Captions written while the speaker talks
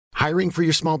Hiring for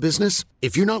your small business?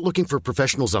 If you're not looking for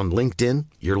professionals on LinkedIn,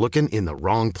 you're looking in the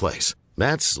wrong place.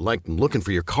 That's like looking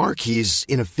for your car keys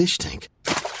in a fish tank.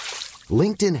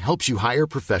 LinkedIn helps you hire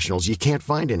professionals you can't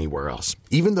find anywhere else,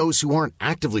 even those who aren't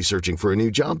actively searching for a new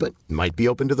job but might be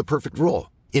open to the perfect role.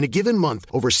 In a given month,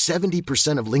 over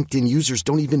 70% of LinkedIn users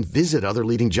don't even visit other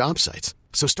leading job sites.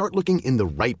 So start looking in the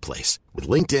right place. With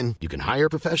LinkedIn, you can hire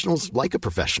professionals like a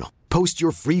professional. Post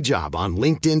your free job on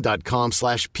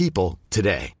linkedin.com/people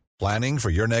today. Planning for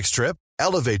your next trip?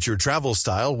 Elevate your travel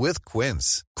style with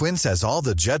Quince. Quince has all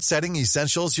the jet-setting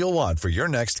essentials you'll want for your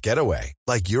next getaway,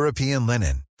 like European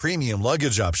linen, premium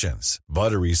luggage options,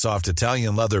 buttery soft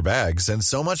Italian leather bags, and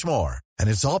so much more. And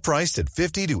it's all priced at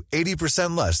 50 to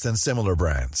 80% less than similar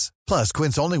brands. Plus,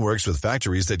 Quince only works with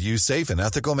factories that use safe and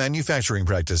ethical manufacturing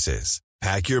practices.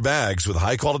 Pack your bags with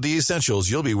high-quality essentials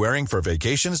you'll be wearing for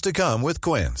vacations to come with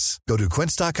Quince. Go to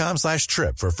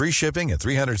quince.com/trip for free shipping and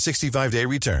 365-day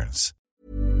returns.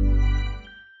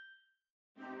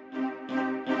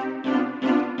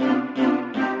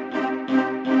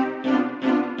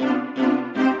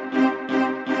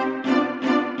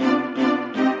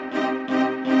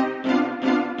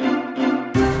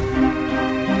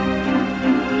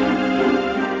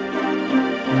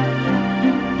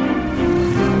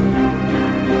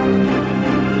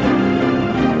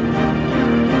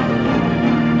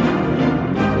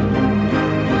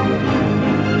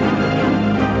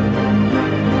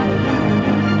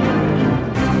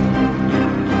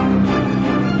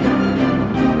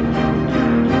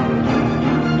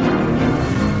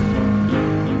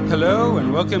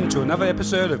 Welcome to another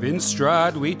episode of In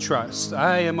Stride We Trust.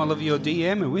 I am Oliver, your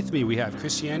DM, and with me we have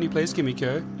Christiane, who plays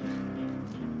Kimiko.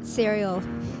 Cereal.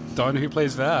 Don, who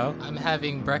plays Val. I'm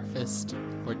having breakfast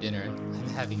for dinner. I'm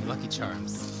having Lucky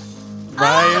Charms.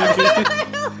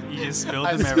 Ryan. You just spilled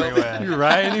them everywhere.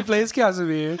 Ryan, who plays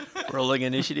Casimir. Rolling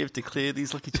initiative to clear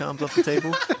these Lucky Charms off the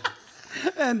table.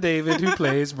 And David, who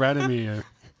plays Branimir.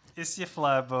 It's your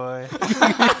fly boy.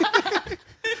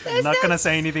 I'm not going to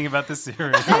say anything about the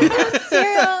cereal.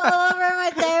 Cereal all over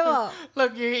my table.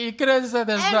 Look, you could have said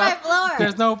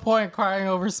there's no point crying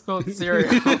over spilled cereal.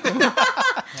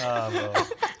 Oh, well.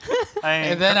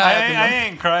 I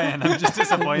ain't crying. I'm just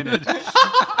disappointed.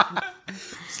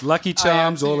 It's Lucky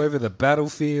Charms all over the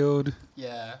battlefield.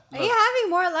 Yeah. Are you having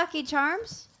more Lucky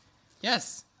Charms?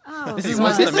 Yes. Oh, He This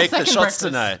wants is to make the second shots breakfast.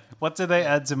 tonight. What do they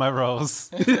add to my rolls?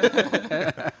 you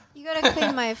gotta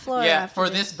clean my floor. Yeah, after for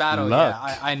this battle, Luck.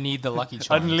 I need the Lucky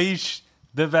Charms. Unleash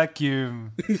the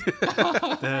vacuum.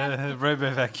 The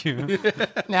robo vacuum.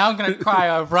 Now I'm gonna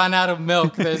cry. I've run out of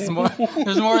milk. There's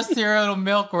more cereal to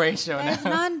milk ratio There's now.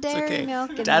 non-dairy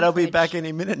milk in Dad the will be fridge. back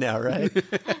any minute now, right?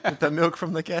 With the milk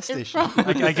from the gas station.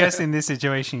 I guess in this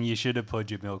situation, you should have poured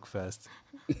your milk first.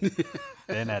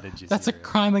 Then added your That's a cereal.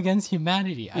 crime against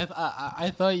humanity.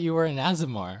 I thought you were an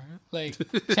Azamar, like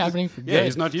championing for good. Yeah,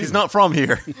 he's not you. He's not from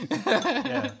here.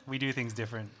 Yeah, we do things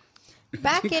different.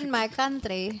 Back in my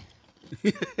country,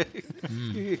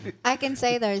 I can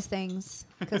say those things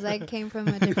because I came from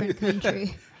a different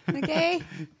country. Okay?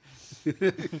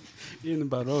 In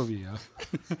Barovia.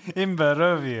 In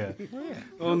Barovia.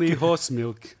 Only horse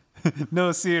milk.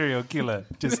 No serial killer.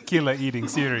 Just killer eating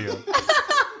cereal.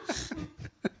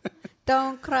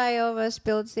 Don't cry over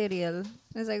spilled cereal.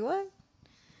 I was like, what?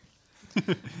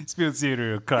 Spilled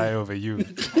cereal, cry over you.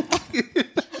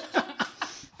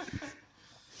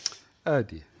 Oh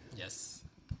dear. Yes.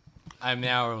 I'm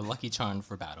now a Lucky Charm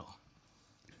for battle.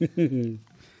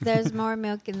 There's more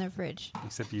milk in the fridge.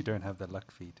 Except you don't have the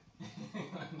luck feed.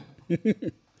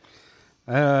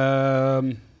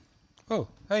 Oh,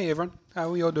 hey everyone. How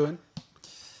are we all doing?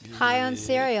 High on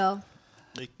cereal.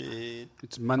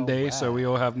 It's Monday, so we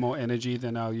all have more energy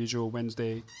than our usual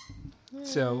Wednesday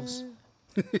selves.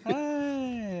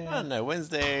 I don't know.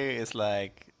 Wednesday is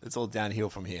like, it's all downhill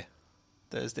from here.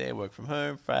 Thursday, work from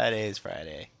home. Friday is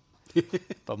Friday.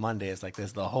 But Monday is like,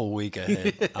 there's the whole week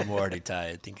ahead. I'm already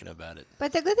tired thinking about it.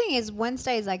 But the good thing is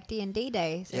Wednesday is like D&D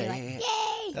day. So you're like,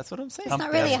 yay! That's what I'm saying. It's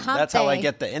not really a hump That's how I day.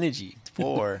 get the energy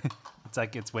for. It's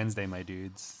like it's Wednesday, my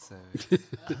dudes. So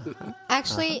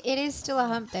Actually, it is still a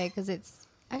hump day because it's...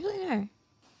 Actually, no.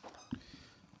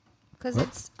 Because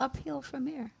it's uphill from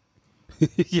here.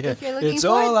 Yeah, If you're looking it's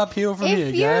forward- all uphill from here,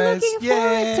 If you're guys. looking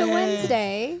forward to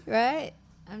Wednesday, right?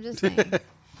 I'm just saying.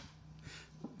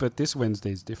 But this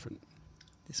Wednesday is different.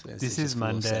 this is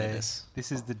Monday.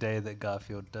 This is the day that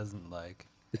Garfield doesn't like.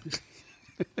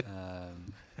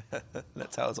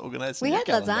 That's how it's organized. We in your had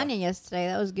calendar. lasagna yesterday.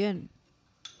 That was good.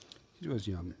 It was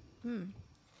yum.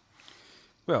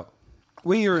 Well,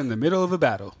 we are in the middle of a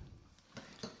battle.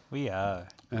 We are.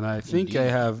 And I think I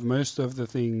have most of the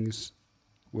things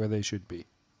where they should be.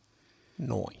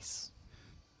 Noise.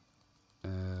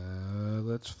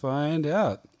 Let's find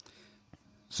out.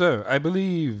 So, I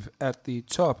believe at the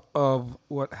top of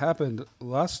what happened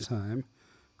last time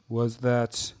was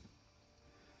that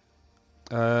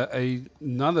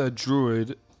another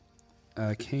druid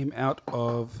came out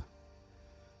of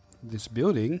this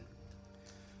building.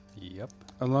 Yep.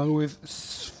 Along with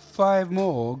 5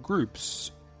 more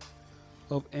groups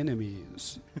of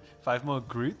enemies. 5 more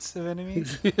Groots of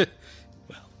enemies? Well,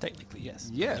 technically, yes.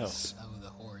 Yes. Oh, the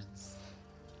hordes.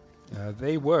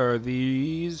 They were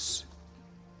these...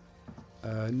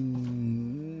 I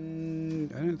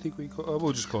don't think we call...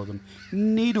 we'll just call them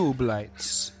Needle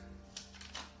Blights.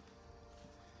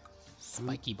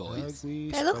 Spiky boys.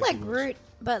 Ugly, They look spiky like boys. Groot,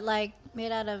 but like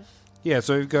made out of Yeah,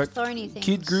 so we've got thorny things.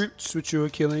 Kid Groots, which you were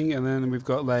killing, and then we've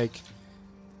got like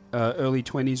early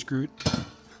 20s Groot.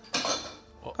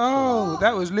 Oh,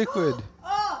 that was liquid.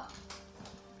 Uh-oh.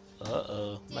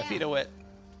 My feet are wet.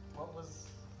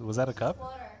 Was that a cup?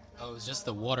 Water. Oh, it was just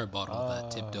the water bottle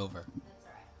that tipped over. That's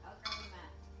alright. I'll grab a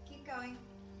mat. Keep going.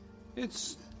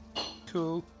 It's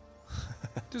cool.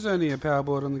 There's only a power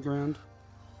board on the ground.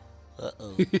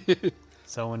 Uh-oh.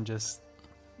 Someone just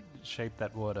shaped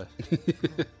that water.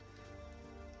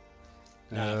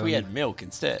 Now, if we had milk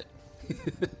instead.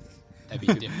 That'd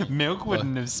be different. Milk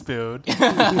wouldn't have spilled.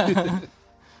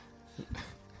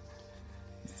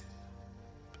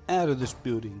 Out of this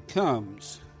building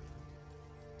comes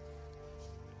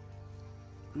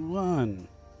 1,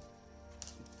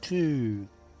 2,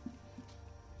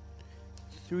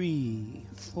 3,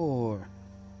 4,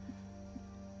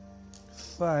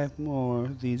 5 more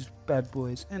of these bad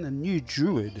boys and a new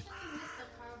druid.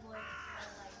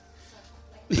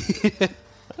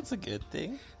 That's a good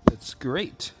thing. That's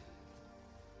great.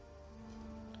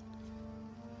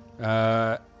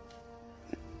 I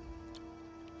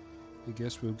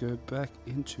guess we'll go back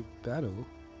into battle,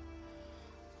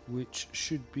 which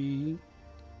should be...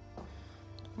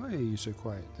 Why are you so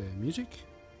quiet there? Music?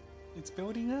 It's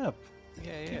building up.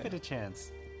 Yeah, Give it a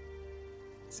chance.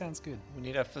 Sounds good. We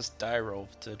need our first die roll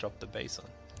to drop the bass on.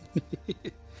 It's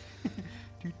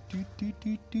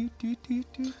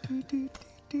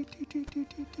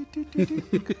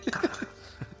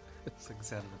like the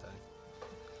sound of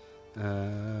a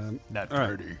die. Not all right.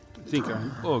 dirty. I think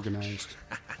I'm organized.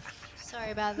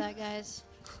 Sorry about that, guys.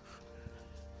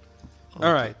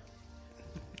 All right. Oh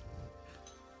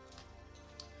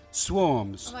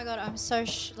Swarms. my god, I'm so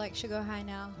sugar high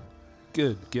now.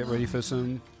 Good. Get ready for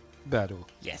some battle.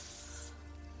 Yes.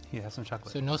 Here, have some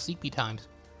chocolate. So no sleepy times.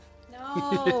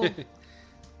 No.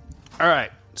 All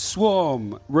right.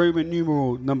 Swarm, Roman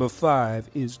numeral number 5,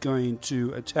 is going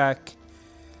to attack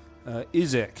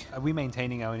Izek. Are we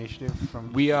maintaining our initiative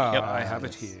from... We are. Yep. I have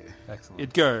it Yes. here. Excellent.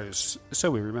 It goes,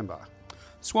 so we remember.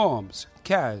 Swarms,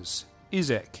 Kaz,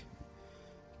 Izek,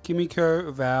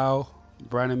 Kimiko, Val,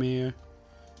 Branimir,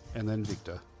 and then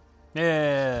Victor.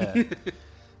 Yeah.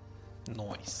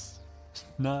 Noise.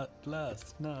 Not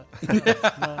last. Not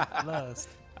last. Not last.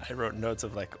 I wrote notes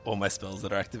of like all my spells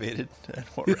that are activated and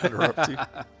what round we're up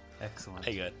to. Excellent.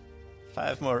 I got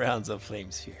 5 more rounds of Flame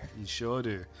Sphere. You sure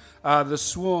do. The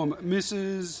swarm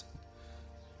misses.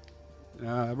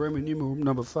 Roman numeral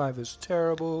number 5 is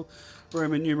terrible.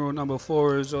 Roman numeral number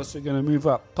 4 is also going to move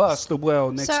up past the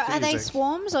well next So to are they Izek.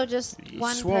 swarms or just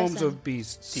one Swarms person? of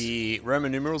beasts. The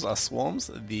Roman numerals are swarms.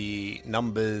 The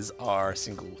numbers are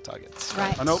single targets.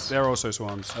 Right. Oh, nope, they're also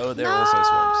swarms. Oh, they're also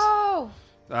swarms.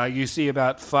 No! You see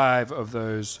about 5 of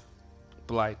those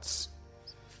blights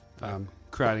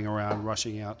crowding around,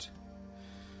 rushing out.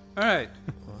 All right.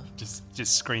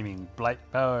 Just screaming, Blight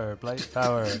power, Blight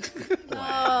power.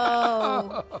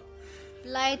 No.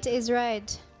 Light is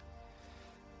right.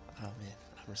 Oh man,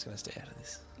 I'm just gonna stay out of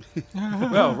this.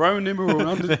 Well, Roman numeral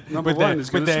number 1 is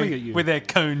going to swing at you. With their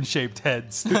cone-shaped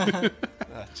heads. Oh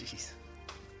jeez.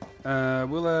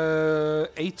 Will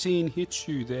 18 hit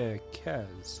you there,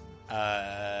 Kaz?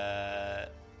 Let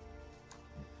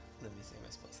me see my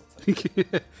spell slots.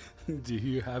 Do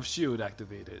you have shield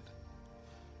activated?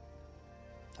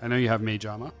 I know you have mage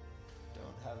armor.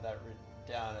 Don't have that written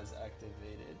down as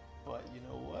activated, but you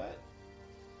know what?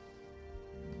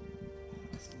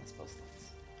 Let's see my spell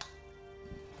slots.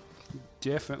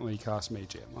 Definitely cast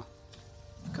mage armor.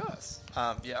 Of course.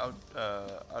 Yeah,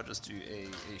 I'll just do a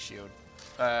shield.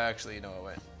 Actually, no, I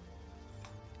won't.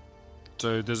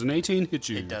 So does an 18 hit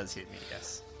you? It does hit me,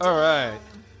 yes. All right.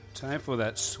 Time for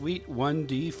that sweet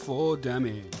 1d4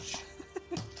 damage.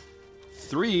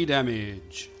 3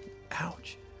 damage.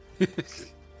 Ouch.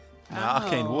 Now,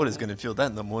 arcane water's going to feel that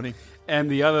in the morning.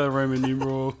 And the other Roman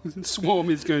numeral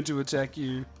swarm is going to attack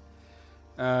you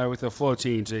with a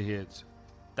 14 to hit.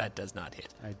 That does not hit.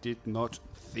 I did not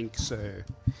think so.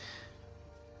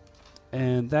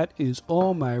 And that is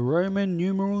all my Roman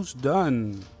numerals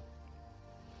done.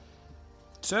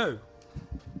 So,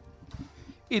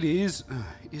 it is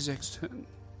Izek's turn.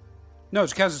 No,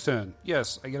 it's Kaz's turn.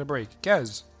 Yes, I get a break.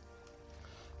 Kaz.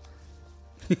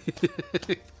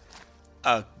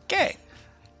 Okay.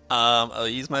 I'll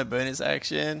use my bonus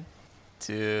action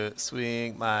to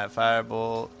swing my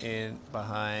fireball in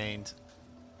behind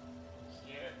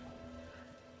here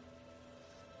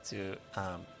to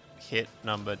hit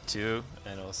number 2,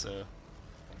 and also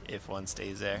if one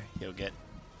stays there, he'll get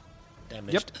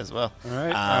damaged as well. All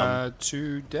right.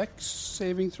 2 dex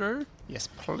saving throw. Yes,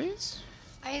 please.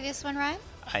 Are you this one, Ryan?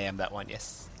 I am that one.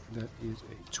 Yes. That is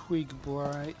a twig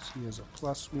blight. He has a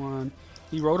 +1.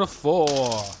 He rolled a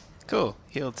 4. Cool.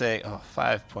 He'll take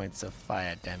 5 points of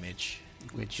fire damage,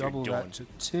 which you Double that don't. to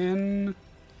 10.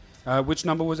 Which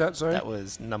number was that, sorry? That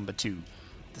was number 2.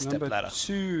 The Number step ladder.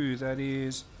 2, that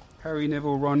is Harry,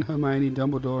 Neville, Ron, Hermione,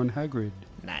 Dumbledore, and Hagrid.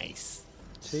 Nice.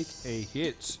 Take a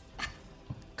hit.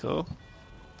 Cool.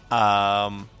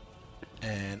 And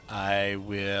I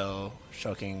will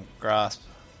Shocking Grasp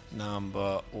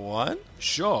number 1.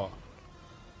 Sure.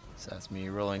 So that's me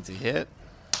rolling to hit.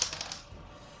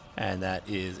 And that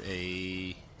is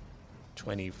a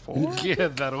 24. Yeah,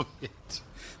 that'll hit.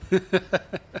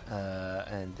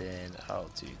 And then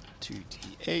I'll do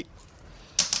 2d8.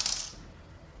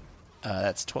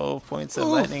 That's 12 points of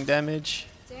lightning damage.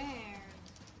 Damn.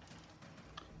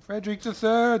 Frederick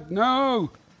III,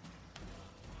 no!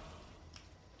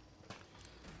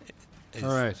 Is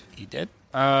All right. he dead?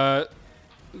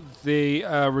 They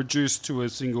are reduced to a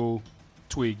single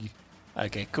twig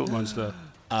Okay, cool. monster.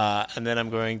 And then I'm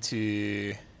going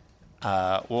to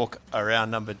walk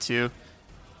around number 2.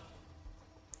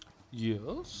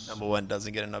 Yes. Number 1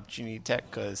 doesn't get an opportunity attack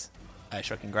because I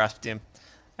Shocking Grasped him.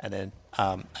 And then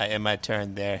I end my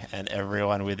turn there, and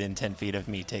everyone within 10 feet of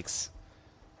me takes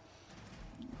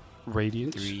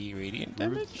Radiant. 3 radiant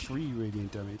damage. 3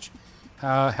 radiant damage.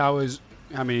 How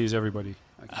many is everybody?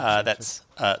 I can't see. That's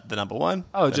the number 1.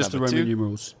 Oh, just the number Roman 2,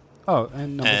 numerals. Oh,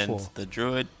 and number and 4. the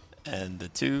druid, and the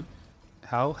 2,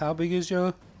 How big is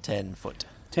your 10 foot.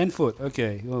 10 foot?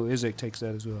 Okay. Well, Izek takes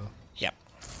that as well. Yep.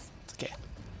 Okay.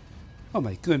 Oh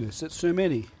my goodness, that's so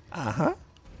many. Uh-huh.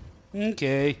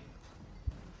 Okay.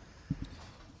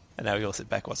 And now we all sit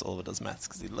back while Oliver does maths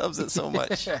because he loves it so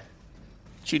much.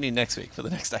 Tune in next week for the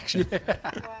next action.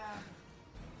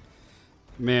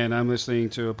 Man, I'm listening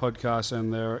to a podcast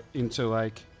and they're into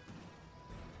like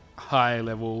high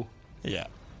level Yeah.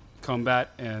 combat,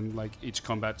 and like each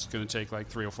combat's going to take like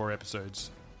 3 or 4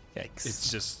 episodes. Yikes. It's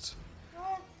just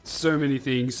so many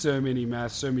things, so many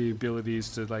maths, so many abilities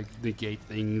to like negate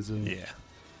things. And Yeah.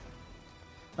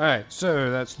 all right, so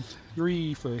that's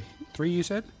 3 for 3. You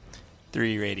said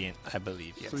 3 radiant, I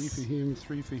believe. Yes. 3 for him,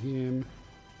 3 for him,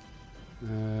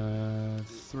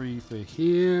 3 for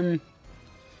him.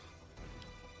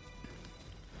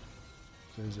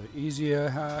 Those are easier.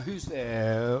 Who's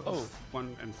there? Oh,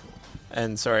 1 and 4.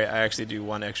 And sorry, I actually do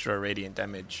 1 extra radiant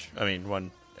damage. I mean,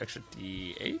 1 extra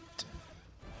d8.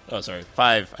 Oh, sorry,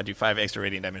 5. I do 5 extra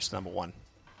radiant damage to number 1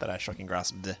 that I Shocking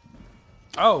Grasped.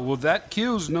 Oh, well, that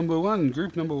kills number 1.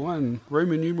 Group number 1.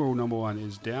 Roman numeral number 1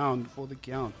 is down for the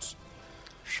count.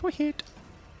 Sweet.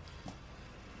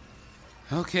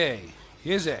 Okay,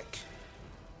 here's Ek.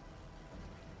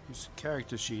 His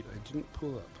character sheet I didn't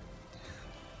pull up.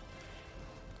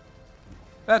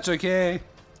 That's okay.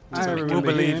 I We'll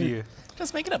remember believe him. you.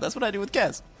 Just make it up. That's what I do with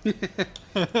Kaz.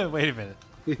 Wait a minute.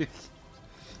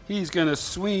 He's going to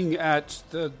swing at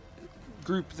the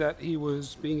group that he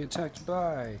was being attacked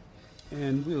by,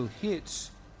 and will hit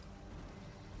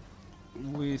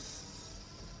with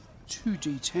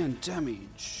 2d10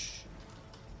 damage.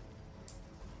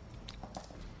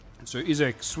 So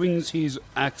Izek swings his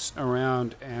axe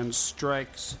around and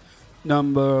strikes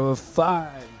number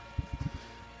 5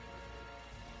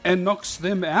 and knocks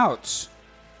them out.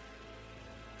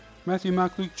 Matthew,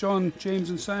 Mark, Luke, John, James,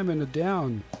 and Simon are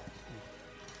down.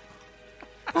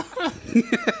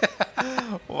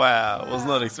 Wow. Was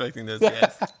not expecting this,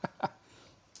 guys.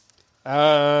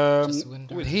 Just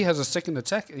wouldn't Wait, he has a second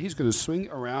attack, and he's going to swing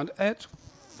around at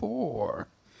 4.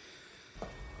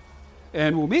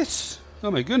 And will miss. Oh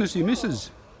my goodness, he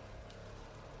misses.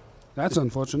 That's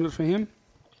unfortunate for him.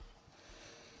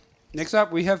 Next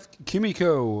up, we have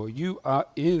Kimiko. You are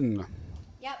in.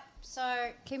 Yep. So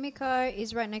Kimiko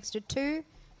is right next to 2,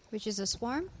 which is a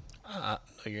swarm. No,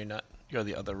 you're not. You're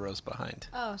the other rows behind.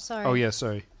 Oh, sorry. Oh, yeah,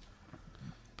 sorry.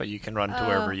 But you can run to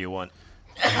wherever you want.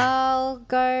 I'll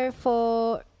go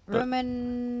for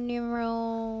Roman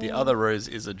numeral. The other Rose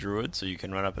is a druid, so you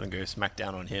can run up and go smack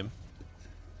down on him.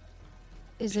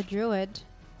 is a druid.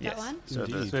 Yes. That one? So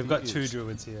Indeed. So we've got It two is.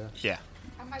 druids here. yeah.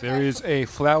 There is a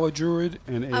flower druid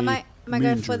and a Am I moon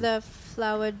going for druid. the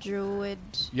flower druid?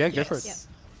 Yeah, go for it. Yep.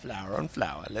 Flower on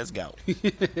flower. Let's go.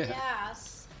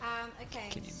 Yes. Okay.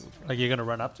 Can you move? Like you're gonna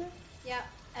run up to? Yep.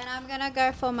 And I'm gonna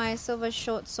go for my silver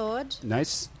short sword.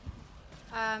 Nice.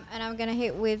 And I'm gonna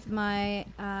hit with my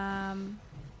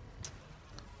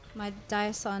my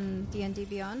dice on D&D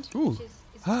Beyond. Ooh. Which is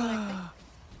this what I click?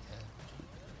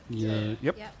 Yeah.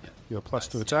 Yep. Yep. You're plus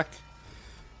to attack.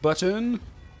 Button.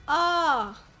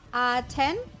 Oh,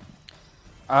 10.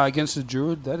 Against the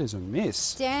druid, that is a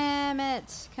miss. Damn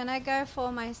it! Can I go for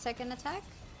my second attack?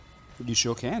 You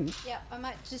sure can. Yeah, I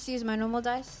might just use my normal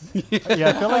dice. Yeah,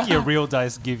 I feel like your real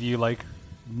dice give you like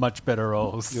much better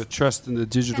rolls. Your trust in the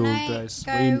digital Can I dice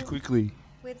go- waned quickly.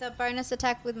 With a bonus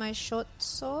attack with my short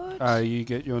sword. You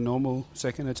get your normal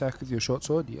second attack with your short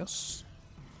sword, yes.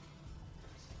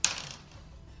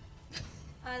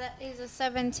 That is a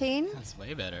 17. That's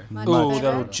way better. Much Oh, better.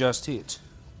 that'll just hit.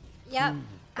 Yep.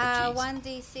 jeez.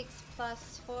 1d6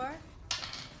 plus 4.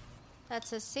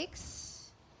 That's a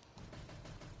 6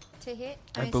 to hit.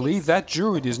 I mean, believe 6. that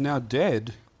druid is now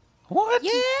dead. What?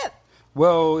 Yep.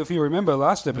 Well, if you remember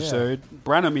last episode,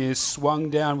 Branimir swung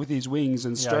down with his wings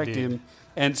and Yeah, I struck did. him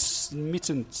and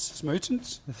smoten Smitten.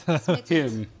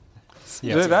 him.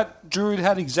 Yeah. So that druid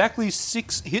had exactly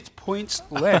 6 hit points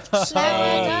left. There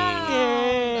we go.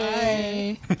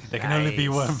 There can only be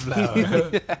one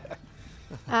flower.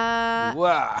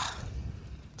 Wow.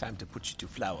 Time to put you to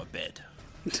flower bed.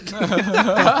 Darn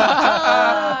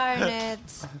it.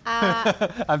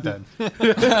 I'm done.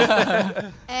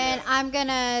 And I'm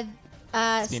gonna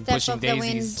been step pushing off the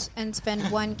daisies. wind and spend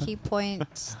 1 key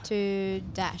point to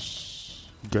dash.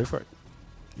 Go for it.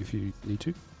 If you need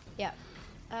to. Yep.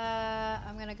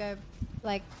 I'm gonna go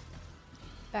like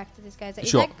back to this guy's. Is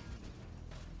Sure. Isaac?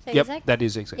 Say Yep, Isaac? that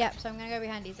is exact. Yep. So I'm gonna go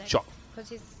behind Isaac. Sure. Because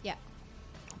he's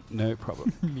No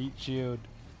problem. Meat shield.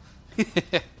 So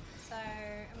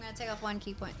I'm gonna take off 1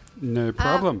 key point. No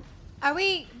problem. Are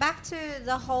we back to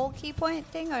the whole key point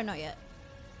thing or not yet?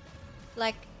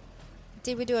 Like,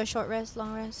 did we do a short rest,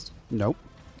 long rest? Nope.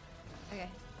 Okay.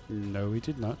 No, we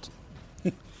did not.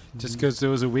 Just because there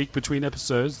was a week between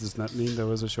episodes does not mean there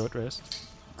was a short rest.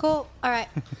 Cool. All right.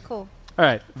 Cool. All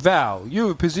right, Val, you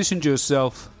have positioned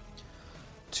yourself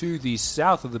to the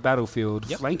south of the battlefield,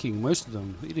 Yep. flanking most of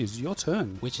them. It is your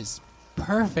turn. Which is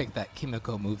perfect that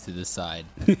Kimiko moved to the side.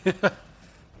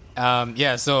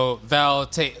 Yeah, so Val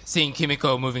seeing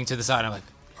Kimiko moving to the side, I'm like,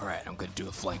 all right, I'm going to do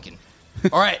a flanking.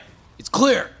 All right, it's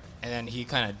clear. And then he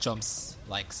kind of jumps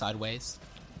like sideways.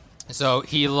 So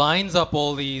he lines up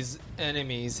all these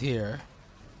enemies here.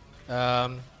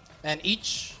 And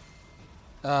each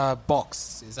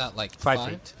box, is that like 5 5?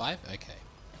 feet. 5? Okay.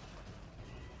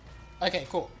 Okay,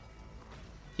 cool.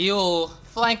 He'll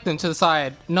flank them to the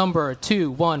side. Number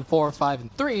 2, 1, 4, 5,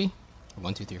 and 3.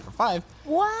 1, 2, 3, 4, 5.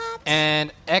 What?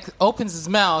 And opens his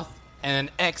mouth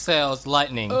and exhales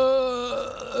lightning.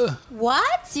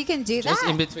 What? You can do Just that?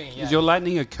 in between. Yeah. Is your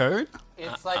lightning a code?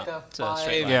 It's like a it's a 5.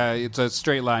 straight line. Yeah, it's a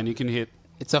straight line. You can hit.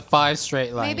 It's a 5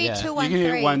 straight line. Maybe yeah. 2, You 1, can hit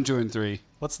 3. 1, 2, and 3.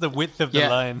 What's the width of the Yeah.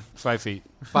 line? 5 feet.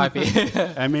 5 feet.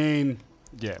 I mean,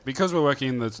 yeah, because we're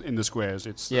working in the squares,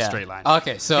 it's a Yeah. straight line.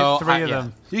 Okay, so Hit 3 of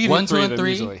them. You can 1, hit 2, 3 and of them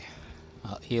 3. easily.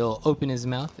 He'll open his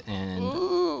mouth and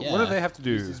What do they have to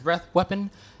use do? his breath weapon.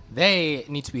 They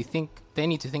need to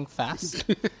think fast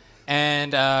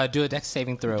and do a dex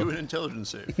saving throw. Do an intelligence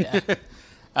save.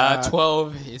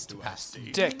 12 is to pass.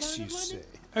 Dex, you say.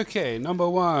 Okay, number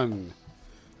 1.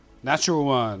 Natural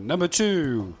 1. Number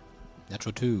 2.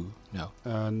 Natural 2. No.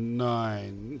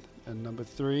 9. And number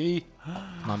 3.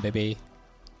 Come on, baby.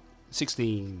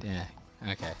 16.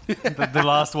 Yeah. Okay. The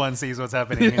last one sees what's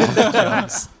happening and just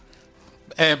jumps.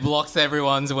 It blocks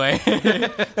everyone's way.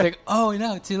 Like, oh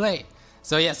no, too late.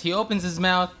 So yes, he opens his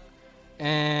mouth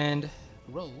and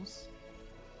rolls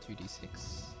 2d6.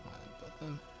 Both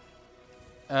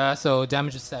them. So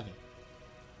damage is 7.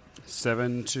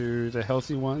 7 to the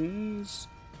healthy ones.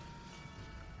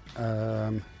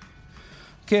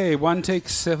 Okay, 1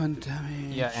 takes 7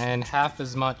 damage. Yeah, and half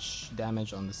as much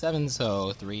damage on the 7,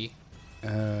 so 3.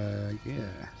 Yeah.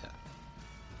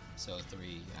 So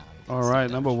 3. All right,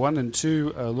 number 1 and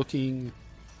 2 are looking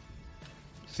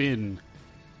thin.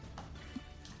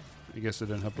 I guess they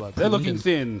don't have blood. They're looking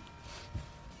thin,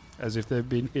 as if they've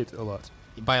been hit a lot.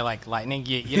 By like lightning,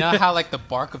 you know how like the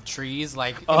bark of trees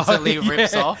like instantly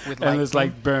rips off with lightning? And there's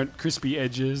like burnt, crispy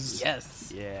edges.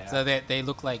 yes, Yeah. So they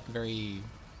look like very,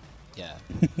 yeah.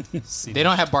 They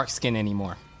don't have bark skin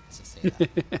anymore. Let's just say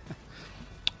that.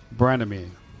 Branimir.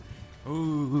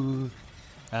 Ooh.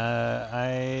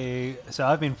 So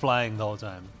I've been flying the whole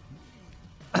time.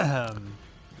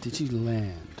 Did he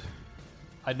land?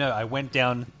 I know. I went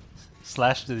down,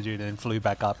 slashed to the dude, and then flew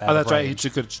back up. Oh, that's right. He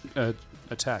took an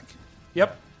attack.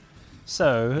 Yep.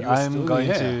 So You were still I'm in going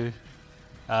the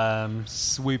to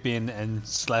swoop in and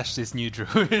slash this new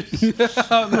druid.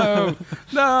 Oh, no.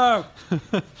 No.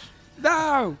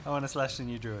 No. I want to slash the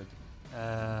new druid.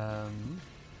 Let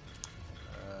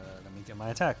me get my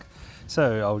attack.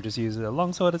 So I'll just use a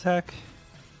longsword attack.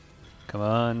 Come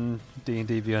on,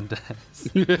 D&D Beyond Dice.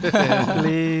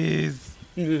 Please.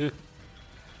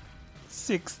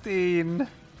 16.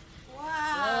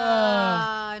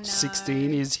 Wow. No.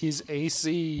 16 is his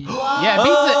AC. Yeah, it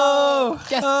beats Oh!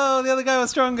 Yes. Oh, the other guy was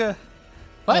stronger.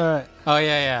 What? All right. Oh,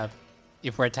 yeah.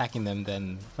 If we're attacking them,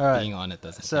 then All right. being on it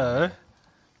doesn't So, matter.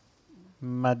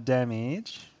 my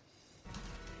damage.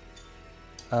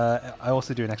 I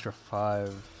also do an extra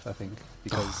 5, I think,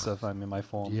 because of I'm in my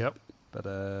form. Yep. But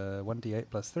 1d8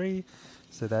 plus 3.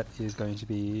 So that is going to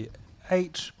be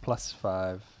 8 plus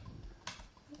 5.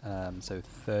 So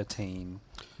 13.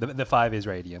 The 5 is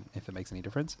radiant, if it makes any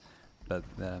difference. But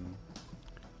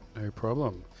No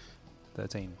problem.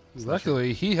 13.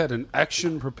 Luckily, he had an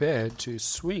action prepared to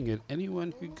swing at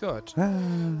anyone who got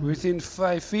within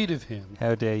 5 feet of him.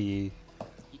 How dare ye?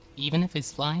 Even if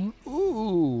it's flying?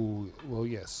 Ooh. Well,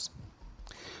 yes.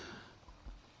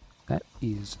 That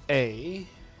is a...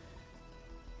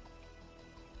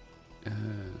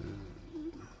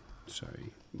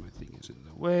 sorry, my thing is in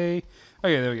the way.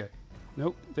 Okay, there we go.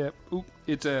 Nope. There. Ooh,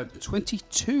 it's a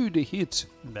 22 to hit.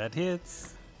 That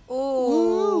hits.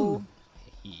 Ooh.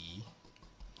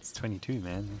 It's 22,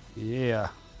 man. Yeah.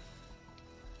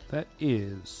 That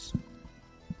is...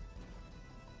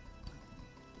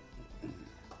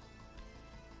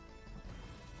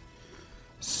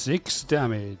 6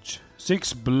 damage.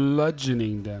 6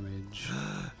 bludgeoning damage.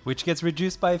 Which gets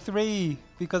reduced by 3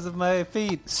 because of my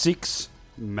feet. 6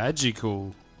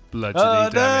 magical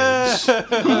bludgeoning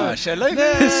damage. Shillelagh!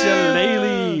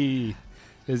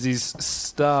 As his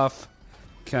staff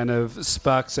kind of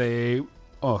sparks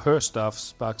her staff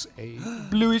sparks a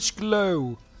bluish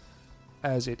glow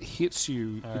as it hits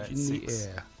you All right, in 6. the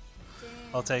air.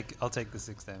 I'll take the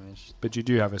 6 damage. But you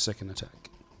do have a second attack,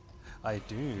 I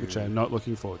do. which I'm not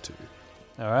looking forward to.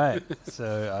 All right.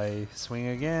 So I swing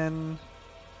again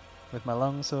with my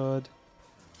longsword.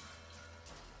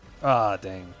 Ah,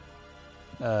 dang.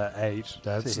 8.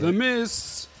 That's to the hit.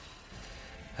 miss.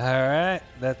 All right.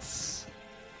 That's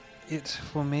it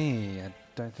for me. I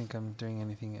don't think I'm doing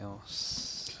anything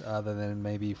else other than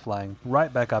maybe flying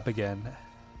right back up again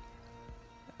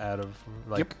out of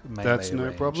melee That's no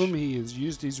range. problem. He has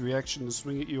used his reaction to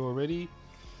swing at you already.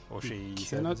 Or He she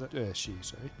cannot. said, is it?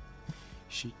 Sorry.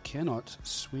 She cannot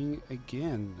swing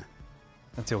again.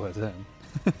 Until her turn.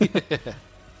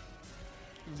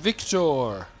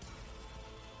 Victor.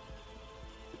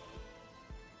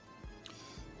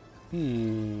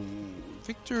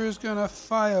 Victor is gonna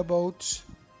firebolt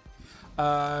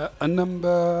a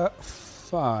number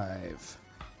 5.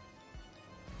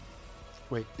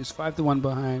 Wait, is 5 the one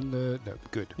behind the... No,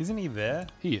 good. Isn't he there?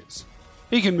 He is.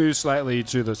 He can move slightly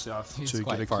to the south He's to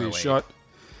quite get a far clear away. shot.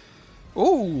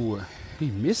 Oh, he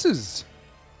misses.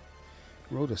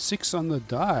 Rolled a 6 on the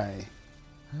die.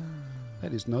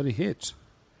 That is not a hit.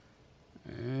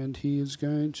 And he is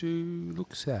going to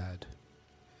look sad.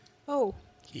 Oh.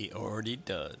 He already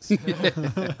does.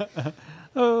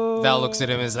 Val looks at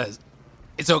him and says,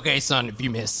 "It's okay, son, if you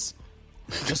miss.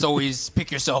 Just always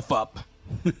pick yourself up.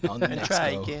 On the next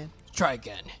try go. again. Try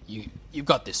again. You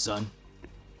got this, son."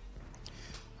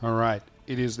 All right.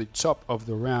 It is the top of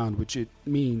the round, which it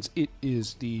means it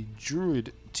is the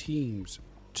Druid team's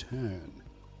turn.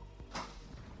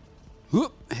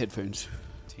 Whoop, headphones.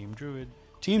 Team Druid.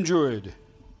 Team Druid.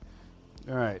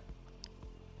 All right.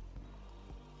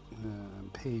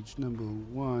 Page number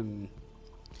 1.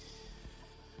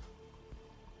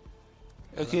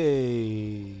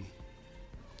 Okay.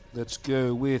 Let's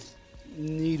go with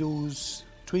Needles,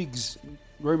 Twigs,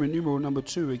 Roman numeral number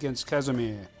 2 against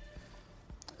Casimir.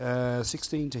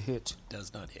 16 to hit.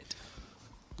 Does not hit.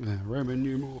 Roman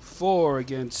numeral 4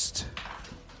 against...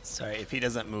 Sorry, if he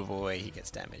doesn't move away, he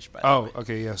gets damaged by Oh,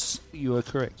 okay, yes. You are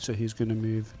correct. So he's going to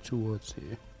move towards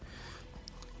here.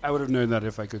 I would have known that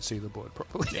if I could see the board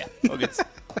properly. Yeah, all good.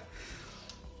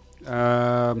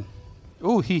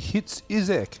 He hits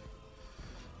Izek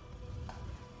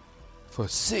for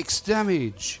 6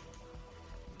 damage.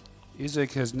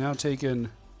 Izek has now taken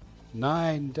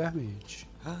 9 damage.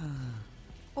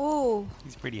 Oh,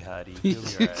 He's pretty hardy. He'll be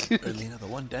alright. Only another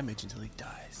 1 damage until he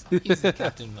dies. He's the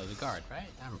captain of the guard, right?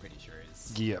 I'm pretty sure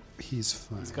he's. Yep, he's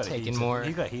fine. He's got Taking heaps more-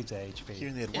 He's got heaps of HP. He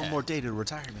only had Yeah. 1 more day to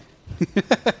retirement.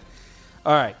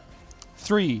 All right.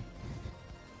 3.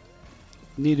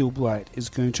 Needle Blight is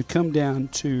going to come down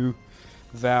to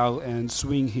Val and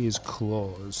swing his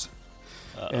claws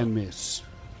and miss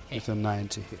with a 9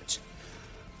 to hit.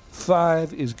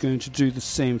 5 is going to do the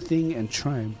same thing and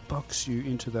try and box you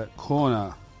into that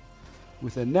corner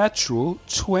with a natural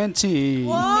 20.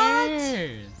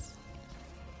 Yes.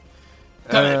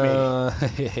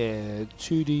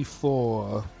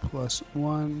 2d4 plus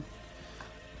 1,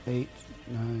 8,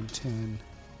 9, 10,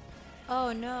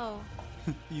 oh no.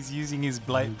 He's using his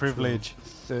blight privilege.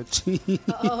 13.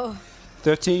 Oh,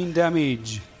 13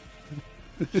 damage.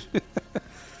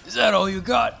 Is that all you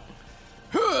got?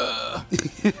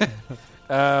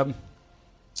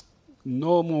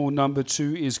 Normal number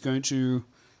 2 is going to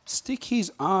stick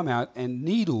his arm out and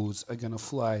needles are going to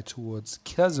fly towards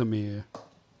Casimir.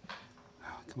 Oh,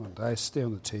 come on, dice, stay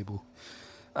on the table.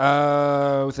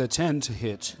 With a 10 to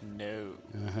hit. No.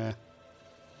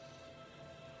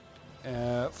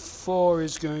 4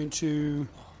 is going to...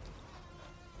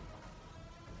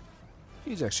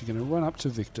 He's actually going to run up to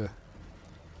Victor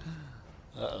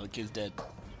Uh-oh, kid's dead.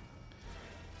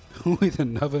 with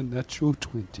another natural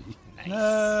 20. Nice.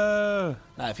 No.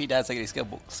 Nah, if he dies, I get a skill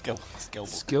book. Skill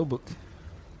Skill book.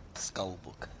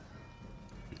 book.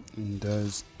 And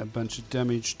does a bunch of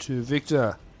damage to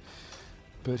Victor.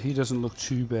 But he doesn't look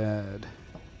too bad.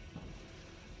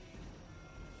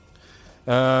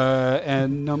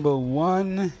 And number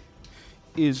 1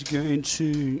 is going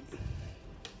to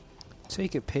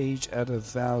take a page out of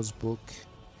Val's book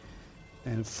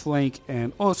and flank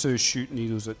and also shoot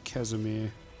needles at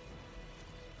Casimir.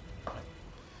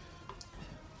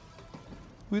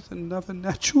 With another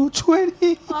natural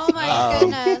 20. oh my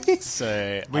goodness.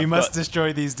 So We must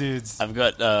destroy these dudes. I've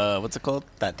got what's it called?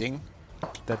 That thing?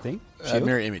 That thing? Shield?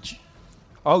 Mirror image.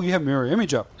 Oh, you have mirror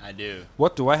image up. I do.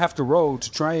 What do I have to roll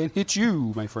to try and hit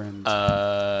you, my friend?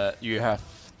 You have.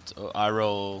 I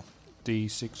roll.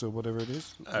 D6 or whatever it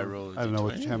is. I roll. I don't know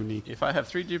D20. how many. If I have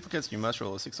 3 duplicates, you must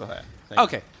roll a 6 or higher. Thank you.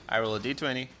 Okay. I roll a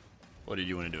d20. Or did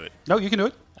you want to do it? No, you can do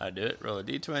it. I do it. Roll a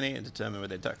d20 and determine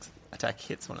whether attack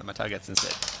hits one of my targets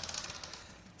instead.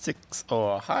 6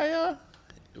 or higher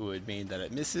would mean that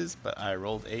it misses, but I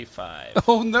rolled a 5.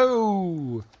 Oh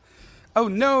no! Oh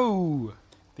no!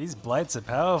 These blights are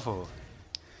powerful.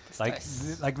 Like,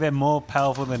 nice. like they're more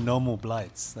powerful than normal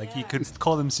blights. Like you Yeah. could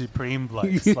call them supreme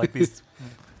blights. Like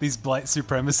these blight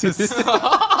supremacists.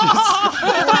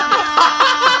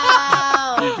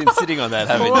 Wow. You've been sitting on that,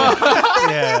 haven't you?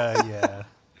 yeah.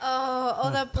 Oh,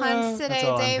 all the puns today,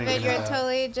 all I'm David. thinking You're about.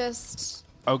 totally just.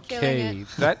 Okay,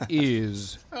 that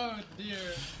is Oh dear.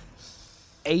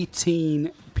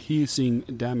 18 piercing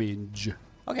damage.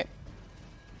 Okay.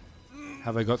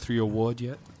 Have I got through your ward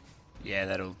yet? Yeah,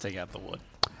 that'll take out the ward.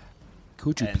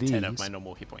 Could you And please? 10 of my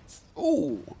normal hit points.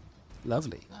 Oh,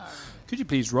 lovely. Could you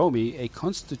please roll me a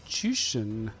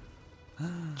Constitution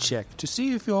check to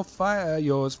see if your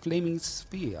flaming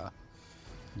sphere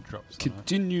Drops.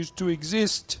 continues to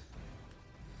exist?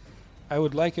 I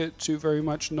would like it to very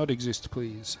much not exist,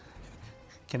 please.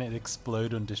 Can it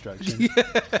explode on destruction?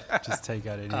 Just take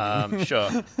out anything. Sure.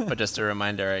 But just a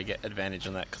reminder, I get advantage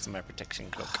on that because of my protection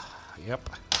cloak. Yep.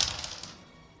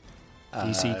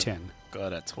 DC 10.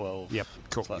 Got a 12. Yep,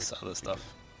 cool. Plus other stuff.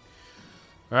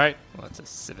 All right. Well, that's a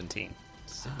 17.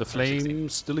 The flame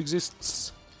still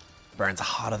exists. Burns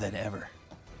harder than ever.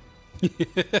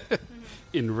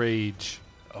 In rage.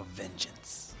 Of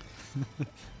vengeance.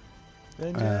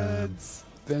 Vengeance.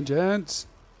 Vengeance.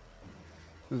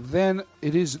 Then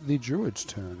it is the druid's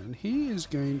turn, and he is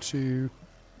going to.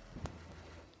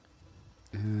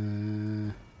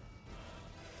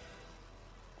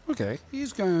 Okay,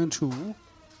 he's going to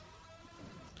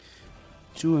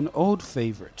do an old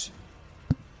favorite.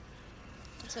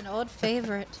 It's an old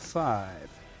favorite. 5,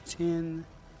 10,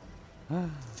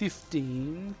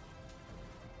 15,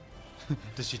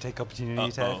 Does she take opportunity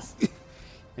attacks?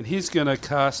 and he's going to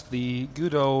cast the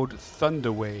good old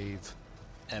Thunder Wave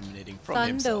Emanating from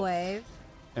himself. Thunderwave.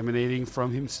 emanating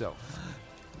from himself.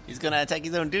 He's gonna attack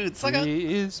his own dudes.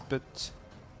 He is, but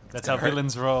That's how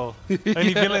villains roll.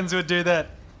 Only villains would do that.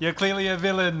 You're clearly a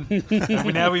villain.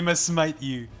 And now we must smite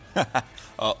you.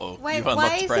 Uh-oh. Wait, You've why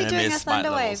unlocked is he Brandon doing a Smite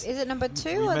thunder wave? levels. Is it number 2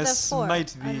 We or the must 4?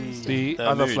 smite I don't thee. understand. the The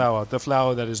other moon. flower, the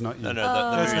flower that is not you. No,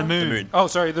 That's the moon. The moon. Oh,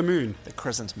 sorry, the moon. The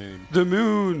crescent moon. The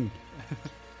moon.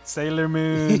 Sailor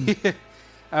Moon.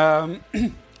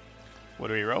 What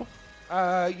do we roll?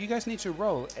 You guys need to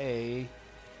roll a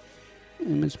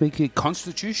You must make a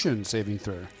Constitution saving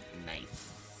throw.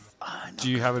 Nice. Do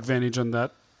you have advantage on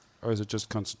that, or is it just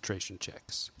concentration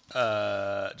checks?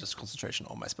 Just concentration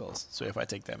on my spells. So if I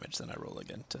take damage, then I roll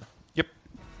again to. Yep.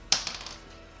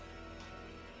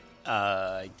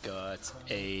 I got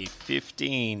a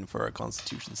 15 for a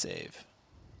Constitution save.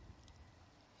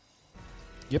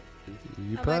 Yep.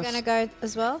 You Am I pass. going to go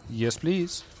as well? Yes,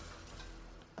 please.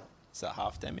 Is that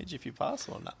half damage if you pass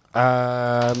or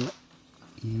not?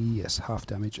 Yes, half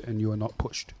damage, and you are not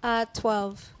pushed.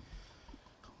 12.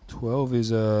 12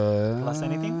 is a... Plus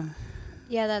anything?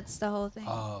 Yeah, that's the whole thing.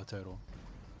 Oh, total.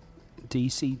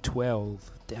 DC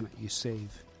 12. Damn it, you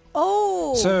save.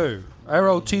 Oh! So, I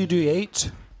rolled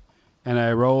 2d8, and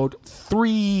I rolled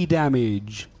 3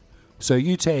 damage. So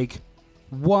you take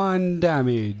 1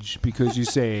 damage because you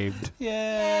saved.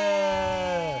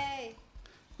 Yeah. Yay!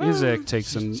 Izek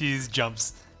takes an... Cheese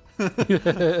jumps.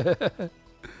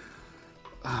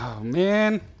 Oh,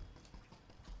 man.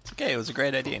 It's okay, it was a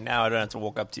great idea. Now I don't have to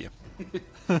walk up to you.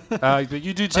 But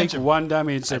you do take 1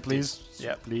 damage, so I did. please,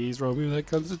 Yep. please roll me that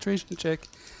concentration check.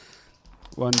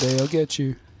 One day I'll get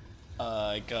you.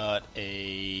 I got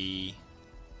a...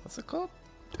 What's it called?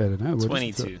 I don't know. what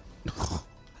is it?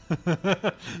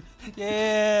 22.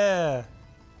 Yeah.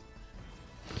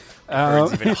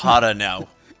 It's even hotter now.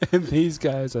 And these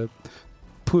guys are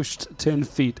pushed 10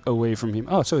 feet away from him.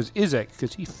 Oh, so it's Izek,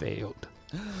 because he failed.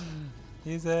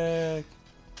 Isaac.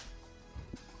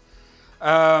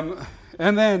 And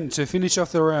then, to finish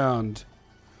off the round,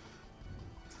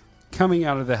 coming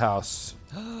out of the house,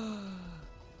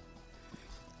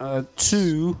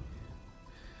 2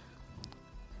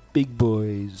 big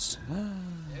boys,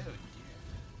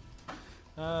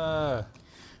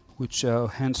 which shall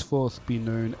henceforth be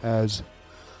known as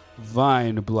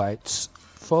Vine Blights,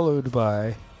 followed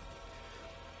by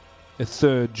a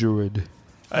 3rd druid.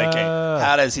 Okay,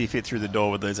 how does he fit through the door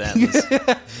with those antlers? He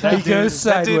goes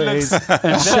that dude sideways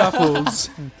and shuffles.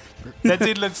 That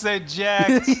dude looks so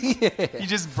jacked. He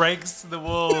just breaks the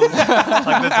walls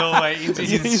like the doorway into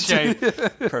his shape.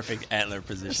 Perfect antler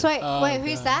position. So wait,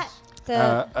 who's that?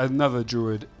 The Another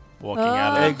druid Walking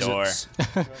out of the door.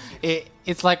 exits.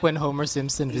 It's like when Homer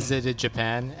Simpson visited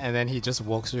Japan and then he just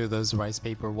walks through those rice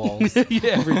paper walls. Yeah,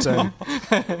 every time.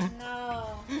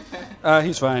 no.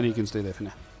 He's fine. He can stay there for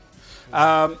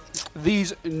now.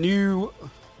 These new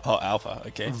Oh, Alpha,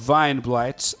 okay. Vine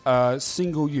Blights are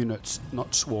single units,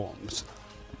 not swarms.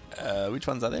 Which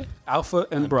ones are they? Alpha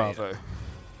and Bravo. Beta.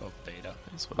 Oh, Beta.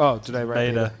 is what- Oh, did I write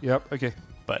Beta. Beta? Yep, okay.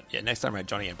 But yeah, next time write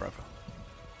Johnny and Bravo.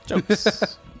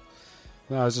 Jokes.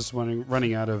 No, I was just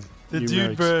running out of The numerics.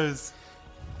 dude bros.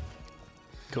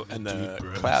 Cool. And the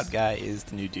Cloud guy is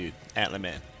the new dude, Antler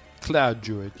Man. Cloud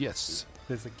Druid, yes.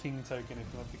 There's a king token if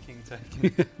you want the king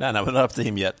token. No, we're not up to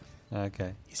him yet.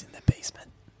 Okay. He's in the basement.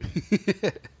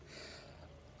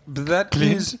 But that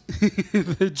is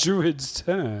the Druid's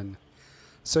turn.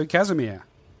 So, Casimir,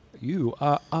 you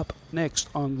are up next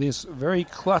on this very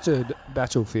cluttered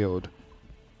battlefield.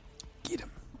 Get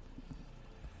him.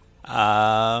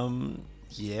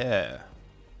 Yeah.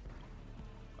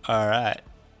 All right.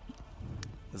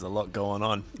 There's a lot going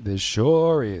on. There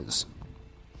sure is.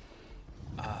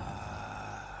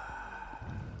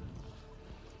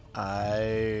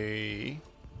 I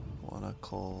want to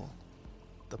call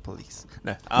the police.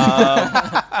 No.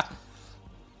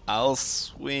 I'll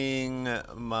swing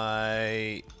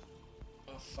my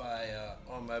fire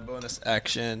on my bonus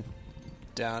action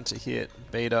down to hit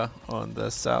Beta on the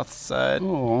south side.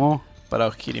 Oh, But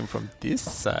I'll hit him from this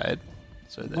side.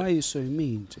 So that why are you so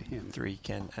mean to him? 3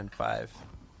 and 5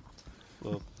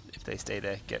 will, if they stay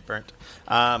there, get burnt.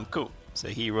 Cool. So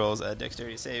he rolls a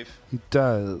dexterity save. He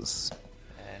does.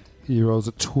 And He rolls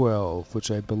a 12,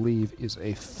 which I believe is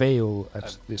a fail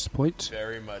at this point.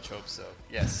 very much hope so.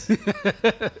 Yes. And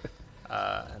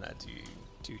I do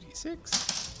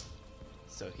 2d6.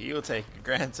 So he will take a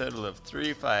grand total of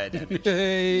 3 fire damage.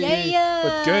 Yeah.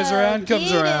 What goes around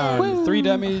comes Get around. him. 3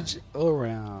 damage all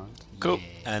around. Cool.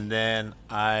 And then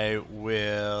I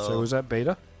will... So was that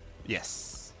Beta?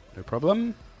 Yes. No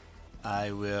problem.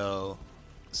 I will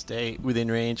stay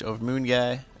within range of Moon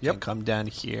Guy Yep. and come down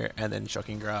here and then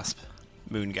Shocking Grasp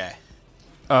Moon Guy.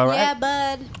 All right. Yeah,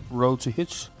 bud. Roll to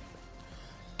hit.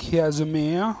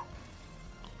 Casimir.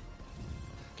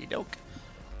 Okey doke.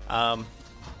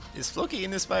 Is Floki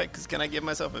in this fight? Because can I give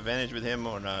myself advantage with him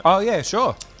or not? Oh, yeah,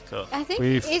 sure. Cool. I think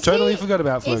We've is totally he- forgot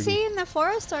about Is Floki. he in the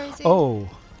forest or is he? Oh,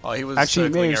 Oh, he was actually,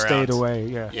 he may have circling stayed around. away.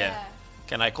 Yeah. Yeah.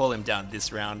 Can I call him down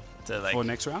this round to like? For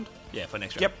next round? Yeah, for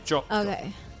next round. Yep, sure.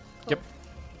 Okay. Yep.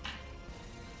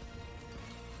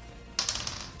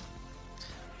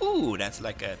 Ooh, that's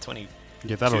like a 20,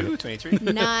 Yeah, that'll 2, hit.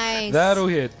 23. Nice. That'll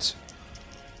hit.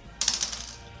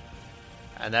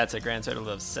 And that's a grand total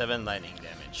of 7 lightning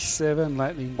damage. 7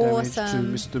 lightning damage to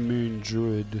Awesome. Mr. Moon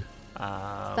Druid.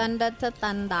 Thunder to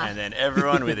thunder. And then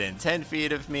everyone within 10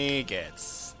 feet of me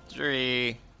gets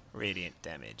 3 radiant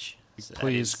damage. So that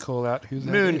Please is call out who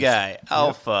that Moon is. Guy,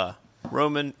 Alpha,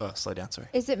 Roman. Oh, slow down, sorry.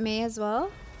 Is it me as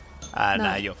well? Nah,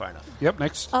 No. you're far enough. Yep,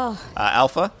 next. Oh,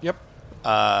 Alpha, Yep.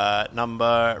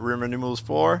 number Roman numerals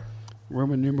 4,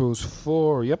 Roman numerals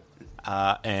 4. Yep.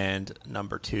 and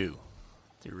number 2,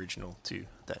 the original 2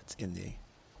 that's in the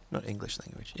not English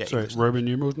language. Yeah, Sorry, English Roman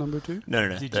numerals number 2? No,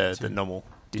 Digit the 2. normal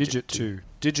Digit 2.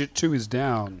 Digit 2 is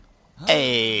down.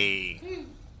 Hey!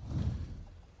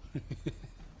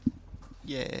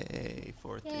 Yay!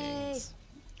 4 Yay. things.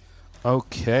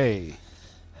 Okay.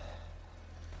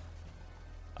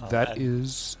 That that-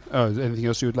 is... Oh, is there anything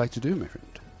else you would like to do, my friend?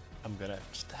 I'm gonna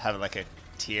just have like a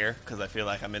tear because I feel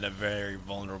like I'm in a very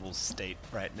vulnerable state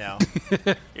right now.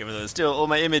 Even though there's still all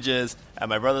my images and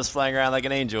my brother's flying around like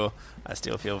an angel, I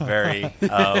still feel very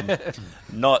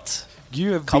not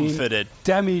You have comforted. been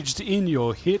damaged in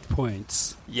your hit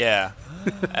points. Yeah,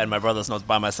 and my brother's not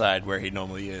by my side where he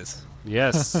normally is.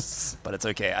 Yes. But it's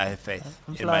okay. I have faith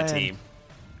I'm in my flying. team.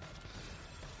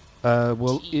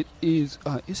 Well, it is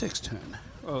Izek's turn.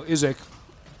 Oh, Izek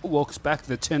walks back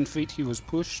the 10 feet he was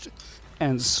pushed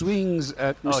and swings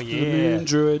at Mr. Oh, yeah. Moon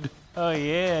Druid. Oh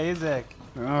yeah, Izek.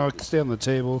 Oh, stay on the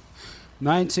table.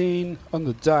 19 on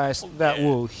the dice. That yeah.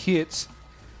 will hit.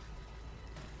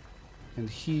 And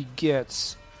he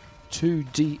gets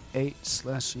 2d8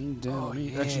 slashing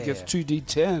damage. Actually gets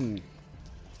 2d10.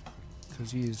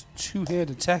 Because he is two-hand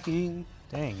attacking.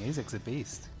 Dang, Izek's a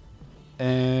beast.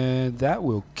 And that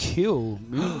will kill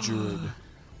Moon Druid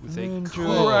with Moon a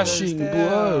Druid crushing goes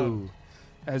blow down.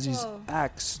 as his Whoa.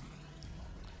 axe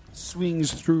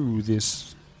swings through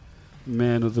this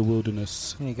man of the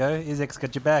wilderness. Here you go. Izek's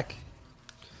got your back.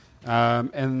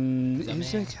 And He's a man.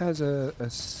 Izek has a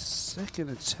second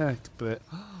attack, but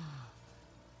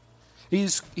he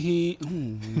Jump He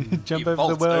over the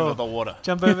vaults well. over the water.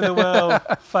 Jump over the well.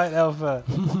 Fight Alpha.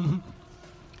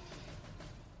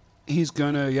 he's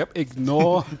gonna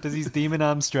ignore Does his demon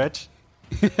arm stretch?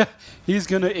 he's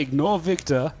gonna ignore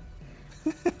Victor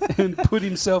and put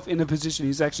himself in a position.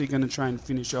 He's actually gonna try and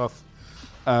finish off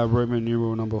Roman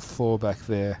numeral number 4 back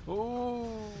there.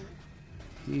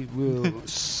 He will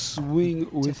swing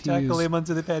with Tackle his him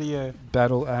onto the patio.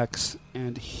 battle axe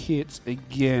and hit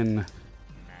again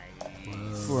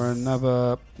for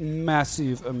another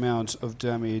massive amount of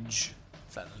damage.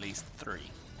 It's at least 3.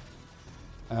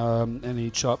 And he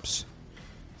chops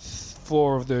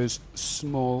 4 of those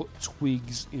small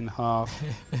twigs in half.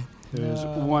 There's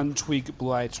 1 twig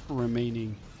blight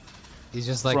remaining He's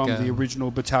just like from the original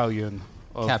battalion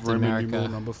of Captain Roman America. numeral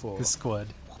number 4. The squad.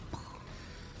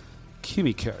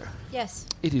 Kimiko, yes.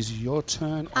 it is your turn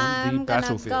on the I'm gonna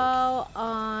battlefield. go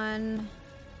on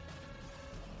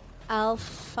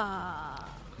Alpha.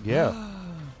 Yeah.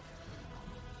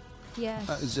 Yes.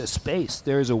 There's a space.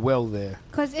 There is a well there.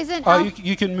 Because isn't Oh, Alpha,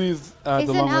 you can move the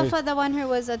isn't long way. Alpha the one who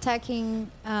was attacking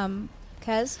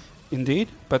Kaz? Indeed,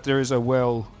 but there is a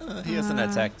well. He hasn't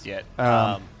attacked yet.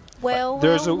 Well,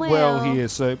 There's a well well. here,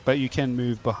 so but you can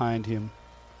move behind him.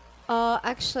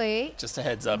 Actually, Just a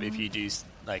heads up, if you do,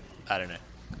 like, I don't know.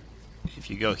 If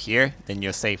you go here, then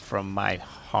you're safe from my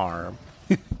harm.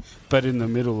 But in the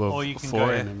middle of Or you can 4 go.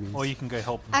 enemies. Or you can go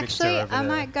help actually, Victor over I there.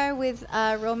 might go with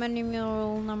Roman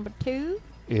numeral number 2.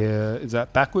 Yeah, is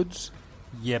that backwards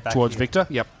Yeah, back towards here. Victor?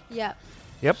 Yep. Yep.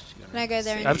 Yep. Can I go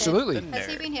there instead? Absolutely. Has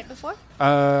he been hit before?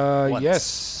 Once.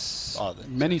 Yes. Oh,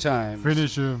 Many times.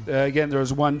 Finish him. Again, there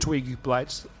is 1 twig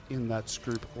blight in that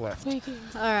group left. All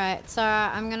right, so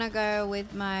I'm gonna go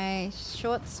with my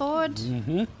short sword.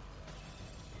 Mm-hmm.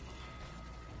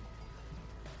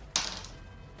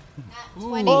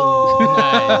 20.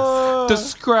 nice.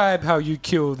 Describe how you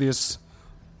kill this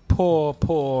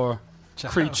poor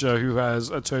creature who has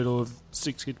a total of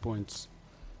 6 hit points.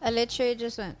 I literally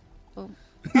just went, boom.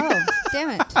 Oh,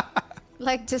 damn it.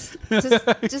 Like just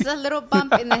a little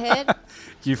bump in the head.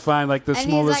 You find like the And he's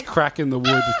smallest like, crack in the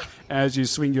wood. As you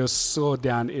swing your sword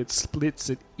down, it splits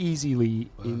it easily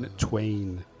in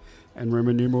twain. And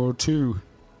Roman numeral 2,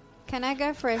 Can I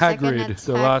go for a second Hagrid, attack?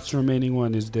 the last remaining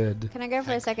one, is dead. Can I go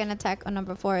for a second attack on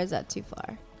number 4? Is that too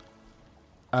far?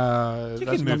 That's can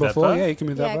move number that 4. far. Yeah, you can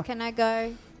move that Yeah, far. can I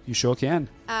go You sure can.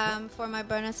 for my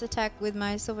bonus attack with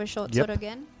my silver short Yep. sword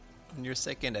again? On your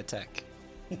second attack.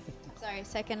 Sorry,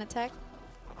 second attack.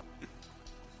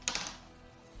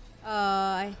 Oh,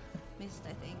 I missed,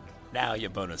 I think. Now your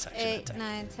bonus action 8, attack.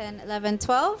 9, 10, 11,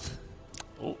 12.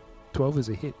 12 is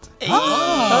a hit.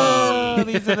 Hey! Oh,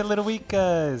 these are the little weak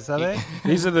guys, are they?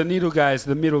 These are the needle guys,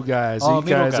 the middle guys. Oh, These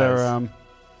middle guys guys. are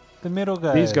The middle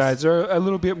guys. these guys are a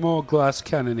little bit more glass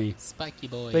cannony. Spiky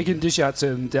boy. They can dish out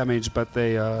certain damage, but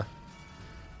they don't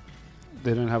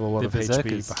have a lot They're of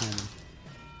berserkers. HP behind them.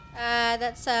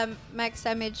 That's max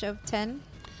damage of 10.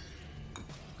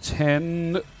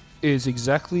 10 is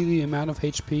exactly the amount of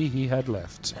HP he had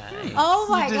left. Oh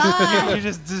my god! You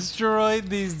just destroyed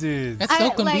these dudes. That's so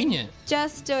convenient.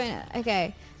 Just doing it.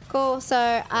 Okay, cool. So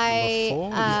four?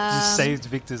 Just I saved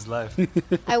Victor's life.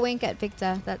 I wink at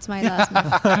Victor. That's my last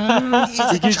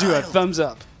move. He gives you a thumbs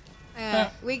up.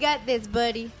 We got this,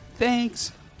 buddy.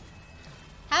 Thanks.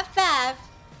 Have five.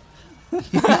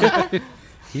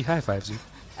 He high fives you.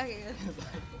 Okay.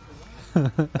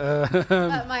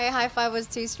 My high five was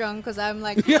too strong because I'm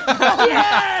like,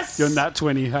 yes! You're not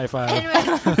 20 high five.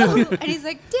 And he's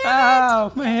like, damn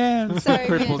Ow, my hands. it! Sorry,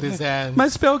 Crippled man. his hands. My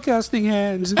spellcasting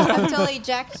hands. I'm totally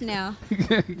jacked now.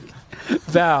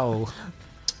 Val.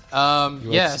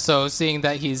 Yeah, so seeing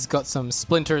that he's got some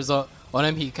splinters on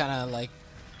him, he kind of like,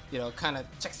 kind of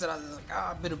checks it out. He's like,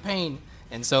 a bit of pain.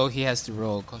 And so he has to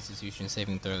roll Constitution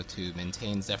saving throw to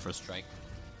maintain Zephyr Strike.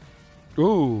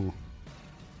 Ooh.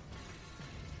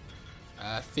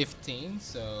 15,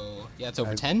 so yeah, it's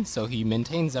over 10. So he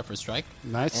maintains Zephyr Strike.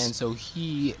 Nice. And so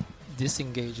he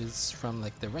disengages from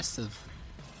like the rest of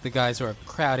the guys who are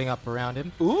crowding up around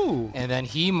him. Ooh. And then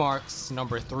he marks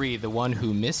number 3, the one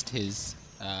who missed his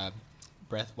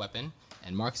breath weapon,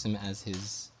 and marks him as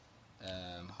his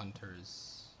hunter's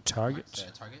Target.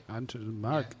 target. Hunter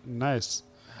mark. Nice.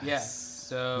 Yeah.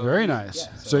 So Very nice.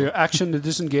 Yeah, so your action to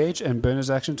disengage and bonus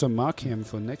action to mark him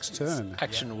for next turn.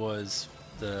 Action was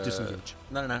the Disengage.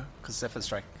 No, because Zephyr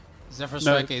Strike. Zephyr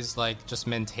Strike is like just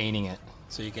maintaining it.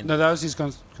 So you can. No, that was his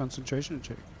concentration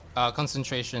check.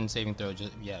 Concentration saving throw.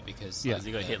 Because Yeah. Because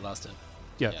you got hit last turn.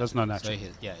 Yeah, that's not an So action.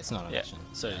 it's not an Yeah. action.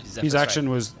 So Zephyr His Strike. action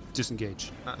was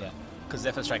disengage. Yeah. Because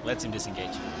Zephyr Strike lets him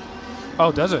disengage.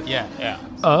 Oh, does it? Yeah. Yeah.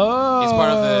 Oh. It's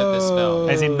part of the spell.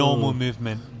 As in normal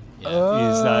movement. Yeah.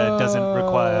 Is, doesn't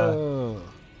require- Oh.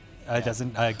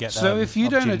 Doesn't get. So if you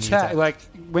don't opportunity attack, like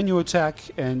when you attack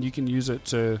and you can use it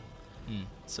to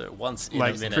So once in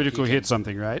like a minute, critical he hit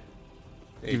something, right?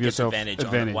 can, give gets yourself advantage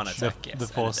advantage. on one attack. The- yes, the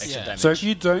and force. extra Yeah. damage. So if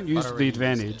you don't use Already the used it,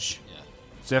 advantage, yeah.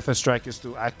 Zephyr Strike is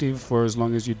still active for as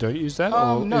long as you don't use that,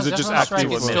 No, or is it just Zephyr Strike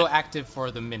active? is for- still active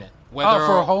for the minute. for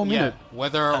a whole minute.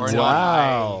 Whether or Until- not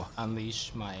Wow. I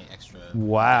unleash my extra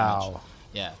Wow. damage.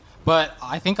 Yeah. But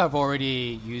I think I've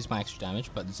already used my extra damage,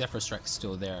 but Zephyr Strike's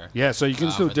still there. Yeah, so you can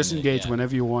for still the minute, disengage yeah.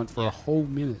 whenever you want for Yeah. a whole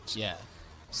minute. Yeah.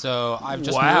 So I've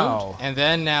just Wow. moved, and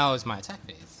then now is my attack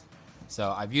phase.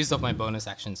 So I've used up my bonus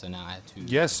action, so now I have to.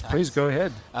 Yes, attack. please go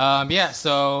ahead. Yeah.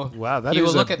 So Wow, that he will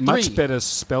is look a at much 3. better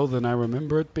spell than I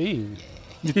remember it being.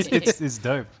 it's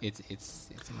dope. It's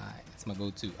my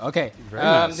go-to. Okay. Very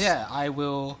nice. Yeah, I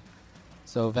will.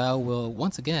 So Val will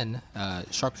once again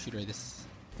sharpshooter this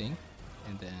thing,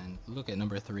 and then look at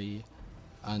number 3,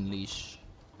 unleash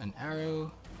an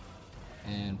arrow,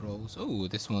 and rolls. Oh,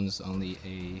 this one's only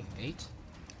a 8.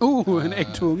 Ooh, an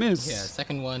 8 to a miss. Yeah,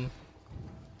 second one.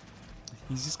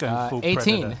 He's just going full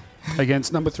 18. predator.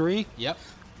 Against number 3, Yep.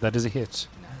 that is a hit.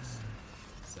 Nice.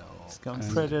 So He's gone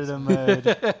predator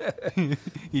mode.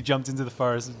 He jumped into the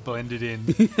forest and blended in.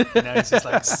 Now he's just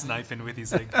like sniping with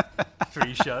his like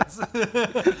 3 shots.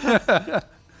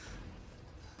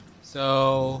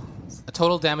 So a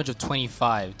total damage of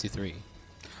 25 to 3.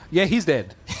 Yeah, he's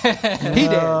dead. He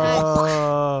dead.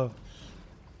 Oh,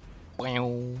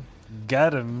 And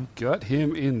got him. Got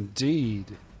him indeed.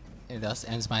 thus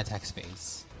ends my attack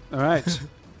phase. All right.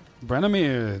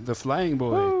 Branimir, the flying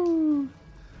boy.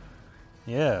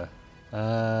 Yeah.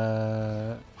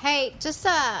 Hey, just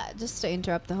to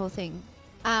interrupt the whole thing.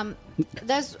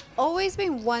 There's always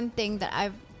been one thing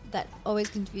that always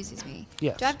confuses me.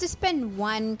 Yes. Do I have to spend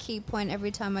 1 key point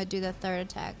every time I do the third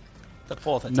attack? The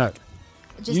fourth attack. No.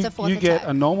 Just the fourth you attack. get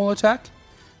a normal attack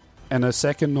and a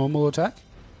second normal attack.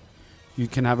 You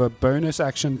can have a bonus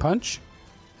action punch.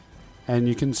 And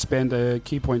you can spend a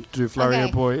key point to do flurry Okay,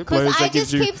 of 'cause blows I that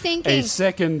gives just you keep thinking- a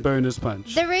second bonus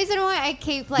punch. The reason why I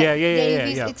keep like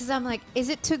Yeah. because I'm like, is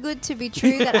it too good to be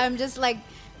true that I'm just like,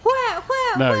 wah.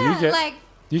 No, you get- like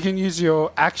You can use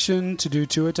your action to do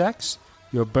 2 attacks,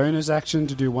 your bonus action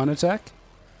to do 1 attack,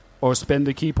 or spend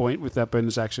a key point with that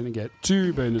bonus action and get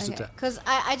 2 bonus attacks. because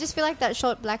I just feel like that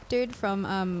short black dude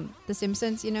from The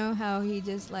Simpsons. You know how he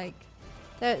just like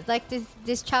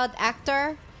this child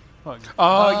actor. Oh,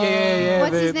 yeah.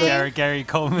 What's his name? Gary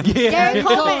Coleman. Gary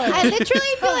Coleman. I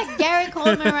literally feel like Gary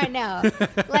Coleman right now.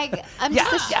 Like I'm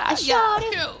just a shot.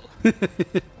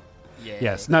 Yeah.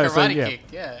 Yes, no, so, Karate yeah. kick,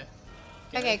 yeah.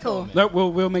 Okay, cool. No,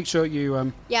 we'll make sure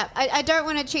you. Yeah, I don't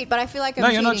want to cheat, but I feel like I'm No,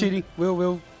 cheating. you're not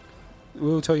cheating.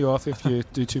 We'll tell you off if you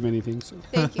do too many things.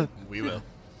 Thank you. We will.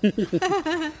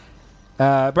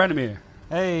 Branimir,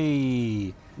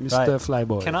 Hey, Mr. Right.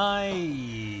 Flyboy. Can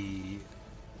I?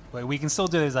 Wait, we can still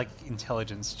do those like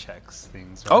intelligence checks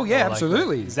things. Right? Oh, yeah, Or, like,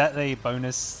 absolutely. is that a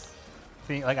bonus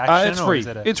thing, like action? It's or free. Is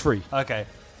it a- It's free. Okay.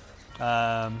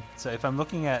 So if I'm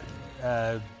looking at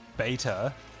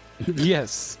beta,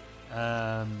 Yes.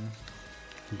 um,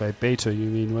 By beta, you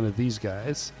mean one of these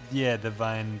guys? yeah, the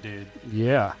vine dude.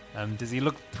 Yeah. Does he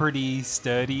look pretty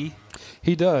sturdy?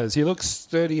 He does. He looks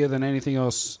sturdier than anything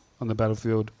else on the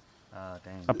battlefield, Oh,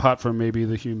 dang. apart from maybe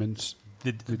the humans.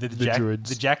 The the jack, druids.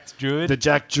 The jacked druid. The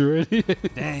Jack Druid.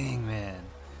 Dang, man.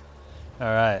 All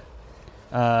right.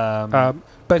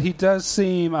 But he does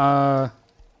seem.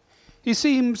 He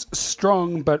seems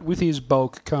strong, but with his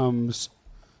bulk comes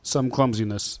some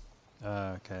clumsiness.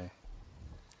 Okay.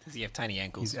 Does he have tiny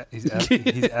ankles? He's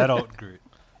adult Groot.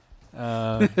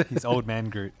 He's old man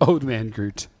Groot. Old man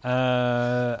Groot.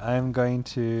 I'm going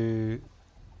to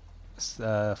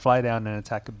fly down and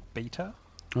attack a beta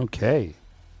Okay.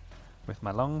 with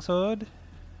my longsword.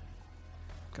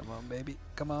 Come on, baby.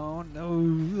 Come on.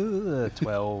 No.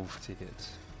 12 to hit.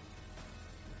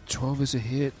 12 is a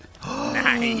hit.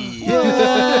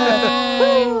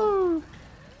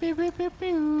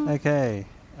 Okay.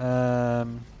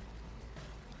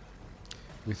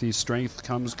 With his strength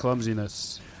comes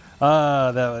clumsiness.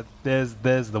 There's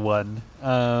the one.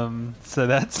 So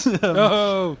that's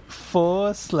Oh!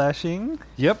 4 slashing.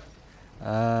 Yep.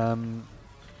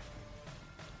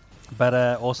 But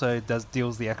also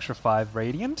deals the extra 5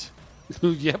 radiant.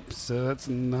 Yep. So that's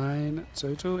 9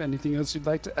 total. Anything else you'd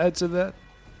like to add to that?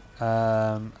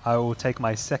 I will take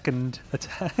my second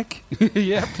attack.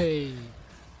 Yep. Hey.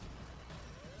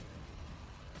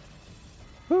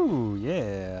 Ooh,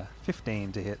 yeah.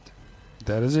 15 to hit.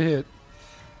 That is a hit.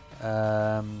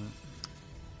 And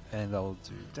I'll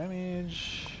do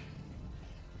damage.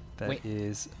 That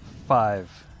is Wait.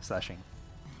 5 slashing.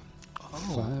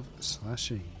 5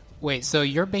 slashing. Wait, so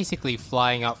you're basically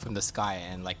flying out from the sky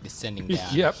and like descending down,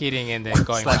 Yep. hitting and then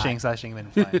going Slashing, back. slashing,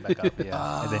 then flying back up.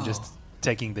 Yeah. And then just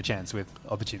taking the chance with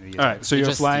opportunity. All right. So You you're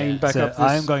just- flying yeah. back So up this.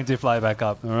 I'm going to fly back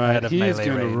up All ahead right. of He is melee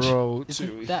going range. to roll Isn't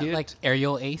to that hit. like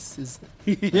aerial ace? Is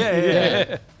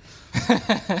yeah.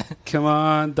 Come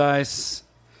on, dice.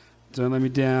 Don't let me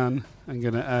down. I'm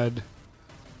going to add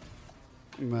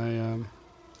my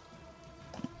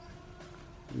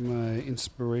my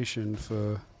inspiration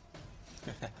for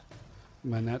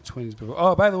my nat 20s before.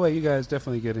 Oh, by the way, you guys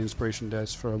definitely get inspiration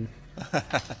dice from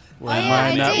my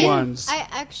I nat did. 1s. I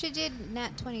actually did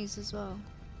nat 20s as well.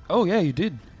 Oh, yeah, you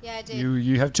did. Yeah, I did.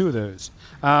 You have 2 of those.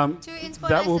 2 inspo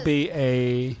That will dices. be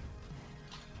a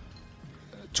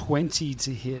 20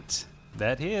 to hit.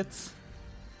 That hits.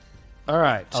 All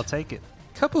right. I'll take it.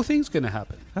 Couple things going to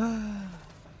happen.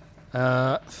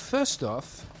 First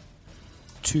off,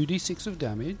 2d6 of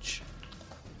damage.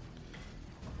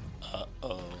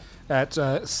 At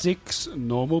 6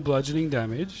 normal bludgeoning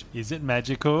damage. Is it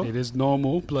magical? It is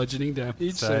normal bludgeoning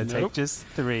damage. So So, take nope. just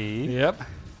 3. Yep.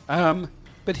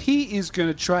 But he is going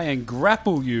to try and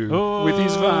grapple you with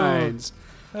his Oh. vines.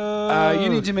 You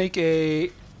need to make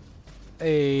a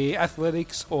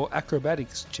athletics or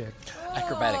acrobatics check.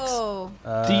 Acrobatics. Oh.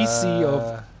 DC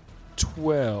of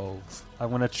 12. I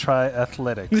want to try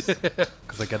athletics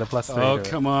because I get a +3. Oh, to it.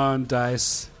 come on,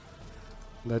 dice.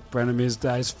 Let Branimir's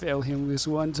dice fail him this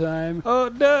one time. Oh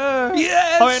no!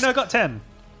 Yes! Oh wait, no, I got 10.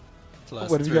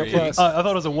 Plus What have you got 3. plus? Oh, I thought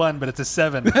it was a 1, but it's a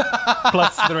 7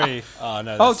 +3. Oh,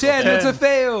 no. Oh, that's still 10, that's a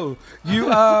fail. You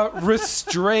are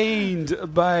restrained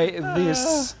by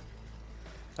this.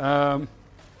 So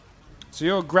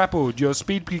you're grappled. Your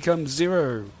speed becomes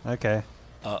 0. Okay,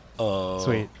 Uh-oh.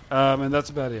 sweet. And that's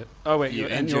about it. Oh, wait. You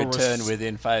and end you're your turn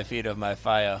within 5 feet of my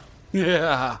fire.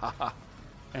 Yeah.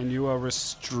 And you are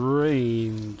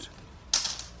restrained.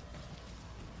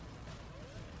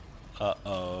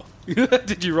 Uh-oh.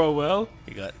 Did you roll well?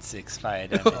 You got 6 fire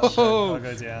damage. Oh. I'll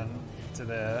go down to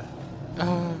there.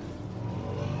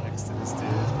 Next to this dude.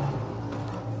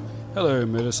 Hello,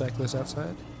 motorcyclist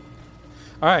outside.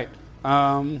 All right.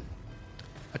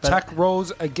 Attack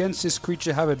rolls against this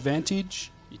creature have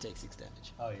advantage. You take 6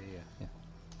 damage. Oh yeah.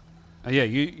 Yeah,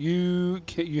 you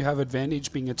have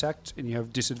advantage being attacked, and you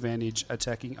have disadvantage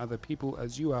attacking other people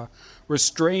as you are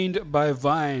restrained by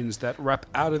vines that wrap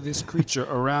out of this creature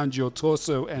around your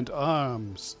torso and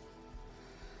arms.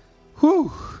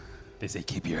 Whew. They say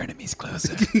keep your enemies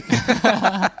closer.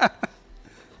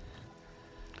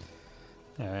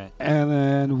 All right. And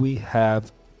then we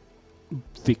have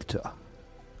Victor.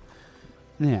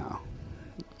 Now,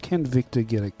 can Victor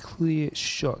get a clear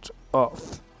shot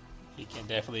off? He can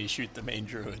definitely shoot the main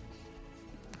druid.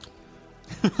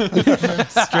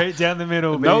 Straight down the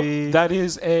middle, Nope, baby. that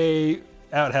is a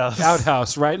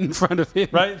outhouse. right in front of him.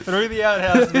 Right through the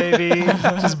outhouse, baby.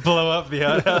 Just blow up the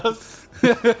outhouse.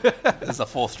 There's a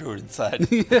fourth druid inside.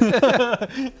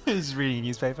 He's reading a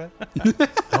newspaper.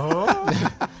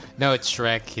 No, it's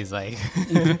Shrek. He's like,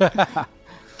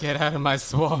 get out of my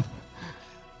swamp.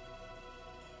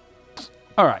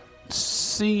 All right.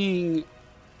 Seeing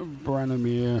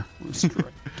Branimir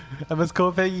restrained, I must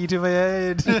call Peggy to my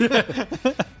aid.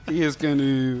 he is going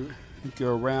to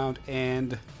go around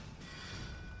and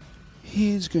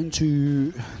he's going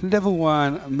to level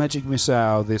 1 magic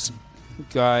missile this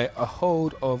guy a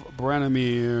hold of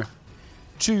Branimir.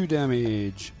 2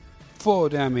 damage, 4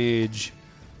 damage,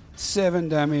 7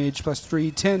 damage plus 3,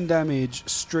 10 damage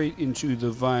straight into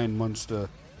the vine monster.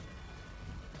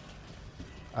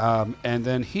 And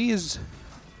then he is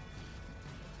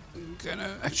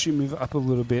gonna actually move up a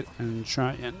little bit and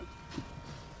try and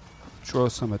draw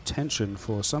some attention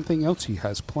for something else he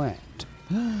has planned.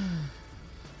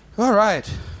 All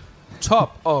right,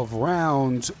 top of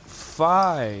round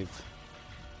 5.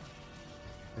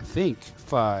 I think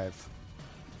 5.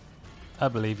 I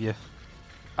believe you.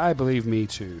 I believe me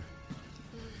too.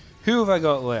 Who have I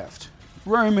got left?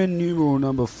 Roman numeral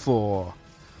number 4.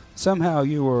 Somehow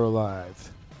you are alive.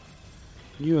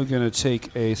 You are going to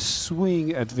take a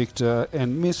swing at Victor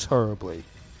and miss horribly.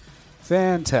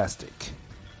 Fantastic.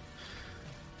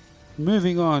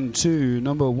 Moving on to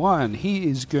number 1. He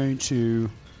is going to...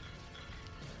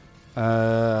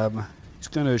 he's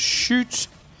going to shoot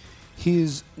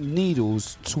his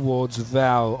needles towards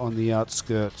Val on the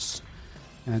outskirts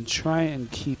and try and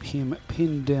keep him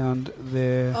pinned down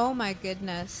there. Oh my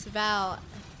goodness, Val.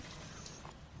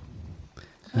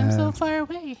 I'm so far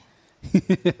away.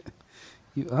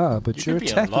 You are, but You you're could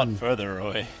be a lot attacking. further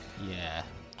away. Yeah.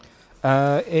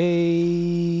 A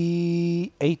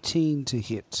 18 to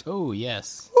hit. Oh,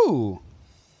 yes. Ooh.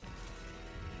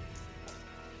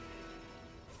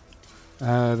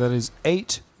 That is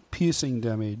 8 piercing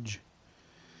damage.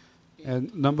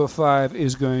 And number 5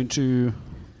 is going to...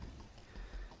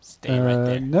 Stay right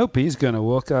there. Nope, he's going to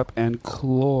walk up and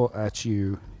claw at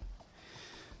you.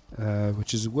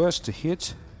 Which is worse to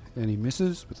hit. And he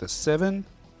misses with a 7.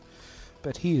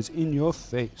 But he is in your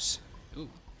face. Ooh.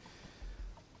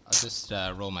 I'll just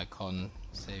roll my con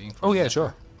saving. For Oh, yeah, Zephyr.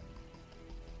 sure.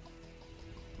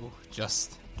 Ooh,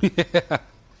 just.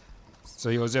 So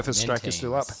your Zephyr Strike is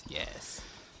still up. Yes.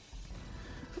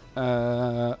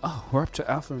 Oh, we're up to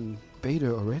Alpha and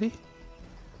Beta already?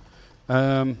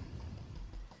 In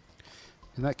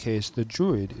that case, the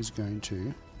Druid is going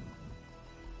to...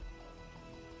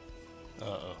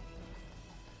 Uh-oh.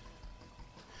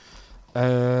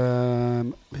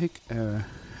 Pick... I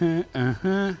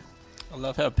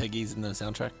love how Peggy's in the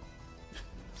soundtrack.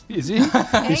 Is he?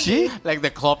 Is she? Like the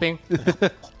clopping.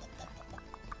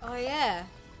 Oh yeah.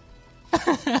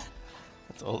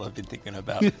 That's all I've been thinking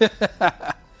about.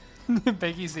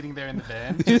 Peggy's sitting there in the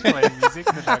band, just playing music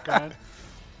in the background.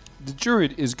 The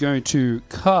Druid is going to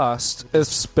cast a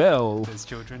spell. There's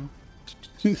children.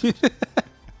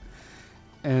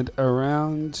 And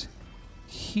around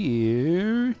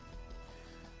here...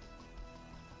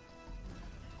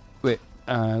 Wait,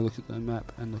 look at the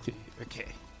map and look at you. Okay.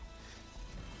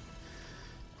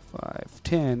 5,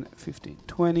 10, 15,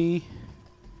 20.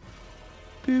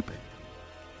 Boop.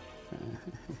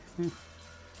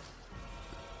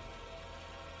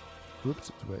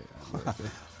 Whoops. Wait.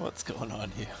 What's going on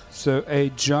here? So a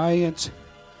giant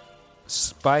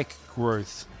spike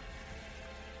growth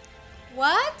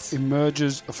What?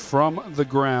 emerges from the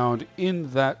ground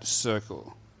in that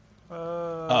circle.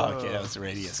 Oh, okay, that was the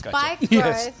radius. Gotcha. Spike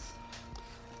Yes. growth.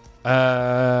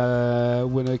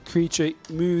 When a creature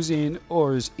moves in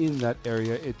or is in that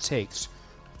area, it takes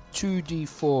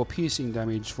 2d4 piercing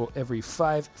damage for every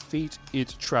 5 feet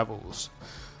it travels.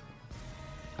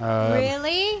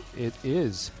 Really? It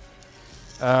is.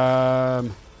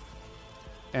 And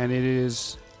it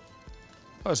is...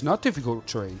 Oh, it's not difficult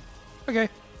terrain. Okay.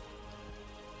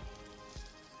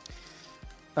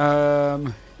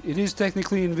 It is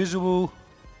technically invisible,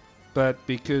 but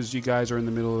because you guys are in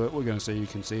the middle of it, we're going to say you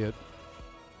can see it.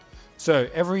 So,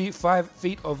 every 5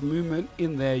 feet of movement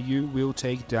in there, you will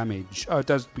take damage. Oh, it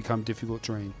does become difficult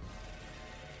terrain.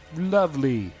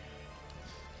 Lovely.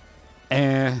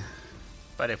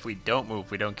 But if we don't move,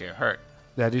 we don't get hurt.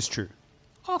 That is true.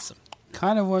 Awesome.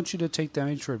 Kind of want you to take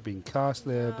damage for it being cast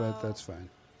there, but that's fine.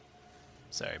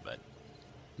 Sorry, bud.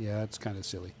 Yeah, that's kind of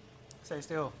silly. Stay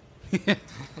still.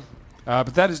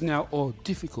 But that is now all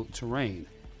difficult terrain.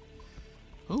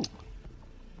 Ooh.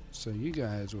 So you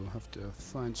guys will have to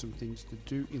find some things to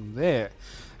do in there.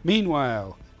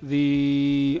 Meanwhile,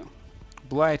 the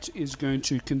blight is going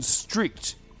to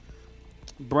constrict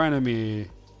Branimir,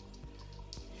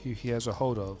 who he has a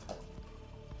hold of.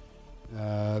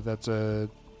 That's a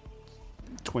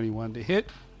 21 to hit.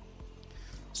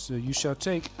 So you shall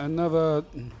take another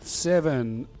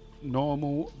 7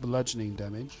 normal bludgeoning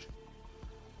damage.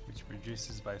 Which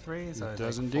reduces by 3, so It I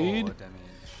does take indeed. 4 damage.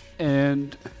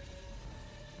 And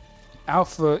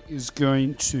Alpha is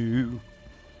going to...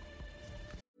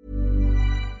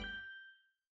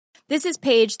 This is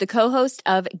Paige, the co-host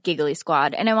of Giggly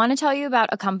Squad, and I want to tell you about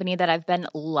a company that I've been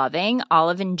loving,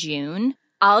 Olive & June.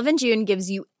 Olive & June gives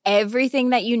you everything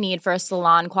that you need for a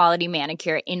salon-quality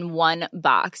manicure in one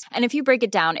box. And if you break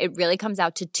it down, it really comes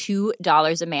out to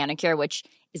 $2 a manicure, which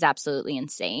is absolutely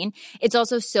insane. It's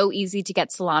also so easy to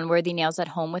get salon-worthy nails at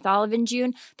home with Olive &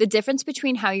 June. The difference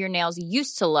between how your nails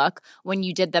used to look when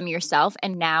you did them yourself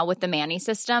and now with the Mani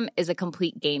system is a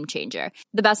complete game changer.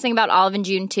 The best thing about Olive &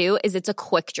 June, too, is it's a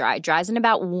quick dry. Dries in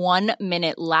about 1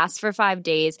 minute, lasts for 5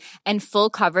 days, and full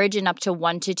coverage in up to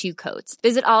 1 to 2 coats.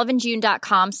 Visit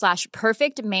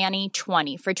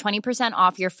oliveandjune.com/perfectmani20 for 20%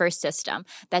 off your first system.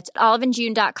 That's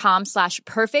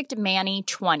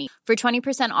oliveandjune.com/perfectmani20 for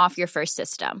 20% off your first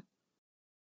system.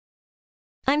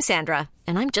 I'm Sandra,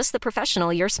 and I'm just the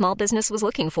professional your small business was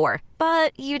looking for.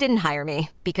 But you didn't hire me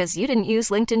because you didn't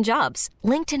use LinkedIn Jobs.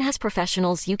 LinkedIn has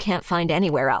professionals you can't find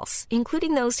anywhere else,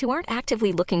 including those who aren't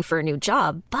actively looking for a new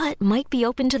job, but might be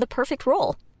open to the perfect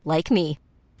role, like me.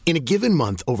 In a given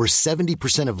month, over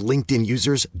 70% of LinkedIn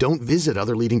users don't visit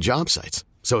other leading job sites.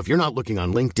 So if you're not looking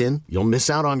on LinkedIn, you'll miss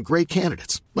out on great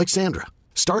candidates like Sandra.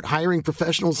 Start hiring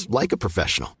professionals like a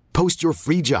professional. Post your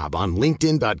free job on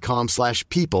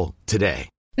linkedin.com/people today.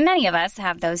 Many of us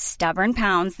have those stubborn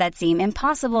pounds that seem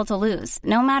impossible to lose,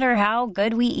 no matter how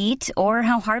good we eat or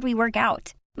how hard we work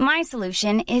out. My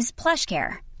solution is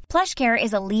PlushCare. PlushCare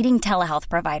is a leading telehealth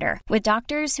provider with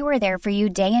doctors who are there for you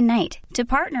day and night to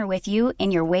partner with you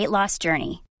in your weight loss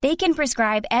journey. They can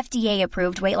prescribe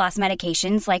FDA-approved weight loss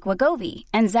medications like Wegovy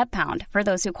and Zepbound for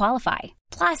those who qualify.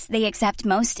 Plus, they accept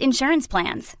most insurance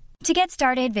plans. To get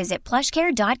started, visit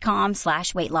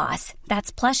plushcare.com/weightloss.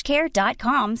 That's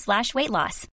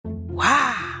plushcare.com/weightloss.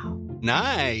 Wow.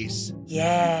 Nice.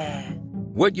 Yeah.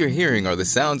 What you're hearing are the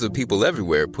sounds of people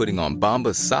everywhere putting on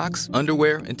Bombas socks,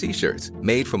 underwear, and T-shirts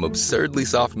made from absurdly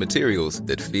soft materials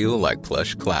that feel like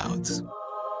plush clouds.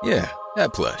 Yeah,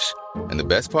 that plush. And the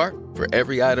best part? For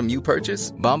every item you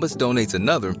purchase, Bombas donates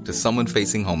another to someone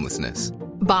facing homelessness.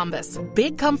 Bombas.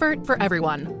 Big comfort for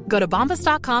everyone. Go to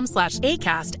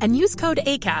bombas.com/ACAST and use code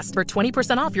ACAST for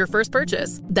 20% off your first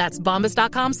purchase. That's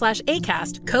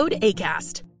bombas.com/ACAST. Code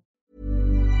ACAST.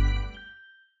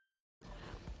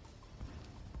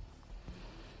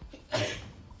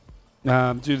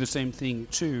 Do the same thing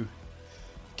to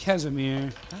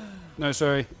Casimir. No,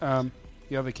 sorry. The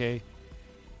other K.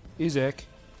 Izek.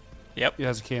 Yep. It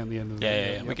has a K on the end of the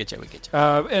Yeah. Yep. We get you.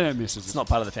 And it misses. It's not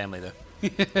part of the family, though.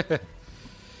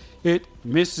 It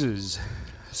misses.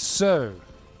 So,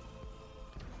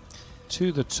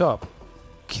 to the top.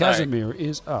 Casimir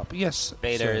is up. Yes.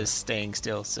 Beta is staying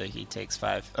still, so he takes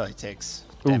 5. Oh, he takes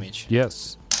Ooh, damage.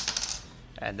 yes.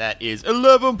 And that is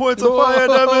 11 points of fire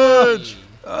damage!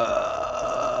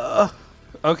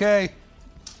 Okay.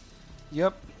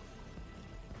 Yep.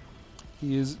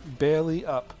 He is barely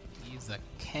up. He's a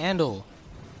candle.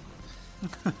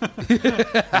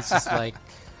 He's just like...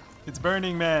 It's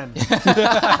Burning Man.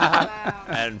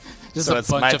 And just so a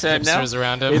it's bunch my of turn now. hipsters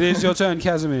around him. It is your turn,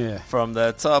 Casimir. From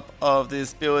the top of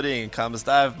this building comes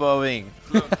dive bombing.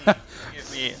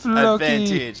 Give me Floki,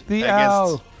 advantage the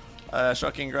against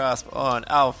shocking grasp on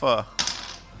Alpha.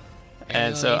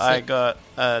 And so I got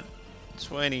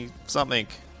 20 something.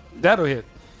 That'll hit.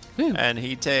 And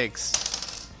he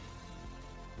takes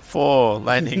 4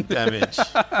 lightning damage.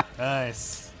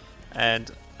 Nice.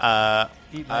 And I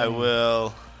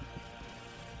will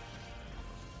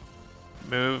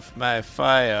move my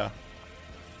fire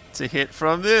to hit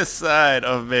from this side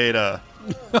of Beta.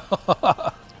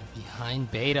 Behind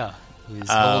Beta, who's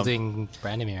holding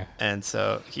Branimir. And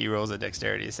so he rolls a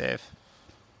dexterity save.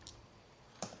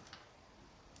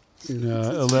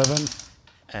 11.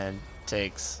 And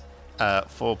takes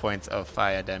 4 points of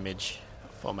fire damage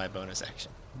for my bonus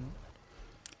action.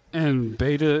 And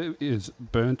Beta is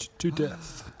burnt to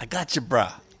death. I got you,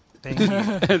 brah. Thank you.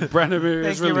 And Branimir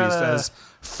is Thank you, released brother. as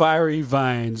fiery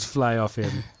vines fly off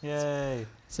him. Yay.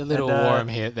 It's a little And, warm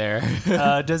hit there.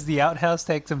 Does the outhouse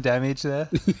take some damage there?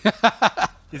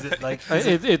 Is it like...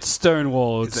 It's stone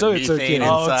walled, Is it so it's okay. methane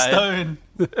Oh, it's inside? stone.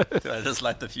 Do I just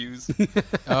light the fuse?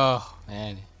 Oh,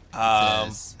 man.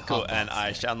 Cool, and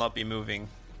I shall not be moving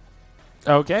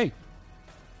Okay.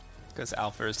 because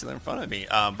Alpha is still in front of me.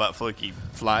 But Fluky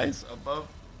flies above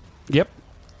Yep.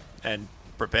 and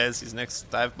prepares his next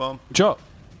dive bomb. Sure.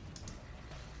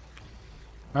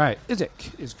 All right,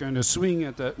 Izek is going to swing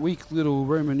at that weak little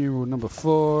Roman numeral number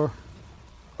 4.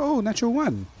 Oh, natural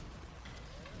 1.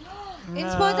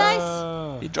 Inspo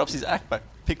dice? He drops his act but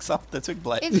picks up the twig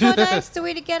blade. Inspo dice? Do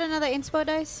we get another inspo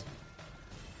dice?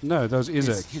 No, that was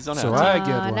Izek. He's on so our I team.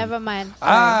 get one. Never mind.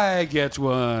 I get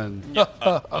one.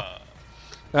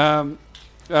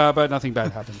 But nothing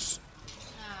bad happens.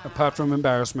 Apart from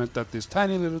embarrassment that this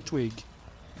tiny little twig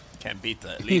Can't beat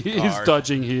the elite is guard.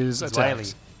 dodging his He's wily.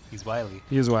 attacks. He's wily.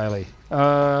 He is wily.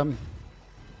 And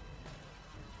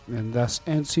thus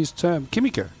ends his turn.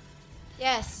 Kimiko,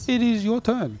 Yes. it is your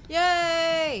turn.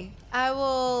 Yay! I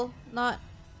will not...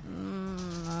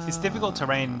 It's difficult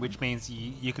terrain, which means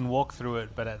you can walk through it,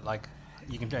 but at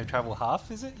you can travel half,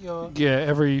 is it? Yeah,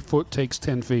 every foot takes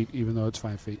 10 feet, even though it's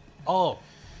 5 feet. Oh.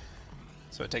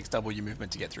 So it takes double your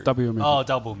movement to get through. Double your movement. Oh,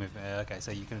 double movement. Okay,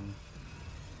 so you can...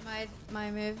 My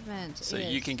movement So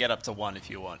is... you can get up to 1 if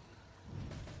you want.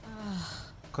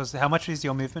 Because how much is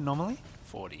your movement normally?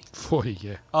 40. 40,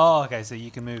 yeah. Oh, okay, so you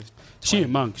can move... She a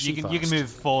monk. You can move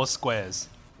 4 squares.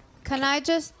 Can I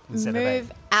just Instead of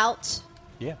move out,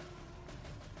 Yeah.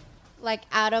 like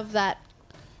out of that?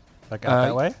 Like out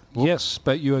that way? Yes,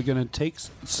 but you are going to take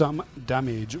some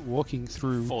damage walking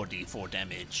through 4d4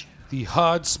 damage. the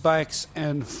hard spikes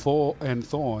and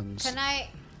thorns. Can I?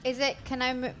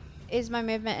 Is my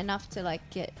movement enough to like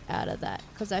get out of that?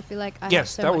 Because I feel like I have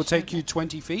Yes, so that will much take you movement.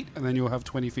 20 feet, and then you'll have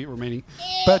 20 feet remaining.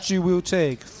 But you will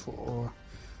take 4,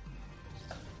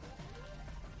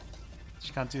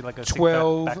 She can't do like a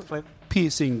 12 backflip.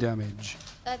 piercing damage.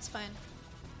 That's fine.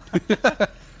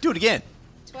 Do it again.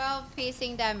 12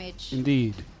 piercing damage.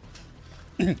 Indeed.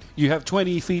 You have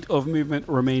 20 feet of movement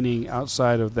remaining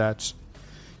outside of that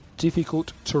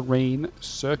difficult terrain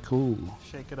circle.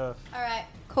 Shake it off. All right,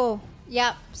 cool.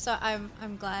 Yep. So I'm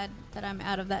glad that I'm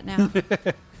out of that now.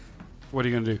 What are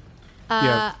you going to do?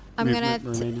 I'm movement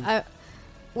gonna remaining.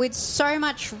 with so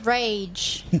much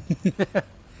rage,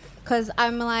 because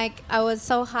I'm like I was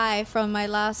so high from my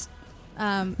last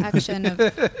action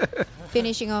of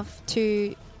finishing off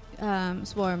 2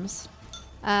 swarms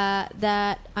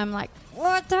that I'm like,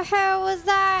 what the hell was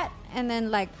that? And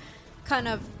then like kind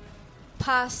of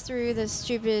pass through the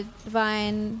stupid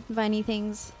viney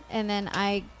things, and then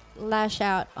I lash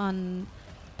out on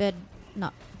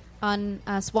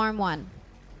swarm 1.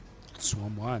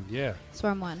 Swarm 1, yeah.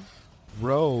 Swarm 1.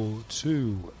 Roll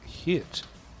to hit.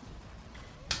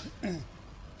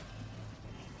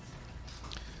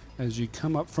 As you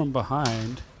come up from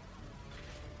behind.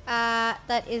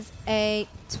 That is a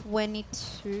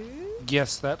 22.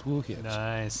 Yes, that will hit.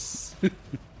 Nice.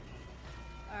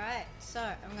 Alright, so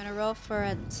I'm gonna roll for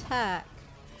attack.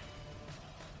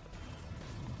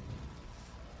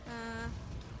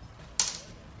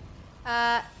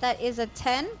 That is a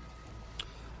 10.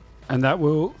 And that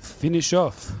will finish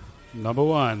off number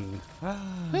 1.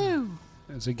 Woo!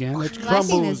 As again, it Liking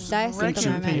crumbles this dice at the into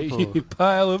moment. a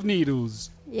pile of needles.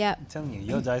 Yep. I'm telling you,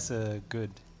 your dice are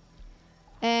good.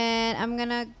 And I'm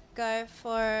gonna go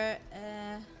for.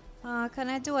 Can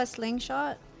I do a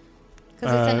slingshot?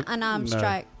 Because it's an unarmed no.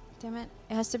 strike. Damn it!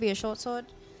 It has to be a short sword.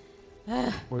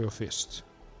 Or your fist.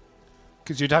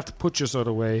 Because you'd have to put your sword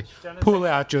away, done a pull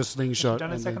out your slingshot. Done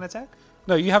a and second then- attack?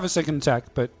 No, you have a second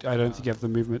attack, but I don't think you have the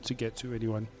movement to get to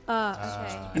anyone. Oh,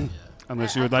 okay.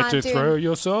 Unless I you would like to can't do- throw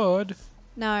your sword.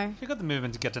 No. She got the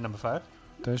movement to get to number 5.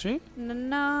 Does she?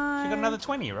 No. She got another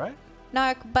 20, right?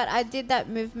 No, but I did that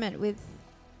movement with.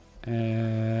 Oh, wait,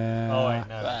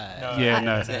 no. Yeah,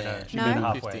 no. no. She No? moved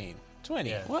halfway. 15. 20.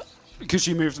 Yeah. What? Because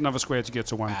she moved another square to get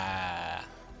to 1.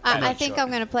 I think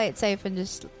I'm gonna play it safe and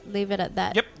just leave it at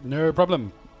that. Yep, no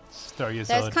problem. Throw your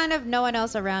There's sword. kind of no one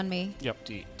else around me. Yep.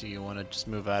 Do you want to just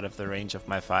move out of the range of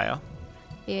my fire?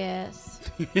 Yes.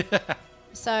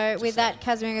 So with that,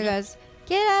 Casimiro goes,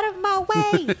 "Get out of my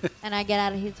way!" And I get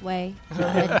out of his way.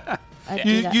 So I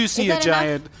do that. You Is see a that enough?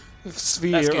 giant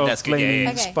sphere That's good, of that's good, flaming yeah.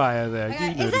 Okay. spire there. I go,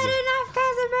 You know is to do. that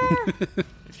enough, Casimiro?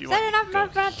 If you Is that want, enough go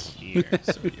movement? here,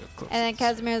 so you're close. And then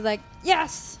Casimiro's like,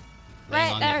 "Yes, Laying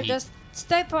right on the there. heat. Just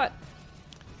stay put."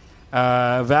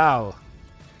 Val.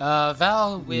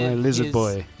 Val with My lizard his,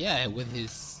 boy. Yeah, with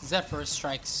his Zephyr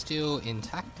strike still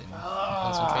intact and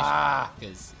concentration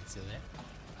because it's still there.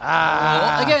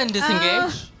 Well, again,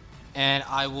 disengage, and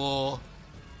I will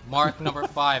Mark number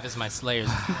 5 is my Slayer's.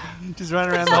 Just run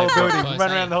around the whole building.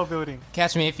 Run around the whole building.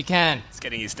 Catch me if you can. It's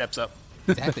getting his steps up.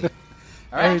 Exactly.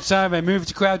 All Every right. time I move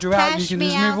to crowd you out, you Cash can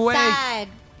me just move away. outside.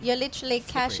 You're literally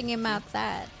cashing him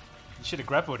outside. You should have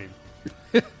grappled him.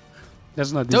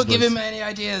 That's not. Don't this give voice. him any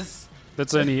ideas.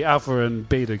 That's only alpha and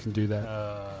beta can do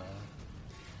that.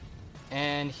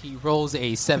 And he rolls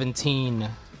a 17. You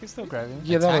can still grab him.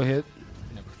 Yeah, that'll attack. hit.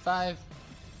 Number 5.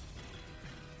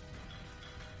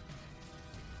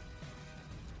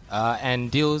 And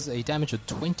deals a damage of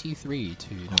 23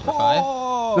 to number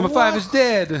 5. Number 5 is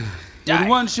dead. Die. In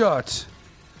one shot.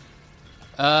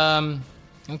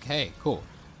 Okay, cool.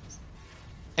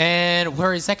 And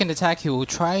for his second attack, he will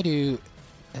try to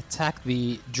attack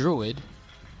the druid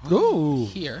Ooh.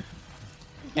 here.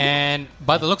 And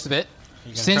by the looks of it,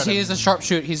 gonna since try he to- is a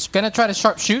sharpshooter, he's going to try to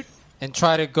sharpshoot and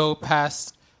try to go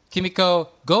past Kimiko,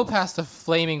 go past the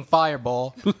flaming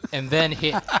fireball, and then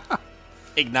hit.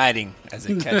 Igniting as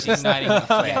it catches. Igniting the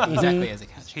flame. Yeah, exactly as it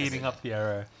catches. Heating up the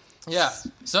arrow. Yeah.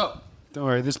 So Don't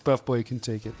worry, this buff boy can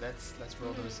take it. let's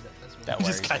roll those. That He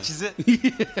worries just me. catches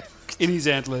it. In his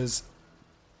antlers.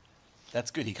 That's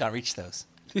good. He can't reach those.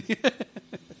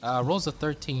 Rolls a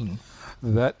 13.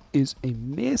 That is a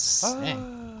miss.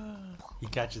 Dang. He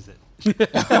catches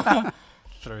it.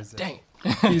 Throws it. Dang.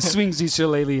 He swings his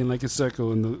shillelagh in like a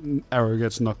circle and the arrow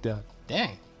gets knocked out.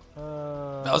 Dang.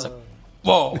 That was a.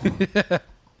 Whoa.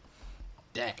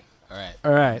 Dang. All right.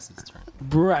 All right. It's his turn.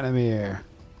 Branimir,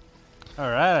 All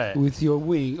right. with your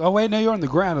wing. Oh, wait, no, you're on the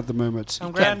ground at the moment.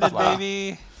 I'm can't grounded, fly.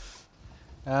 baby.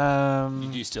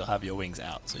 You do still have your wings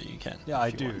out, so you can. Yeah, I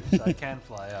if you do. want. So I can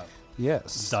fly up.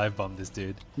 Yes. Dive bomb this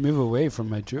dude. Move away from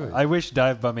my druid. I wish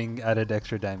dive bombing added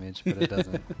extra damage, but it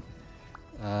doesn't.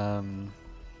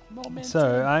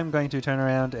 So I'm going to turn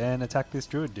around and attack this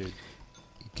druid dude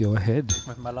Go ahead.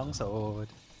 with my longsword.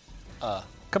 Uh,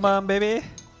 Come on, baby.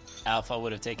 Alpha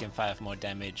would have taken 5 more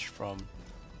damage from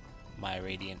my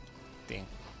radiant thing.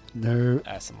 No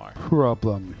ASMR.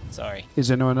 problem. Sorry.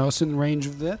 Is anyone else in range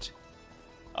of that?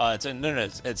 It's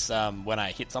when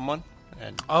I hit someone.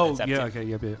 And Oh, it's up yeah, to- okay,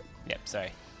 yep. Yep,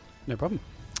 sorry. No problem.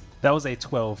 That was a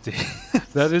 12, dude.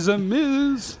 That is a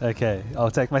miss. Okay,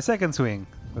 I'll take my second swing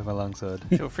with my longsword.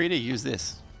 Feel free to use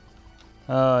this.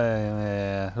 Oh,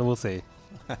 yeah. We'll see.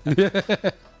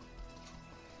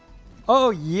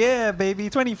 Oh, yeah, baby.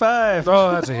 25.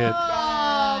 Oh, that's a hit.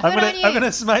 I'm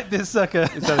gonna smite this sucker.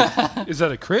 Is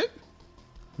that a crit?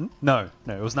 No,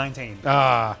 it was 19.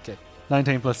 Ah, okay.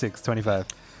 19 plus 6, 25.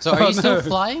 So are Oh, you still no.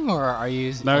 flying, or are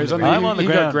you? No, he's on the I'm on the he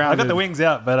got ground. I got grounded. the wings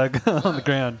out, but I got on the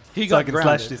ground. He so got I can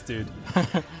slash grounded. this dude.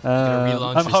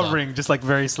 relaunch I'm yourself. hovering just like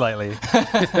very slightly.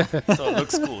 So it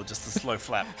looks cool, just a slow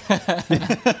flap.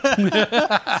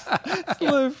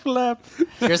 Slow flap.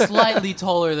 You're slightly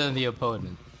taller than the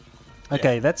opponent.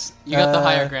 Okay, that's You got the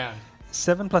higher ground.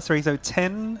 7 plus 3, so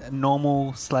 10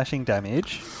 normal slashing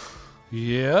damage.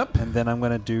 Yep. And then I'm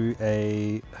going to do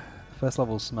a first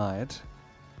level smite,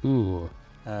 Ooh.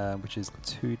 which is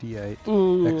 2d8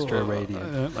 Ooh. extra radiant.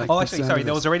 I don't like Oh, the actually, sound sorry, of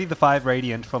there this. was already the 5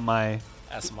 radiant from my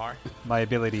ASMR.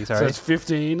 ability, So sorry. it's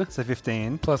 15 So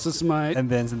 15. plus a smite. And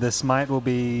then the smite will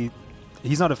be...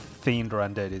 He's not a fiend or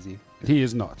undead, is he? He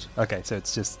is not. Okay, so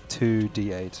it's just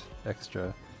 2d8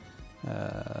 extra.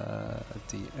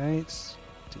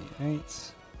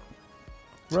 D8.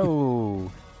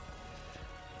 Roll.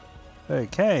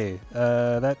 Okay,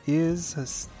 that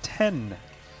is 10.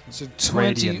 So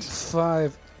Radiant.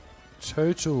 25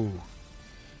 total.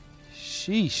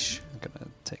 Sheesh. I'm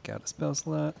gonna take out a spell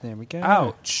slot. There we go.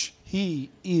 Ouch. He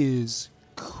is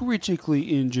critically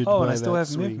injured Oh, by and I still that have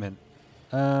swing. movement.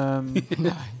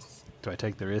 Nice. Do I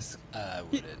take the risk? I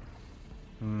wouldn't.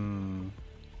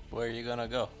 Where are you gonna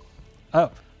go?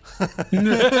 Up. I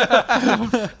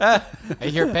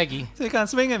hear Peggy. So he can't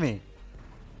swing at me.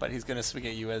 But he's gonna swing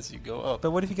at you as you go up.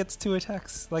 But what if he gets 2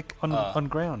 attacks, like on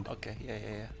ground? Okay,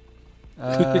 yeah.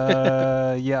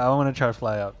 Yeah, I want to try to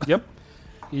fly up. Yep.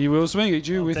 He will swing at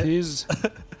you with take- his...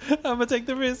 I'm gonna take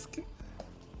the risk.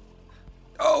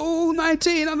 Oh,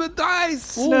 19 on the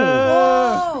dice!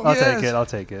 No. I'll take it. I'll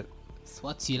take it.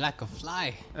 Swats you like a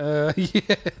fly.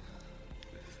 Yeah.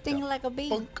 Sting like a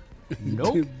bee.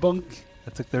 Nope. Bunk.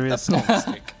 I took the risk.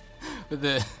 Stick. With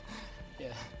the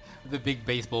with the big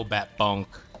baseball bat bonk.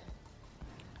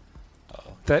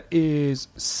 That is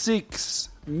 6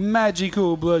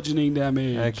 magical bludgeoning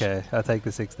damage. Okay, I'll take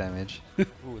the 6 damage. Ooh,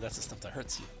 that's the stuff that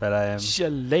hurts you. But I am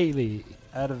Shillelagh.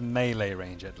 out of melee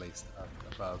range at least. Up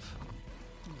above.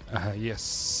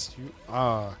 Yes, you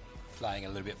are. Flying a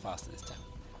little bit faster this time.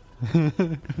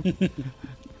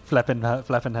 Flapping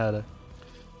harder.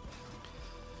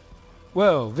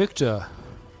 Well, Victor,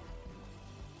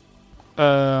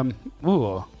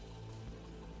 Ooh.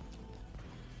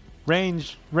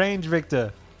 Range,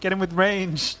 Victor. Get him with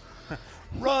range.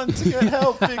 Run to get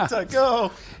help, Victor.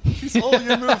 Go. It's all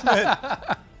your movement.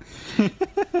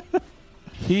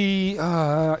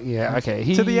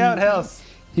 To the outhouse.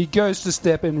 He goes to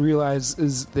step and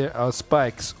realizes there are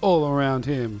spikes all around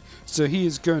him. So he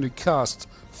is going to cast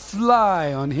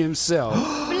Fly on himself.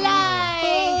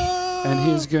 Fly! And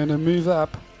he's going to move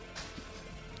up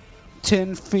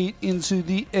 10 feet into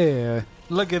the air.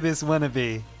 Look at this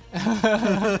wannabe.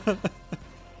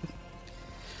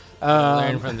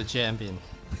 Learn from the champion.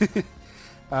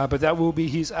 But that will be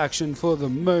his action for the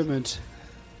moment.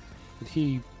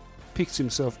 He picks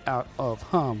himself out of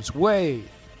harm's way.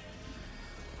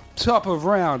 Top of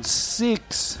round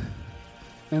 6.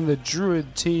 And the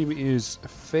druid team is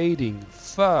fading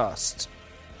fast.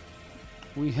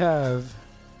 We have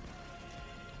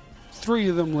 3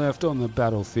 of them left on the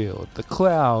battlefield. The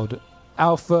Cloud,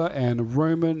 Alpha, and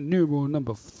Roman numeral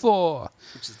number 4.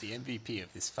 Which is the MVP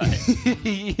of this fight.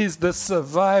 He is the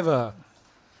survivor.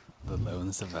 The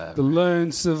lone survivor. The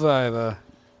lone survivor.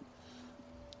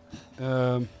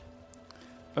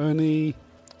 Only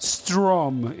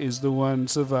Strom is the one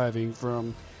surviving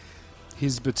from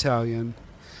his battalion.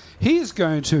 He is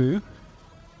going to...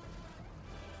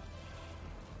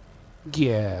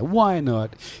 Yeah, why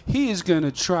not? He is going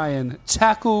to try and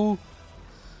tackle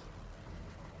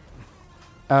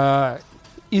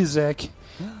Izek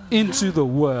into the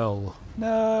well.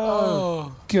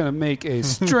 No. Gonna make a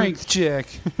strength check.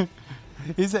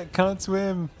 Izek can't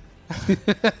swim.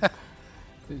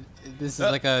 This is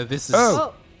like a... This is...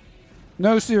 Oh!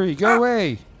 No, Siri, go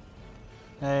away.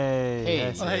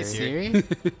 Hey. Hey, Siri.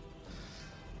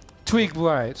 Twig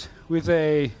Blight with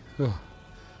a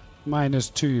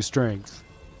 -2 strength.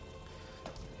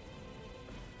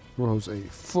 Rolls a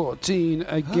 14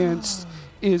 against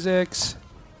Izek's.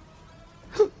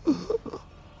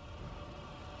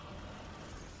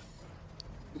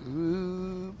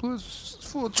 Plus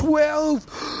 4,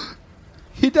 12.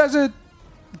 He does it.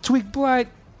 Twig Blight,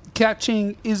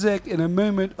 catching Izek in a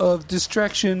moment of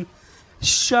distraction,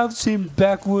 shoves him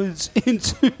backwards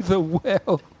into the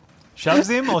well. Shoves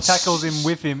him or tackles him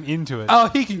with him into it? Oh,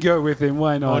 he can go with him.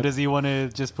 Why not? Or does he want to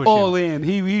just push all him?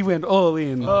 in? He went all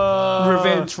in.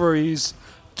 Revenge for his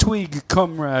twig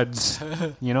comrades.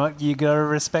 You know what? You gotta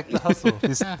respect the hustle.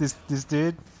 This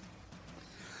dude.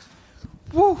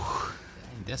 Woo!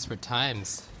 Desperate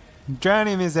times. Drown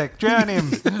him, Izek. Drown him.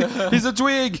 He's a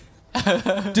twig.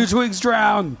 Do twigs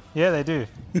drown? Yeah, they do.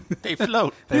 They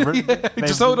float.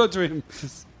 Just hold on to him.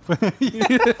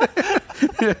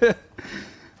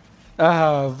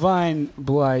 Vine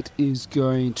Blight is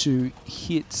going to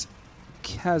hit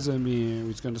Casimir.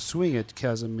 He's going to swing at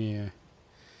Casimir.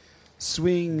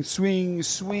 Swing, swing,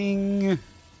 swing.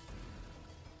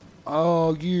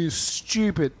 Oh, you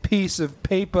stupid piece of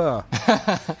paper.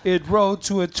 It rolled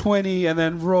to a 20 and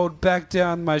then rolled back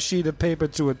down my sheet of paper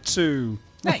to a 2.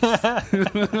 Nice.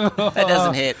 That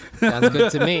doesn't hit. Sounds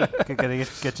good to me. Gotta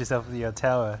get yourself your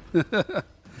tower. Your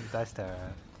dice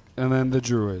tower. And then the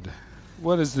druid.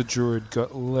 What has the druid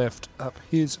got left up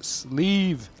his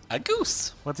sleeve? A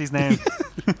goose. What's his name?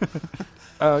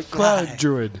 Cloud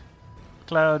druid.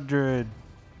 Cloud druid.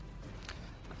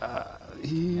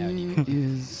 He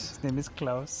is... His name is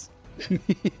Klaus.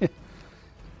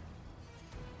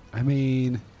 I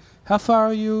mean, how far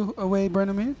are you away,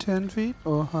 Brennemere? 10 feet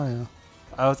or higher?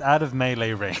 I was out of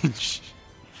melee range.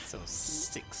 So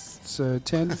 6. So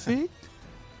 10 feet?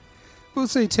 We'll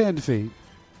say 10 feet.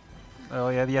 Oh,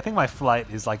 yeah. I think my flight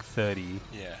is like 30.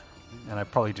 Yeah. And I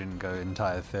probably didn't go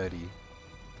entire 30.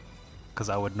 Because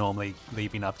I would normally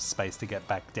leave enough space to get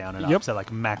back down and up. So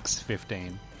like max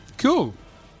 15. Cool.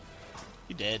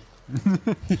 You did.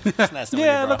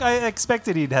 Yeah, look, I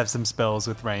expected he'd have some spells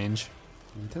with range.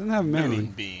 He doesn't have many.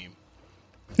 Moonbeam.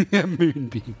 Yeah,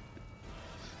 Moonbeam.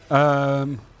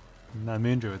 No,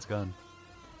 Moon Druid's gone.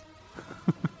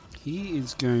 He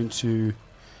is going to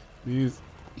move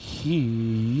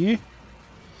here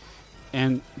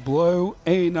and blow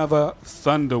another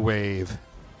thunder wave.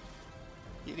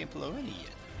 You didn't blow any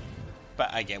yet.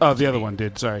 But I get Oh, what the you other mean. one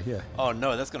did. Sorry, yeah. Oh,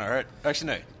 no, that's going to hurt. Actually,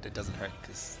 no, it doesn't hurt.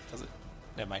 Because, does it?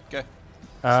 Never mind. Go.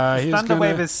 He's Thunder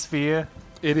Wave gonna- is sphere.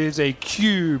 It is a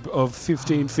cube of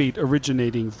 15 feet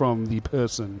originating from the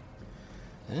person.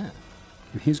 Yeah.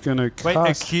 And he's going to cast... Wait,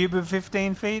 a cube of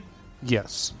 15 feet?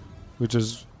 Yes. Which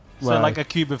is... So like a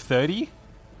cube of 30?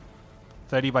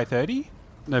 30 by 30?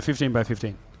 No, 15 by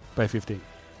 15. By 15.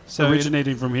 So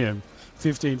originating from him.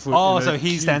 15 foot. Oh, in a so he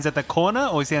cube. stands at the corner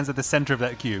or he stands at the center of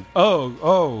that cube?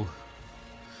 Oh.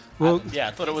 Well, Yeah,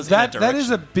 I thought it was in that that is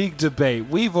a direction. big debate.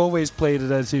 We've always played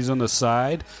it as he's on the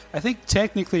side. I think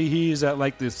technically he is at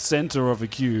like the center of a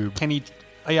cube. Can he?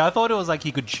 Yeah, I thought it was like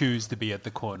he could choose to be at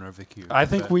the corner of the cube. I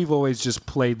think but- we've always just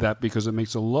played that because it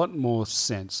makes a lot more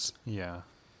sense. Yeah.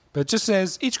 But it just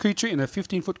says each creature in a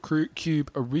 15-foot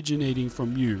cube originating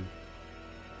from you.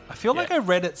 I feel like I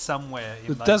read it somewhere.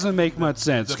 In It like doesn't make much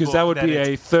sense the because book that would be a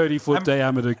it's- 30-foot I'm-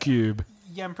 diameter cube.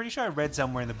 Yeah, I'm pretty sure I read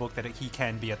somewhere in the book that he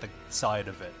can be at the side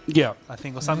of it. Yeah. I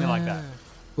think, or something like that.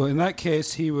 Well, in that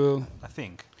case, he will. I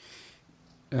think.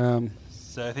 Um,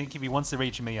 So I think if he wants to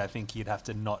reach me, I think he'd have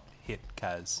to not hit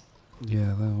Kaz.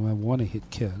 yeah, I want to hit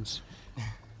Kaz.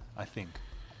 I think.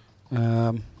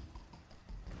 I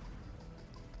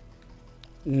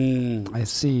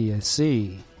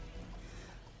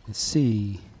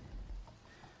see.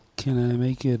 Can I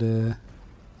make it a...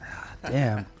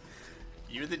 Damn.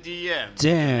 You're the DM.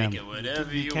 Damn. You can make it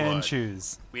whatever you can want.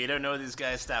 choose. We don't know this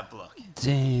guy's stat block.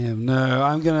 Damn, no.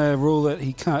 I'm going to rule that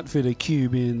he can't fit a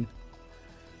cube in.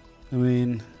 I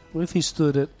mean, what if he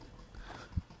stood at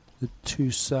the two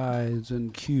sides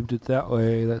and cubed it that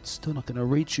way? That's still not going to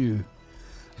reach you.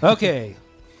 Okay.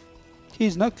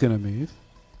 He's not going to move.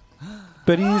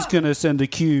 But he's going to send a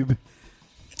cube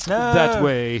No. that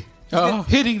way. Oh.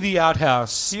 Hitting the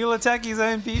outhouse. He'll attack his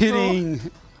own people.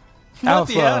 Hitting Not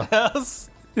the Alpha. outhouse.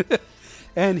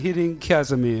 And hitting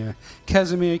Casimir.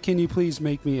 Casimir, can you please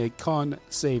make me a con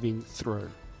saving throw?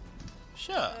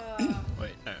 Sure.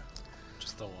 Wait, no.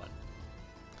 Just the one.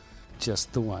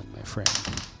 Just the one, my friend.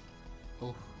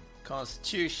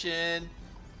 Constitution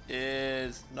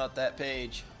is not that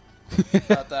page.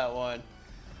 Not that one.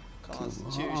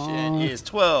 Constitution is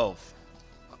 12.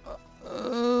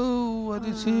 Oh, what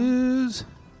is his?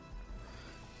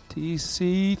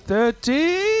 DC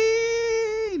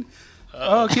 13!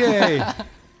 Okay.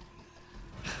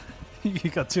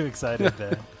 You got too excited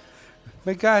there.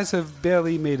 My guys have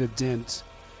barely made a dent.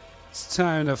 It's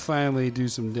time to finally do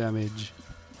some damage.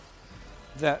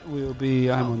 That will be...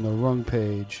 I'm on the wrong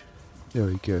page. There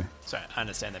we go. Sorry, I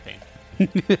understand the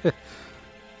pain.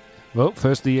 Well,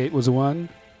 first the 8 was a 1.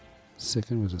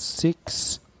 Second was a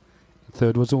 6.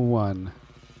 Third was a 1.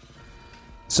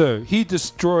 So, he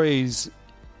destroys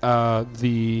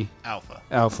the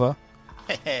Alpha.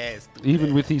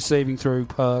 Even with his saving throw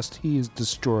passed, he is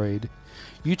destroyed.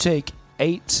 You take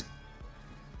 8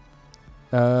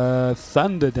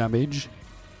 thunder damage.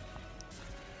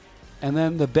 And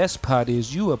then the best part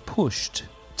is you are pushed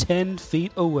 10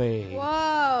 feet away.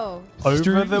 Whoa.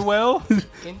 Over the well?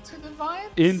 Into the vine?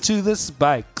 Into the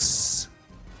spikes.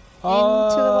 Into the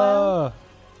well?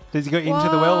 Does he go into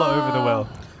the well or over the well?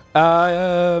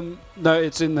 No,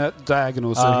 it's in that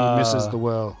diagonal, so he misses the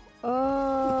well.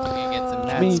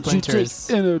 That Means you splinters.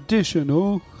 take an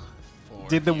additional.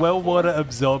 Did the well water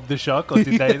absorb the shock, or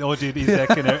did Isaac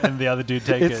and the other dude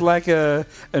take it? It's like an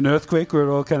earthquake where it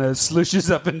all kind of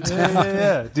slushes up and down.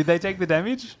 Yeah. Did they take the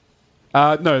damage?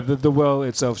 No, the well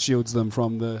itself shields them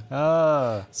from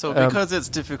the... So because it's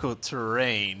difficult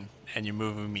terrain and you're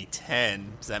moving me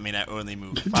 10, does that mean I only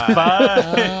move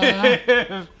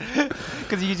 5?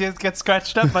 Because you just get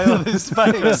scratched up by all those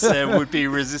spikes. Because there would be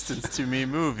resistance to me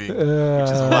moving, which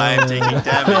is why I'm taking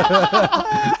damage.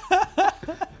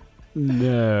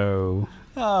 No.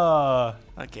 Oh.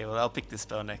 Okay, well, I'll pick this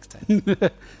spell next time.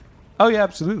 Oh, yeah,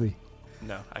 absolutely.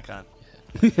 No, I can't.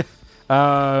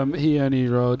 He only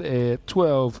rolled a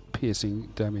 12 piercing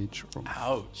damage. From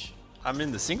Ouch. I'm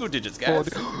in the single digits, guys.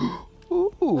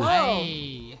 Ooh.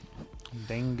 Hey.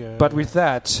 Dingo. But with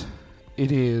that,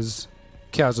 it is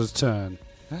Kaz's turn.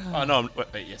 Oh, no.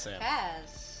 Wait, yes, I am.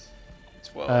 Kaz.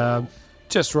 12.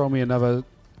 Just roll me another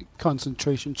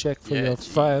concentration check for Yeah, your jeez.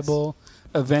 fireball.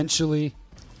 Eventually.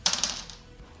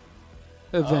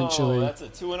 Oh, that's a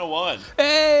 2 and a 1.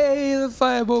 Hey, the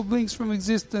fireball blinks from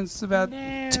existence about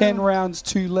 10 rounds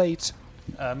too late.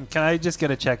 Can I just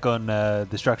get a check on the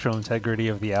structural integrity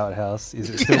of the outhouse? Is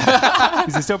it still,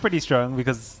 is it still pretty strong?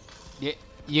 Because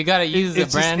You gotta use the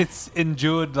brand. It's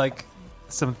endured like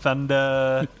some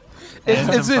thunder.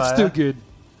 It's still good.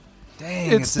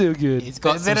 Dang, It's still good. He's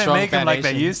got They some don't strong make them like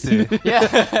they used foundation. to. Yeah.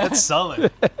 That's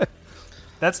solid.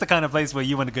 That's the kind of place where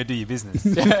you want to go do your business.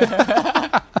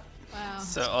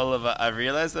 So, Oliver, I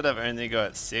realized that I've only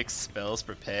got 6 spells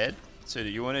prepared. So, do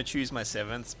you want to choose my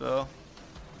 7th spell?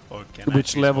 Or can I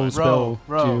Which choose level one? spell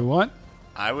do you want?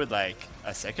 I would like a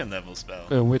 2nd level spell.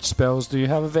 And which spells do you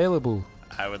have available?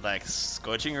 I would like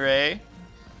Scorching Ray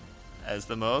as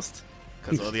the most,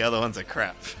 because all the other ones are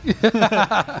crap.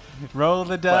 Roll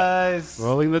the dice.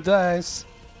 Rolling the dice.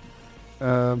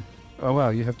 Oh wow,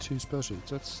 you have 2 spell sheets.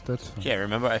 That's fine. Yeah,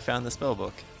 remember I found the spell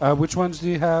book Which ones do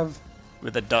you have?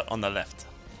 with a dot on the left.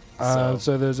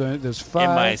 So there's 5.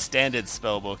 In my standard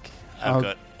spell book, I've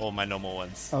got all my normal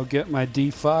ones. I'll get my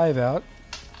D5 out.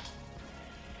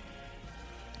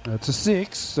 That's a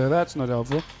 6, so that's not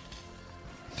helpful.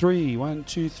 3, 1,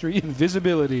 2, 3,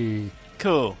 invisibility.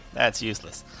 Cool. That's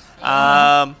useless.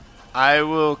 I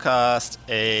will cast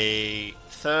a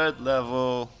 3rd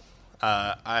level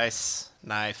ice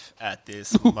knife at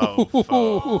this mofo.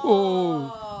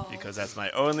 Because that's my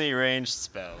only ranged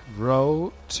spell.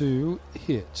 Roll to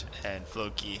hit. And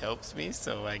Floki helps me,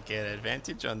 so I get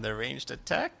advantage on the ranged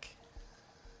attack.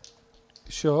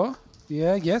 Sure.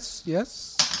 Yeah, yes.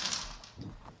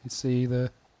 You see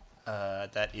the...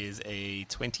 that is a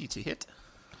 20 to hit.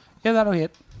 Yeah, that'll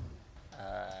hit.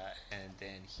 And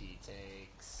then he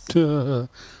takes...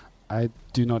 I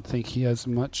do not think he has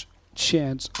much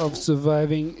chance of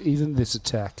surviving even this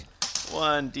attack.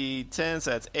 1d10,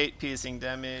 so that's 8 piercing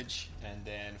damage, and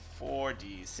then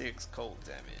 4d6 cold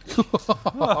damage.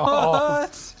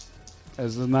 What?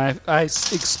 As the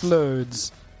ice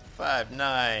explodes. 5,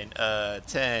 9,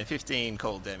 10, 15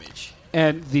 cold damage.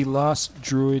 And the last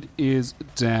druid is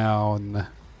down.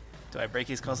 Do I break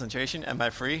his concentration? Am I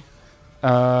free?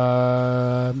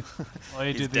 Or do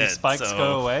He's the dead, spikes so-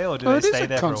 go away, or do they stay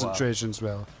there for a while? concentration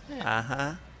spell.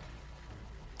 Uh-huh.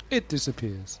 It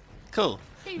disappears. Cool.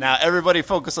 Now everybody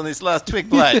focus on this last twig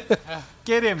blight.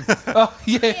 Get him! Oh,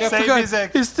 yeah, I Save forgot. his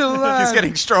ex. He's still alive. He's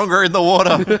getting stronger in the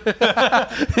water.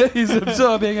 He's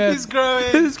absorbing it. He's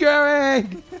growing! He's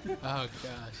growing. Oh,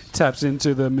 gosh. Taps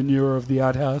into the manure of the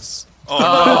outhouse.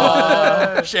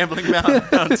 Oh, Shambling Mountain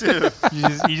round 2.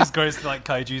 He just grows to like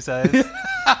kaiju size.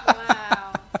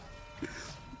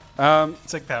 Wow.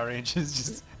 It's like Power Rangers,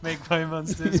 just make foam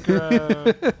monsters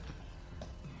grow.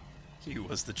 He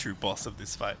was the true boss of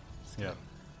this fight. Yeah.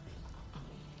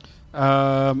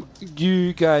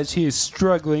 You guys here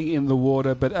struggling in the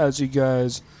water, but as you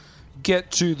guys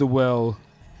get to the well,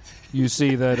 you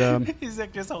see that He's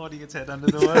like just holding its head under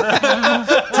the water.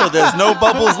 So there's no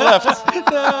bubbles left.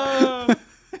 No!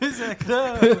 He's like,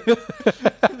 no!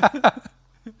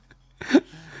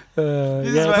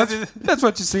 that's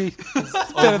what you see.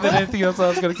 It's better than anything else I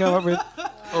was going to come up with.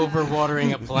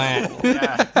 Overwatering a plant.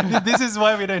 Yeah. This is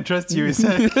why we don't trust you,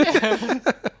 Isaac.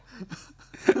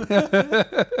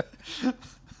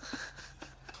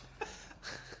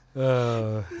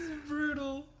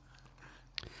 Brutal.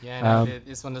 Yeah, no,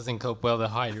 this one doesn't cope well to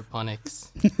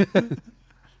hydroponics.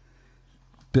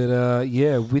 But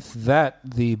yeah, with that,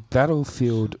 the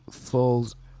battlefield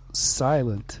falls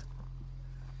silent.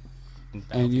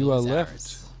 And you are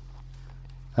left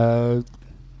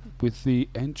with the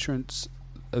entrance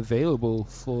available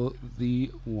for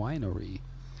the winery.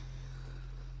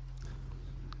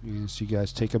 Yes, you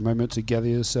guys take a moment to gather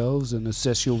yourselves and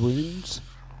assess your wounds.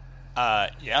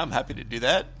 Yeah, I'm happy to do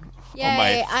that. Yay, on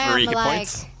my I 3 am hit like,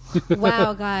 points.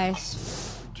 wow,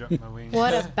 guys. Drop my wings.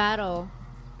 What a battle.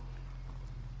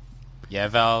 Yeah,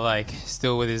 Val, like,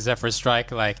 still with his Zephyr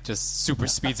Strike, like, just super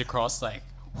speeds across, like,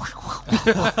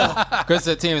 because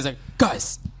the team is like,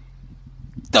 guys,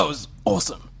 that was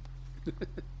awesome.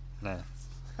 Nice.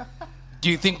 Do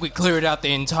you think we cleared out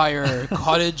the entire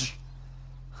cottage?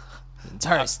 The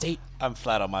entire estate? I'm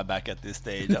flat on my back at this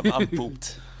stage. I'm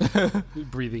pooped.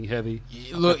 Breathing heavy.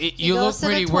 You look goes to the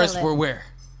pretty worse toilet. for wear.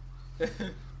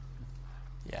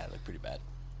 Yeah, I look pretty bad.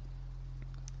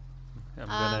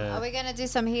 Are we going to do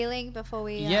some healing before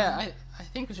we... Yeah, I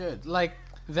think we should. Like,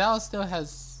 Val still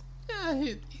has... Yeah,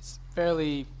 he's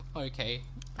fairly okay.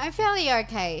 I'm fairly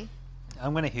okay.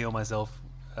 I'm going to heal myself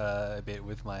a bit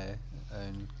with my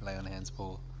own lay on hands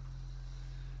pool.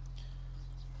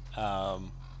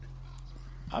 I'm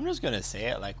just going to say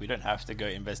it, like, we don't have to go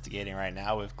investigating right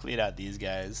now. We've cleared out these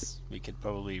guys. We could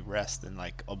probably rest and,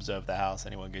 like, observe the house.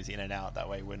 Anyone goes in and out. That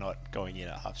way we're not going in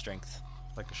at half strength.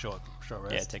 Like a short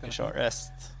rest. Yeah, take a short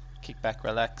rest. Kick back,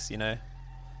 relax, you know.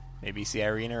 Maybe see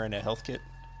Irina in a health kit.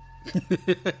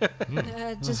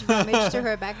 Just rummage to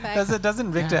her backpack.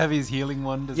 Doesn't Victor have his healing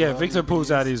wand as Yeah, well? Victor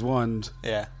pulls out his wand.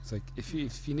 Yeah. It's like, if you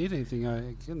need anything,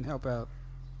 I can help out.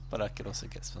 But I could also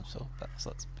get some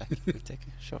slots back if we take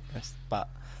a short rest. But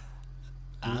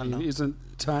I don't know. Isn't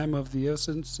time of the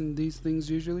essence in these things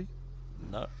usually?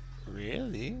 Not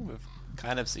really. We've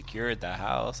kind of secured the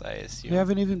house, I assume. You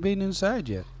haven't even been inside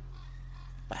yet.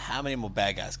 But how many more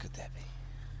bad guys could there be?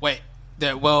 Wait,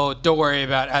 well, don't worry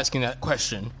about asking that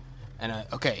question. And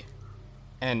okay,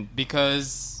 and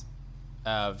because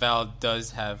Val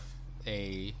does have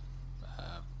a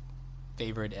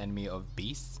favorite enemy of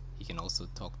beasts, he can also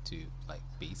talk to like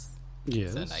beasts.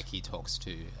 Yes. So like he talks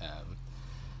to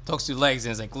legs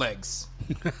and is like, legs,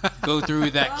 go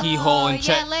through that keyhole and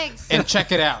check legs. and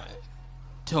check it out.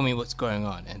 Tell me what's going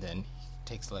on, and then he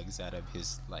takes legs out of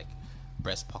his like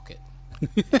breast pocket, and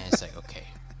it's like, okay,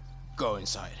 go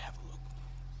inside, have a look.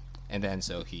 And then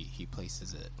so he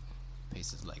places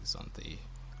legs on the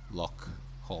lock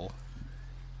hole,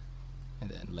 and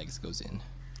then legs goes in.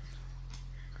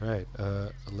 Right.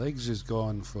 Legs is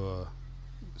gone for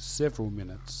several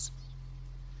minutes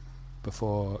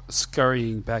before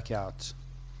scurrying back out.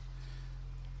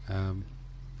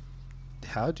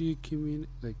 How do you communicate?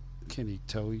 Like, can he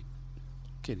tell you?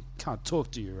 Can't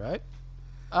talk to you, right?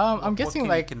 I'm guessing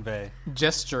like convey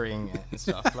gesturing and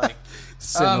stuff. Like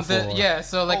Semaphore.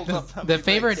 so like the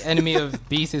favorite enemy of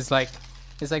bees is like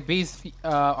bees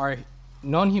are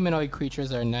non-humanoid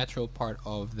creatures are a natural part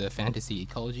of the fantasy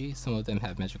ecology. Some of them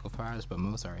have magical powers, but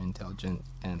most are intelligent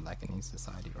and lack any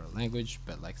society or language.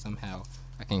 But like somehow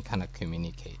I can kind of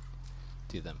communicate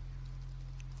to them.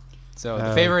 So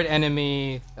the favorite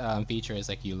enemy feature is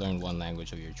like you learn one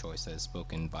language of your choice that is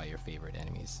spoken by your favorite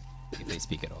enemies if they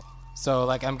speak at all. So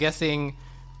like I'm guessing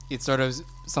it's sort of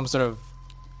some sort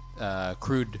of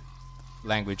crude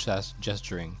language that's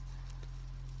gesturing.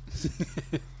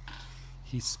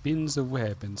 He spins a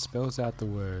web and spells out the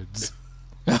words.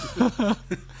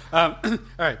 All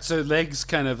right, so legs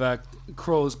kind of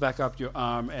crawls back up your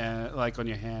arm and like on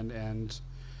your hand, and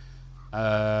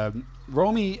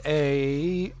roll me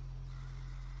a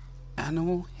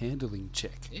animal handling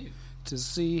check. Ew. To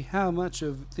see how much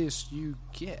of this you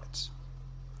get.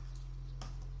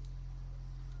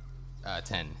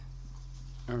 10.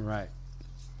 All right.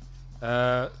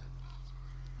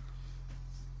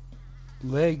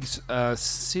 Legs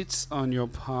sits on your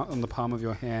on the palm of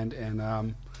your hand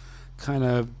and kind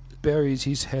of buries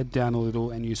his head down a little,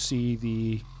 and you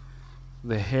see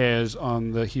the hairs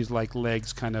on his like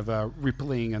legs kind of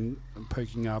rippling and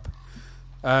poking up.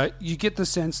 You get the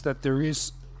sense that there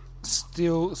is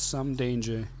still some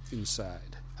danger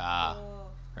inside.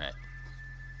 Right.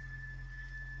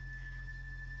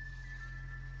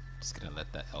 Just gonna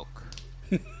let that elk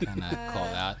kind of call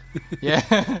out.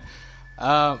 Yeah.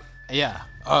 Yeah.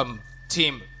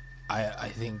 Team, I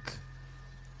think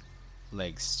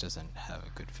Legs doesn't have a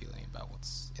good feeling about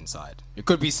what's inside. There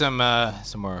could be some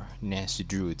more nasty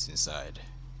druids inside.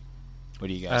 What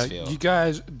do you guys feel? You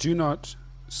guys do not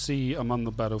see among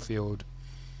the battlefield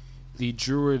the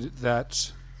druid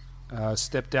that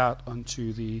stepped out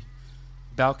onto the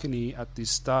balcony at the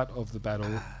start of the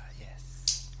battle.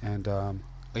 Yes. And oh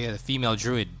yeah, the female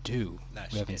druid too. No,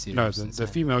 We haven't seen no, her the since then.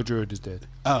 female druid is dead.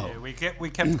 Oh, Yeah, we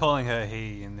kept calling her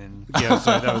he, and then Yeah,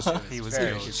 so that was he was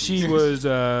very killed. she was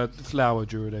flower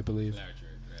druid, I believe.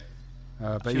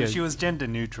 But yeah, She was gender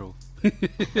neutral.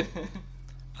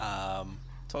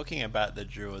 Talking about the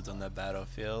druids on the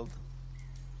battlefield,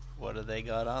 what do they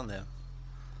got on them?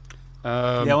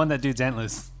 Yeah, one that dude's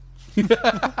antlers.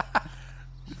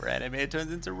 Ranimir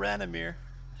turns into Ranimir.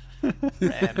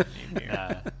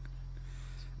 Ranimir.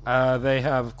 they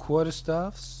have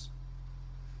quarterstaffs.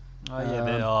 Oh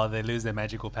yeah, they lose their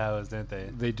magical powers, don't they?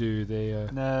 They do. They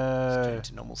No. Straight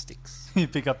to normal sticks. You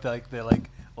pick up their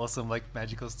awesome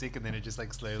magical stick, and then it just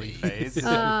slowly fades. Fades.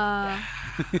 no.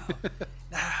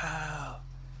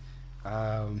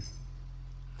 They're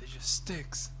just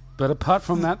sticks. But apart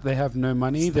from that, they have no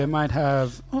money. They might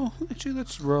have. Oh, actually,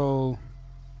 let's roll.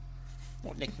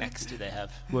 What knickknacks do they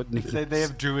have? What They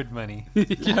have druid money.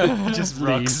 just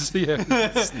rocks. Yeah.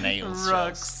 Snails.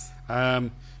 Rocks.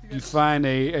 You find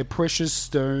a precious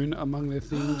stone among their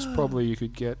things. Probably you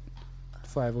could get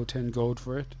 5 or 10 gold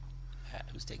for it.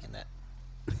 Who's taking that?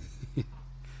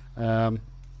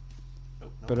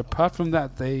 But apart from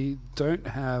that, they don't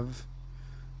have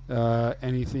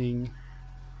anything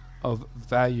of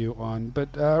value on. But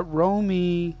roll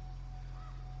me.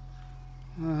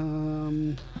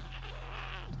 You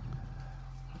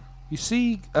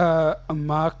see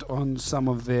marked on some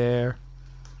of their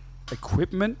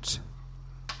equipment,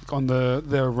 on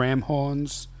their ram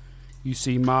horns, you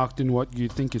see marked in what you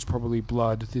think is probably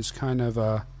blood, this kind of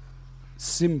a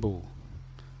symbol.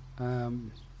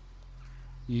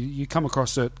 You come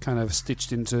across it kind of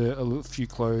stitched into a few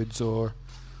clothes or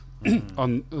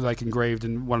on engraved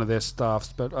in one of their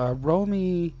staffs. But roll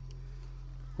me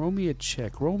a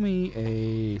check.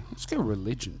 Let's go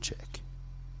religion check.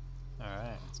 All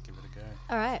right, let's give it a go.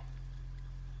 All right.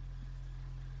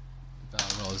 Val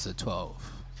rolls a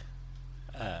 12.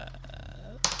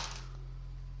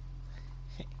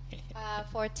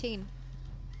 14.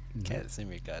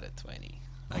 Casimir got a 20.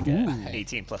 I got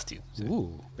 18 plus 2. So.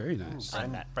 Ooh, very nice.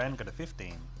 Brand got a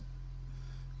 15.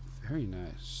 Very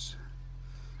nice.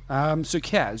 So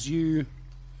Kaz, you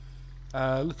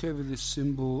look over this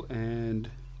symbol and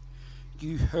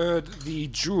you heard the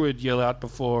druid yell out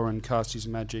before and cast his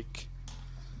magic.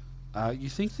 You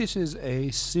think this is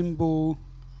a symbol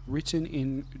written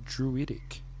in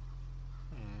Druidic,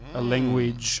 a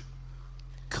language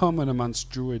common amongst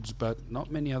Druids, but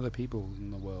not many other people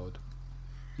in the world,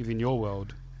 even your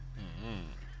world.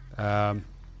 And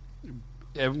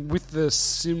with the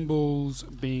symbols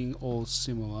being all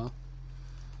similar,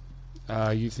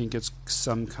 you think it's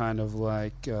some kind of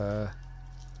like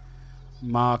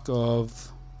mark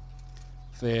of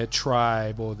their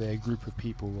tribe or their group of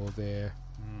people or their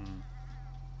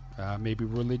maybe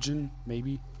religion,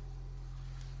 maybe.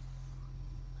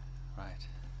 Right.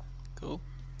 Cool.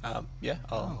 Yeah,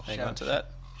 I'll hang on to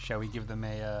that. Shall we give them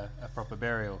a proper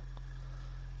burial?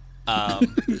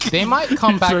 They might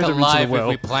come back Throw them into the alive if well.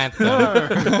 we plant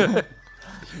them.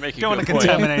 Make Don't want to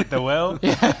contaminate the well.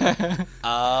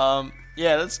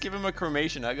 Yeah, let's give him a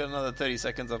cremation. I got another 30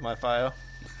 seconds of my fire.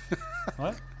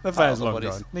 What? The fire's the long bodies.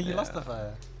 gone. No, you lost the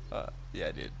fire. Yeah,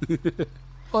 I did.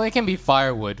 Well, it can be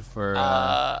firewood for.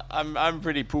 I'm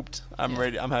pretty pooped. I'm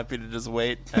ready. I'm happy to just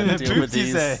wait and deal with Pooped,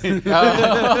 you these. say.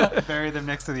 Bury them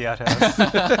next to the outhouse.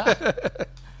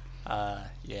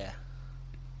 Yeah.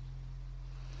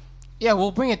 Yeah,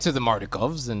 we'll bring it to the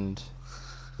Mardikovs and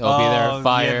they'll be there.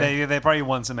 Fire. Yeah, they probably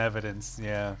want some evidence.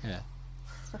 Yeah. Yeah.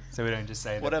 So we don't just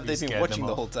say. What that have we they been scared watching them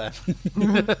the off. whole time?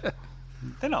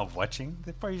 They're not watching.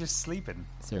 They're probably just sleeping.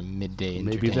 It's their midday.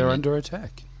 Maybe they're entertainment. under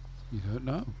attack. You don't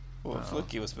know. Well,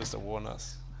 Fluky was supposed to warn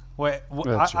us. Wait,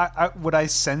 That's would I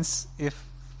sense if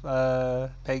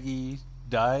Peggy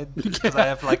died? Because I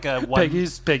have like a one.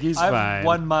 Peggy's I have fine.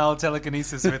 1 mile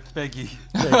telekinesis with Peggy.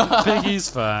 Peggy's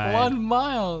fine. 1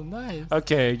 mile, nice.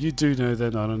 Okay, you do know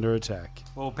they're not under attack.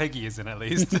 Well, Peggy isn't at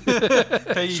least.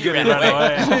 Peggy could have run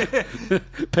away.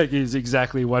 Peggy's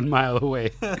exactly 1 mile away.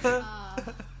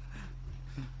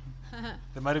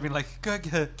 They might have been like, "Go,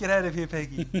 get out of here,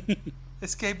 Peggy!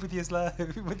 Escape with your life.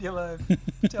 With your life.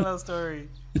 Tell our story."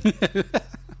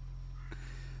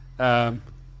 Yeah.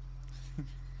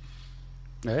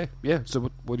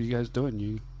 So what are you guys doing?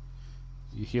 You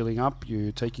healing up?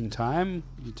 You taking time?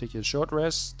 You take a short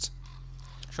rest?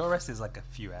 Short rest is like a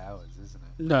few hours, isn't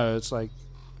it? No, it's like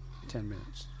 10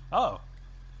 minutes Oh,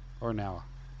 or an hour.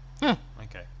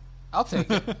 okay. I'll take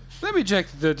it. Let me check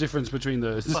the difference between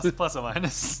those. Plus or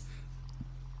minus.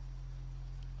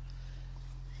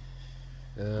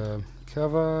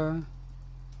 Cover.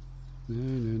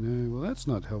 No. Well, that's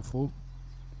not helpful.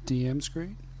 DM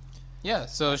screen. Yeah,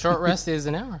 so short rest is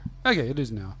an hour. Okay, it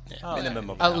is now. Yeah, Oh, minimum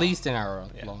of an At hour. least an hour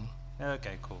Yeah. long.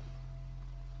 Okay, cool.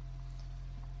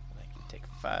 I can take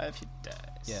 5 hit dice.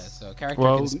 Yeah, so character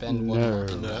Well, can spend one no. more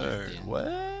hit No. dice at the end.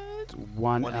 What?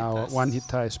 1 One hit hour, dice 1 hit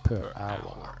dice per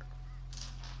hour.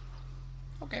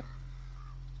 Okay.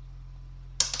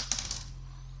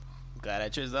 Glad I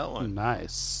chose that one.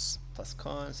 Nice. Plus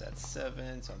cons, that's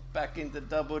 7. So I'm back into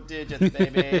double digits,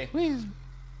 baby.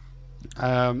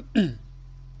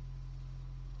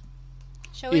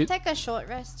 Shall we It- take a short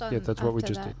rest on? Yeah, that's what we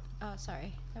after just that? did. Oh,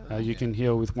 sorry. You can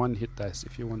heal with 1 hit dice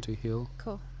if you want to heal.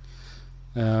 Cool.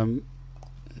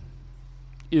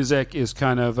 Izek is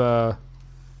kind of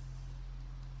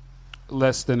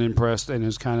less than impressed and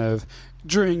is kind of,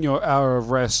 during your hour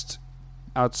of rest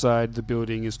outside the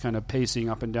building, is kind of pacing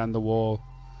up and down the wall.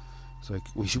 It's like,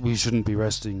 we shouldn't be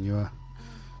resting. You're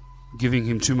giving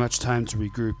him too much time to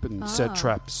regroup and set Ah.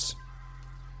 traps.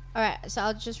 All right, so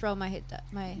I'll just roll my hit.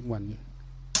 My 1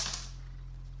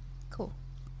 cool.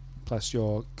 plus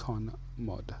your con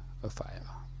mod of fire.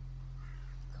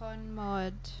 Con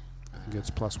mod. I think it's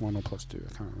 +1 or +2.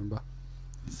 I can't remember.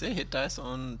 Is there hit dice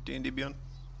on D&D Beyond?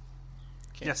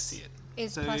 Can't Yes. see it.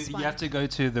 Is So plus you 1. have to go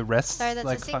to the rest Sorry, that's a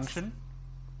like 6. function.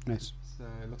 Nice. So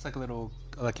it looks like a little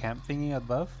camp thingy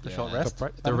above the Yeah. short rest. Top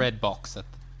right. The red box at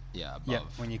above. Yeah,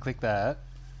 when you click that,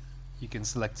 you can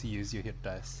select to use your hit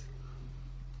dice.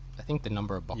 I think the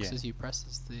number of boxes you press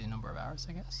is the number of hours,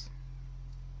 I guess.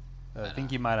 I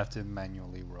think you might have to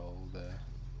manually roll the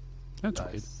That's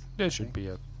dice. weird. There I should think. be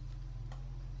a...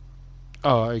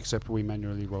 Oh, except we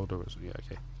manually rolled it. Yeah,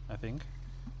 okay. I think.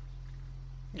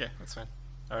 Yeah, that's fine.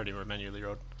 I already manually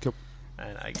rolled. Cool.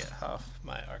 And I get half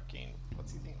my arcane.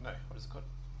 What's the thing? No, what is it called?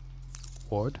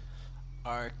 Ward.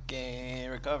 Arcane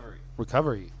recovery.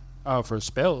 Recovery. Oh, for a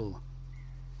spell.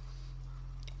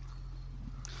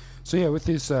 So yeah, with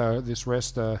this this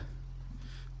rest,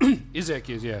 Izek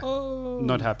is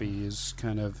not happy. He's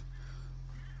kind of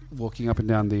walking up and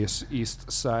down the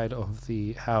east side of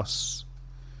the house,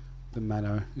 the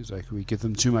manor. He's like, we give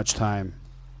them too much time.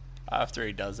 After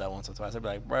he does that once or twice, I'd be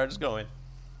like, bro, just go in.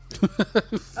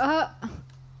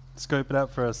 Scope it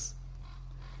out for us.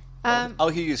 I'll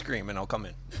hear you scream and I'll come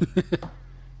in.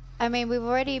 I mean, we've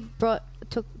already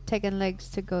taken legs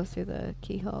to go through the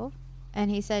keyhole. And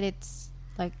he said it's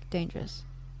like dangerous.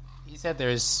 He said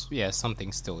there's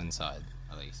something still inside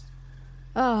at least.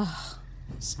 Oh,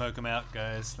 Smoke them out,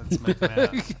 guys. Let's smoke them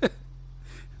out.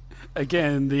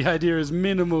 Again, the idea is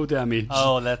minimal damage.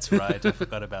 Oh, that's right. I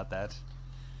forgot about that.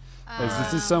 As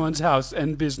this is someone's house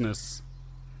and business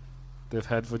they've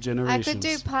had for I generations. could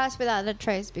do pass without a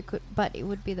trace, but it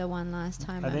would be the one last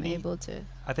time Are there I'm any- able to.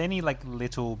 Are there any like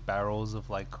little barrels of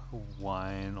like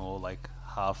wine or like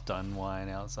half done wine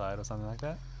outside or something like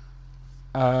that?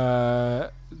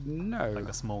 No. Like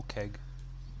a small keg.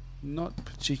 Not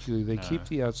particularly. They No. keep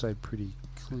the outside pretty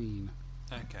clean.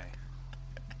 Okay.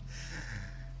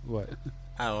 What?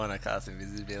 I want to cast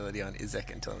invisibility on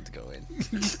Izek and tell him to go in.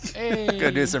 Hey.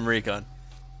 Go do some recon.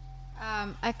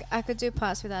 I could do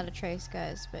pass without a trace,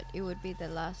 guys, but it would be the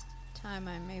last time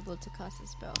I'm able to cast a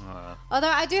spell. Although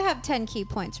I do have 10 key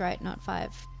points, right? Not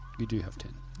 5. You do have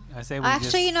 10. I say we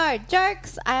Actually, just... no,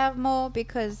 jokes. I have more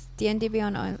because D&D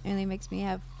Beyond only makes me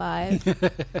have 5.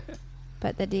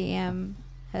 But the DM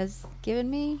has given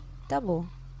me double.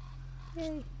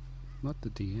 Yay. Not the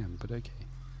DM, but okay.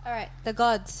 Alright, the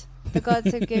gods. The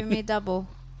gods have given me double.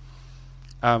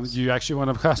 You actually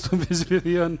want to cast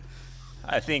invisibility on?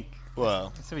 I think,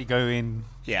 well... So we go in...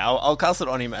 Yeah, I'll cast it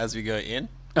on him as we go in.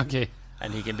 Okay.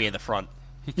 And he can be at the front.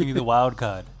 He can be the wild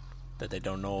card. That they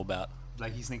don't know about.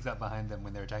 Like he sneaks up behind them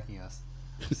when they're attacking us.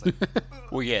 Just like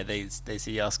Well, yeah, they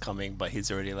see us coming, but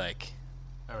he's already like...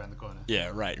 around the corner.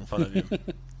 Yeah, right in front of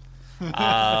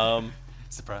him.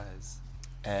 Surprise.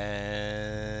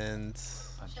 And...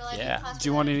 Shall I yeah. do pass Do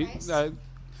you want without a any...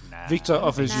 trace? Victor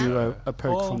offers No. you a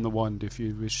poke Well- from the wand if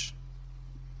you wish.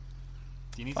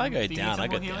 Do you need If I some- go do you need down, some I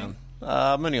go more healing? down.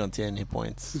 I'm only on 10 hit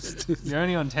points. You're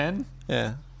only on 10?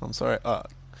 Yeah, I'm sorry.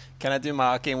 Can I do my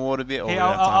arcane water bit? Or Hey, we don't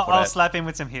have time for I'll that? slap him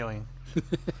with some healing.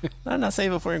 No,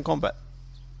 save it for in combat.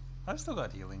 I've still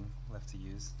got healing left to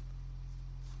use.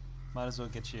 Might as well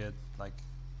get you like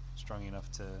strong enough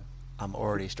to I'm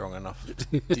already strong enough.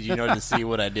 Did you know to see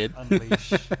what I did?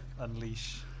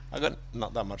 unleash. I got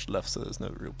not that much left, so there's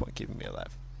no real point keeping me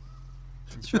alive.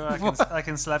 Sure, I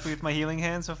can slap you with my healing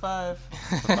hands for 5.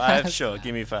 For 5, sure,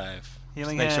 give me 5.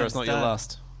 Healing Just make sure hands, it's not your done.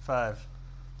 last. 5.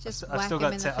 Just I've whack still him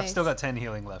got in the 10, I've still face. got 10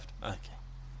 healing left. Okay.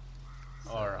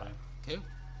 Alright. Cool.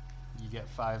 You get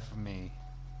 5 from me.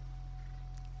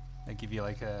 I give you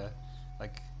like a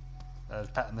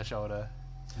pat on the shoulder.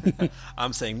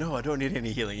 I'm saying, no, I don't need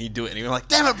any healing. You do it, and you're like,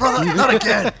 damn it, brother, not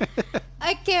again.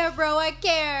 I care, bro. I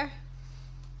care.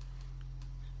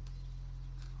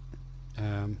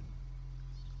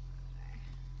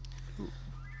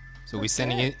 So we're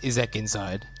sending Izek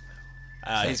inside.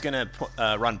 He's going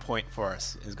to run point for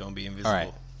us. He's going to be invisible. All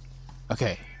right.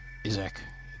 Okay, Izek,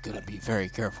 you're gonna be very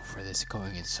careful for this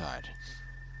going inside.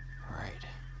 All right.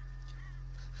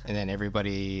 And then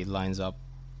everybody lines up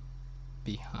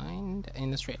behind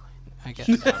in a straight line, I guess.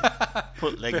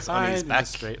 Put legs on his Behind back the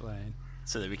straight line.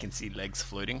 so that we can see legs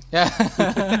floating.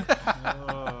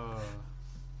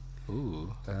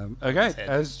 Ooh. Okay, head.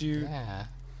 as you Yeah.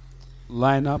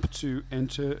 line up to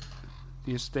enter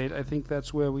the estate, I think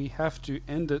that's where we have to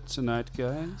end it tonight,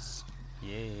 guys.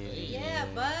 Yeah,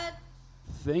 bud.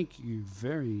 Thank you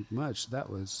very much. That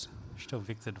was... Just tell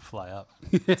Victor to fly up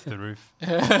to the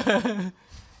roof.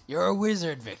 You're a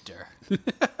wizard, Victor.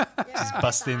 Just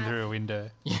bust in through a window.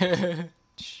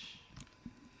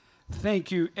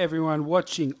 Thank you, everyone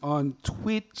watching on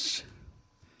Twitch.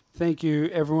 Thank you,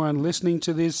 everyone listening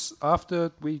to this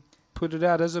after we put it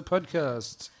out as a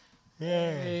podcast.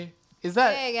 Hey. Is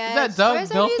that Hey, is guys. that Doug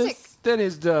Where's our music? Belfast? That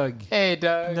is Doug. Hey,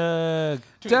 Doug. Doug.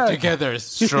 Doug. Together is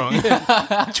strong.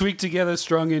 Tweak together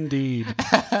strong indeed.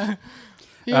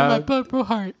 You're my purple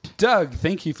heart. Doug,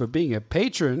 thank you for being a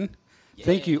patron.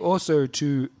 Thank you also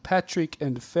to Patrick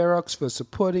and Ferox for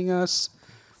supporting us.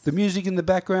 The music in the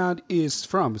background is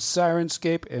from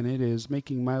Sirenscape, and it is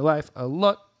making my life a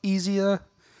lot easier.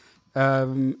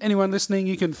 Anyone listening,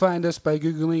 you can find us by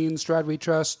Googling Stride We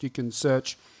Trust. You can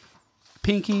search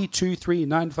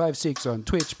Pinky23956 on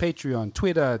Twitch, Patreon,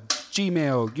 Twitter,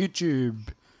 Gmail, YouTube.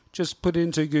 Just put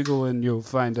into Google and you'll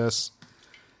find us.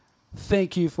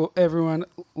 Thank you for everyone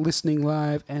listening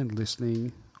live and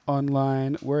listening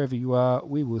online, wherever you are.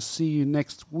 We will see you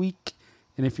next week.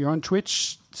 And if you're on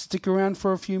Twitch, stick around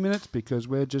for a few minutes because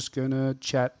we're just going to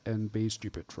chat and be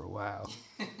stupid for a while.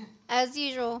 As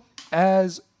usual.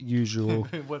 As usual,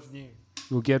 What's new?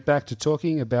 we'll get back to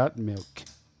talking about milk.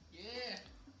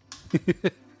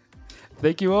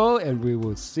 Thank you all, and we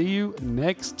will see you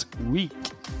next week.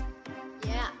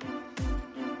 Yeah.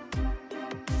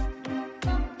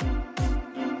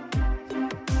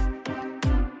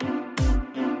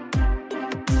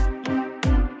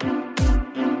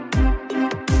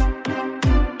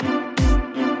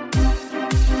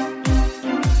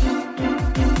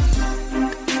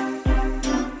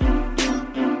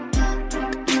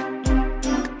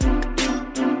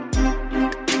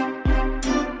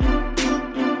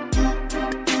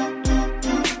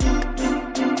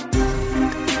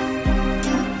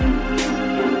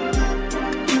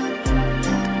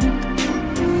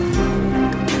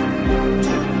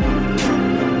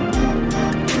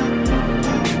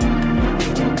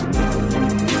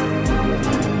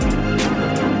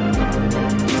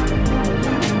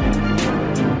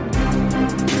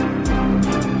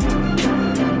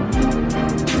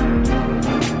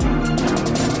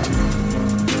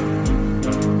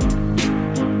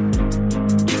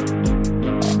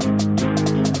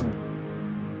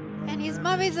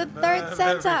 Mommy's a third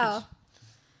Santa.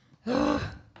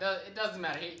 It doesn't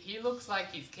matter. He looks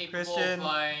like he's capable Christian, of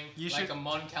flying you like should- a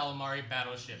Mon Calamari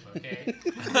battleship, okay?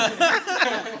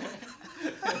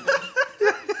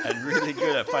 And really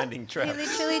good at finding He traps.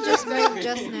 literally just moved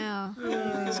just now.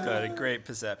 He's got a great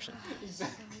perception.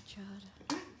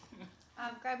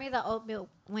 Grab me the oat milk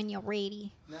when you're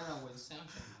ready. No, with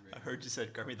soundtrack. I heard you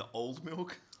said, grab me the old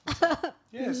milk.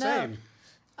 Yeah, No. same.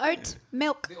 Oat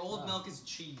milk. The old milk is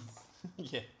cheese.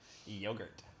 Yeah,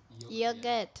 yogurt.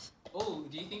 Yogurt. Oh,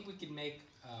 do you think we could make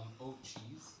oat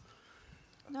cheese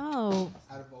No.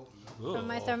 out of oat milk? From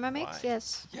my Thermomix? why?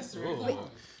 Yes. Yes, there is.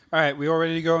 All right, we all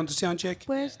ready to go on to sound check?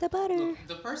 Where's the butter? Look,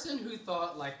 the person who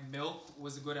thought like milk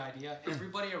was a good idea,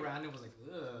 everybody around him was like,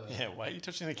 ugh. Yeah, why are you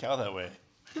touching the cow that way?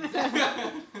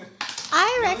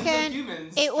 I Millions of reckon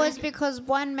humans it was drink it. because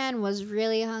one man was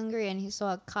really hungry and he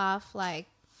saw a calf like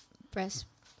breast.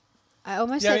 I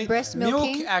almost said breast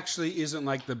milking. Milk actually isn't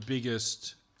like the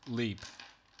biggest leap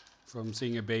from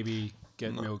seeing a baby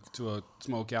get milk to a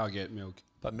small cow get milk.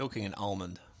 But milking an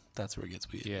almond, that's where it gets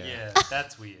weird. Yeah,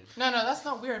 that's weird. No, that's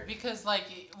not weird because like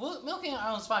milking an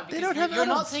almond's fine because don't have you're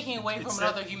not almonds. taking away from It's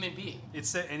another human being. It's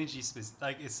so energy specific.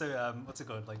 Like it's so what's it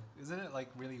called? Like isn't it like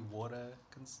really water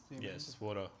consuming? Yeah, it's just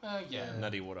water. Yeah.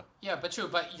 Nutty water. Yeah, but true.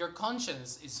 But your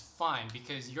conscience is fine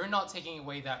because you're not taking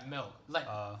away that milk. Like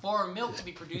for milk to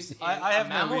be produced in I a have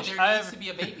no mammal, issue. there needs to be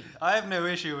a baby. I have no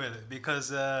issue with it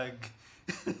because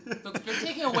Look, you're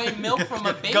taking away milk from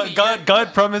a baby.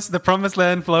 God promised the promised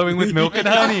land flowing with milk and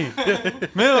honey.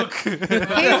 Milk. He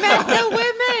meant the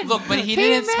women. Look, but he He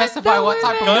didn't meant specify the what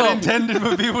type of God milk. intended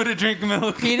for people to drink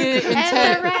milk. He didn't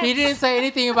And the rats. He didn't say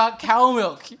anything about cow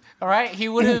milk. All right, he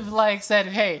would have like said,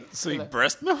 "Hey." Sweet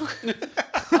breast milk?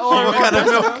 What kind of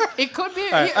milk? It could be.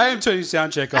 All right, I am turning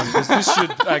sound check on because this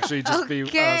should actually just be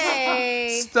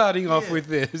Okay. us starting off with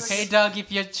this Hey, Doug,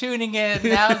 if you're tuning in,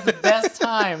 now's the best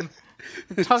time.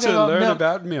 Talking to about learn milk.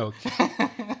 about milk.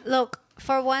 Look,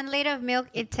 for 1 liter of milk,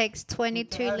 it takes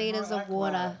 22 liters of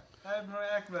water. Admiral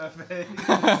Akbar,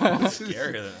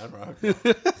 Scarier than Admiral.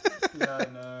 Yeah,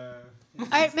 no.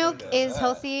 Oat milk is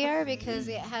healthier because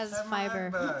it has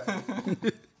fiber.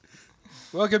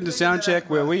 Welcome to sound check,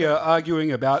 where we are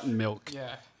arguing about milk.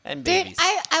 Yeah. And Dude, babies.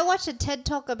 I watched a TED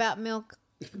talk about milk,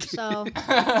 so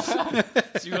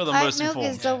So you're the oat most milk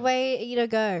is informed. the way to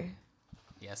go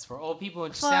Yes, for all people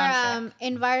in for sound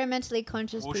environmentally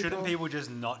conscious Well, people. shouldn't people just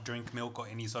not drink milk or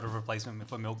any sort of replacement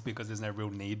for milk because there's no real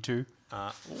need to?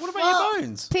 What about Well, your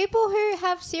bones? People who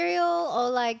have cereal or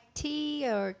like tea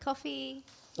or coffee.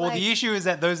 Well, like, the issue is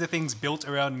that those are things built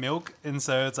around milk, and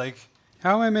so it's like,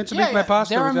 How am I meant to make my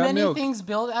pasta there are without many milk? things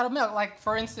built out of milk. Like,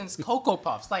 for instance, Cocoa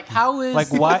Puffs. Like, how is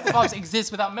Like, why- Cocoa Puffs exist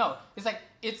without milk? It's like,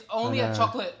 it's only I a know.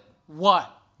 chocolate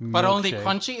what? But only Milkshake.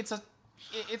 crunchy?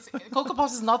 It's Cocoa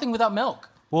Puffs is nothing without milk.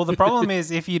 well, the problem is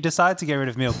if you decide to get rid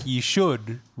of milk, you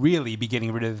should really be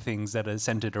getting rid of the things that are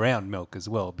centered around milk as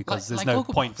well, because there's Like no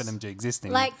Cocoa point Puffs. for them to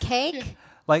existing. like cake.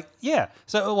 Like, yeah.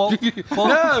 So, well, no.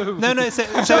 So Milk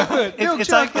it's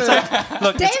like,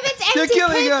 look, it's, David's You're anti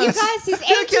killing cake, you us. guys. He's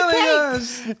You're anti killing cake.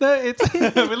 us. no, it's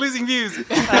we're losing views.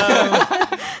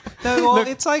 No, well,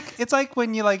 it's like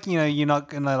when you like, you know, you're not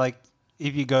gonna like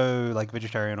if you go like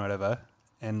vegetarian or whatever,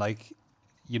 and like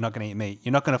you're not gonna eat meat,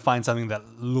 you're not gonna find something that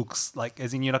looks like,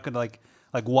 as in you're not gonna like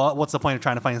what's the point of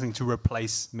trying to find something to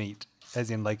replace meat? As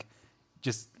in like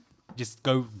just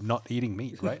go not eating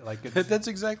meat, right? Like it's, That's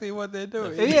exactly what they're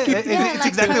doing. yeah, it's like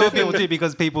exactly what people do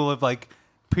because people have like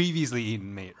previously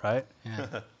eaten meat, right?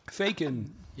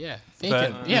 Faking. Yeah.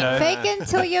 But, you know, Fake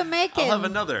until you make it. I'll have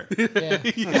another.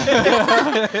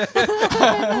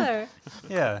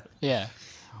 yeah. Yeah.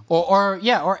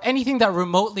 Or anything that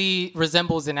remotely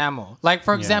resembles an animal. Like,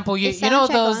 for example, you Is know sound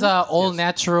check those on? all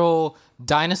natural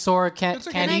dinosaur candies?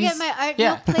 Can I get my oat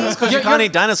milk, please? Because you can't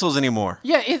eat dinosaurs anymore.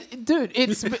 Yeah, dude,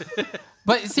 it's.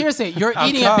 But seriously, you're Our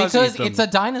eating it cars because eat them. it's a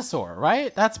dinosaur,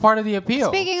 right? That's part of the appeal.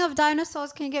 Speaking of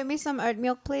dinosaurs, can you get me some oat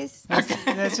milk, please?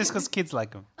 It's just because kids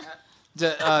like them.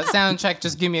 Sound check,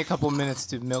 just give me a couple minutes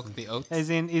to milk the oats. As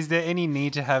in, is there any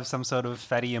need to have some sort of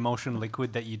fatty emulsion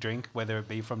liquid that you drink, whether it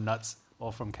be from nuts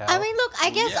or from cow? I mean, look, I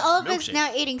guess yeah, Oliver's milkshake.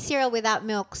 now eating cereal without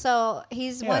milk, so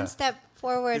he's Yeah. one step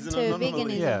forward He's an to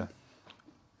anomaly. veganism. yeah.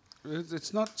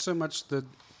 It's not so much the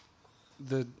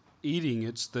eating;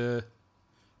 it's the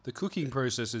cooking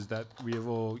processes that we have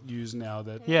all used now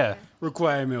that Yeah.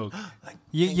 require milk.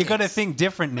 You got to think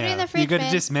different it in now. the fridge, You got to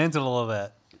man. dismantle all of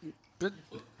that. But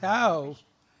how?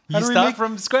 You start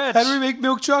from scratch. How do we make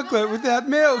milk chocolate without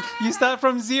milk? You start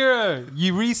from zero.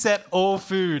 You reset all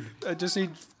food. I just eat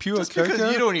pure Just cocoa.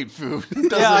 because you don't eat food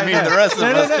doesn't mean the rest of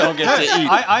us don't get to eat.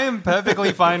 I am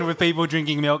perfectly fine with people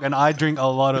drinking milk, and I drink a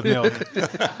lot of milk.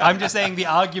 I'm just saying the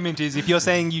argument is, if you're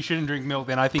saying you shouldn't drink milk,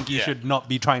 then I think you should not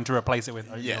be trying to replace it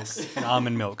with oat milk and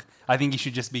almond milk. I think you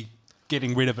should just be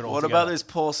getting rid of it altogether. What about those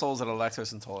poor souls that are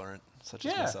lactose intolerant, such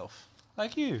as myself?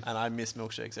 Like you. And I miss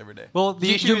milkshakes every day. Well,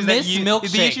 the issue is that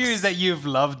the issue is that you've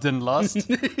loved and lost.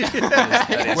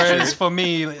 Whereas for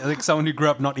me, like someone who grew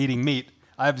up not eating meat,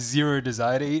 I have zero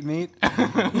desire to eat meat.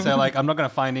 So like, I'm not going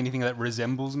to find anything that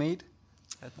resembles meat.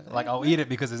 Like, I'll eat it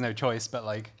because there's no choice, but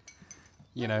like,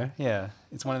 you know,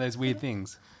 it's one of those weird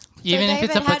things. Even so if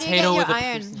David, it's a how do you get potato your with a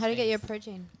iron? How do you get your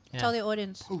protein? Tell the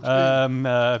audience.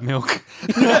 Milk.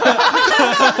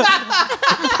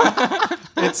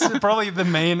 It's probably the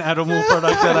main animal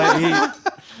product that I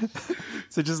eat.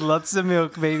 So just lots of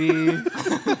milk, baby,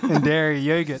 and dairy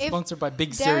yogurt. If Sponsored by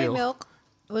Big dairy Cereal. milk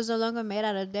was no longer made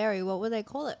out of dairy, what would they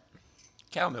call it?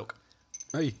 Cow milk.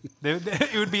 Hey.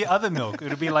 It would be other milk. It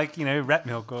would be like, you know, rat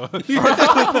milk or Or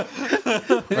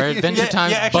Adventure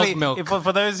Time's actually, bug milk.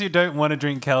 For those who don't want to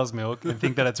drink cow's milk and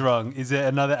think that it's wrong, is there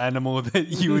another animal that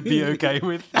you would be okay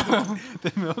with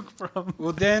the milk from?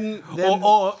 Well, then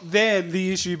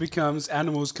the issue becomes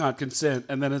animals can't consent,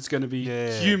 and then it's going to be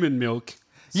human milk.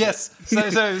 Yes. So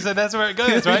that's where it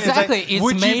goes, right? Exactly. It's like, It's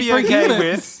would you made be for okay humans.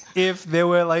 with if there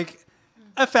were like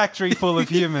a factory full of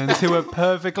humans who were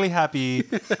perfectly happy,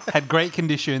 had great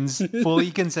conditions,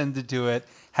 fully consented to it,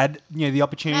 had the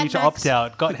opportunity Mad to Max. opt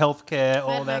out, got healthcare,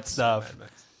 all Mad that Max. stuff.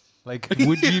 Like,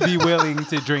 would you be willing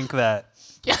to drink that?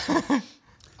 I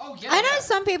know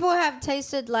some people have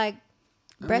tasted like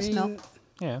breast milk,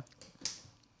 Yeah.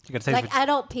 You got to taste like it.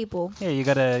 adult people. Yeah, you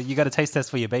got to taste test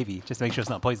for your baby. Just make sure it's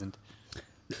not poisoned.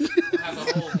 Have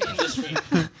a whole industry.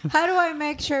 How do I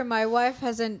make sure my wife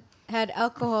hasn't had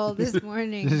alcohol this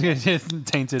morning? Just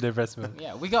tainted her breast milk.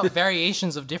 Yeah, we got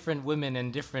variations of different women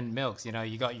and different milks. You know,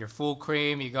 you got your full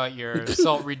cream, you got your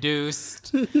salt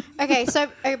reduced, Okay, so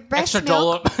breast extra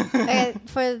milk dollop.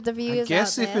 for the viewers I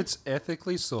guess out if there. it's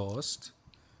ethically sourced,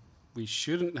 we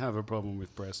shouldn't have a problem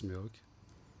with breast milk.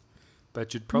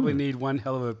 But you'd probably need one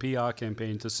hell of a PR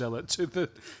campaign to sell it to the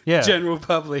general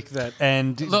public.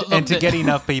 And to get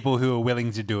enough people who are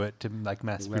willing to do it to like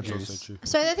mass That's produce. also true.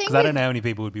 So the thing Because I don't with- know how many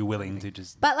people would be willing to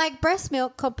just. But like breast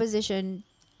milk composition,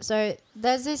 so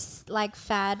there's this like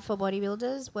fad for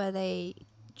bodybuilders where they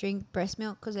drink breast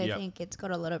milk because they think it's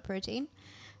got a lot of protein.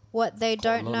 What they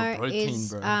don't lot of know protein,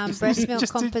 is bro. breast milk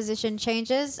Just to- composition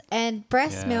changes, and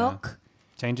breast milk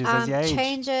Changes as you age.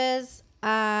 changes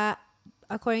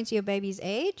according to your baby's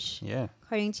age, Yeah.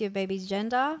 according to your baby's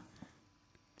gender,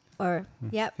 or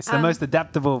It's the most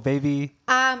adaptable, baby.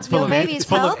 It's your full, baby's it's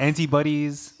full health. of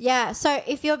antibodies Yeah, so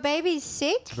if your baby's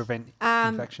sick, to prevent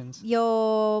infections.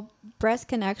 your breast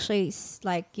can actually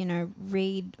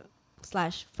read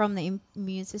 / from the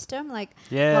immune system, like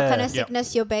what kind of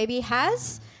sickness your baby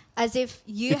has, as if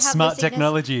you It's have smart the sickness.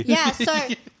 technology. Yeah, so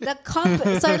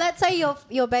so let's say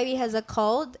your baby has a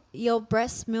cold, your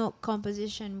breast milk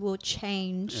composition will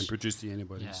change, And produce the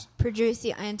antibodies. produce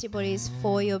the antibodies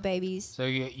for your babies. So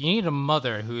you need a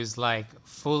mother who's like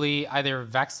fully either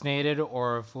vaccinated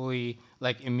or fully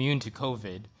like immune to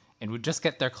COVID, and would just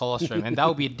get their colostrum, and that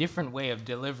would be a different way of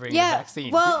delivering the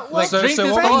vaccine. Well, like So drink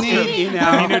this what we colostrum. need in I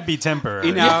our, mean, it would be temporary.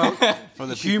 in our For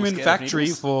the people human scared of factory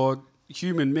needles? for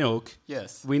human milk,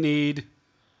 Yes. we need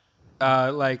People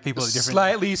are different.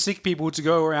 slightly sick people to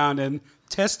go around and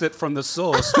test it from the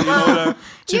source in order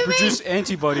to You produce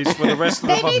antibodies for the rest of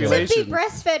the They need to population. be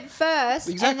breastfed first,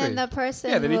 Exactly. and then the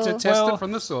person Yeah, they need to will- test it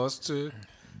from the source to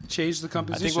change the I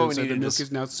composition think what we so need the to milk just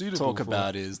is now suitable talk for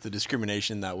about is the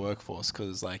discrimination in that workforce,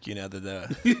 because the gender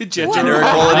gender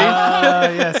equality.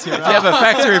 Yes, you're If you have a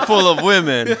factory full of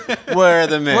women, where are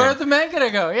the men? Where are the men gonna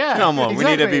go? Yeah. Come on, we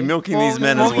need to be exactly. milking these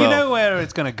men as well. You know where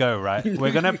it's going to go, right?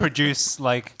 We're going to produce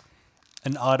like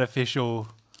an artificial,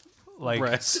 like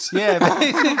breast. yeah,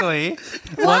 basically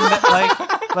one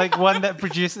that like one that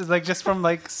produces like just from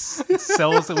like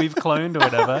cells that we've cloned or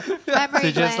whatever. Mammary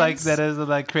So just like glands. that is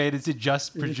like created to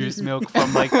just produce milk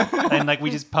from like and like we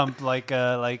just pump like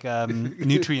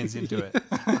nutrients into it.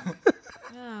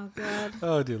 Oh god.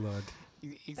 Oh dear Lord.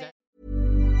 Exactly.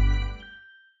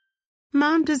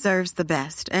 Mom deserves the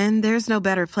best, and there's no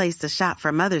better place to shop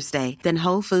for Mother's Day than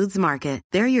Whole Foods Market.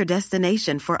 They're your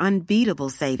destination for unbeatable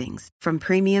savings, from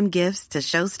premium gifts to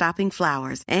show-stopping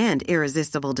flowers and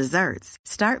irresistible desserts.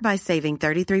 Start by saving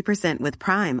 33% with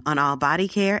Prime on all body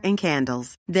care and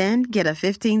candles. Then get a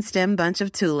 15-stem bunch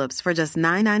of tulips for just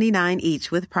 $9.99 each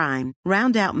with Prime.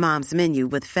 Round out Mom's menu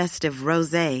with festive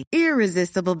rosé,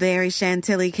 irresistible berry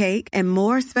chantilly cake, and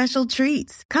more special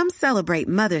treats. Come celebrate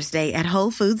Mother's Day at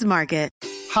Whole Foods Market.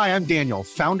 Hi, I'm Daniel,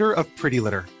 founder of Pretty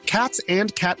Litter. Cats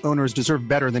and cat owners deserve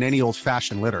better than any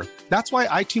old-fashioned litter. That's why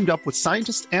I teamed up with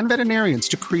scientists and veterinarians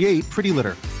to create Pretty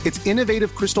Litter. Its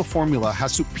innovative crystal formula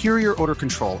has superior odor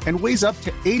control and weighs up to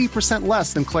 80%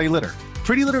 less than clay litter.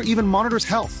 Pretty Litter even monitors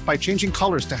health by changing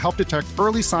colors to help detect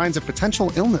early signs of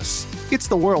potential illness. It's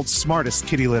the world's smartest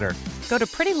kitty litter. Go to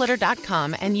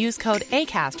prettylitter.com and use code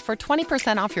ACAST for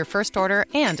 20% off your first order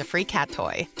and a free cat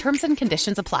toy. Terms and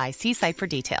conditions apply. See site for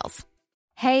details.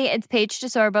 Hey, it's Paige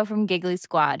DeSorbo from Giggly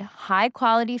Squad. High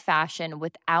quality fashion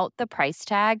without the price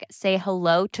tag. Say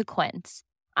hello to Quince.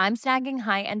 I'm snagging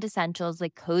high-end essentials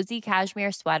like cozy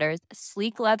cashmere sweaters,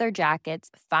 sleek leather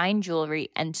jackets, fine jewelry,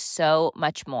 and so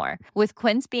much more. With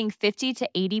Quince being 50 to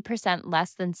 80%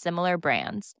 less than similar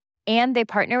brands. And they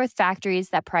partner with factories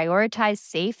that prioritize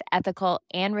safe, ethical,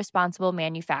 and responsible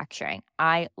manufacturing.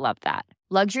 I love that.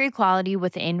 Luxury quality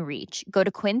within reach. Go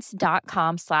to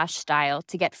quince.com/style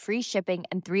to get free shipping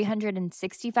and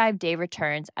 365-day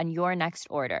returns on your next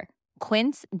order.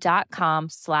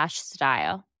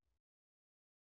 Quince.com/style.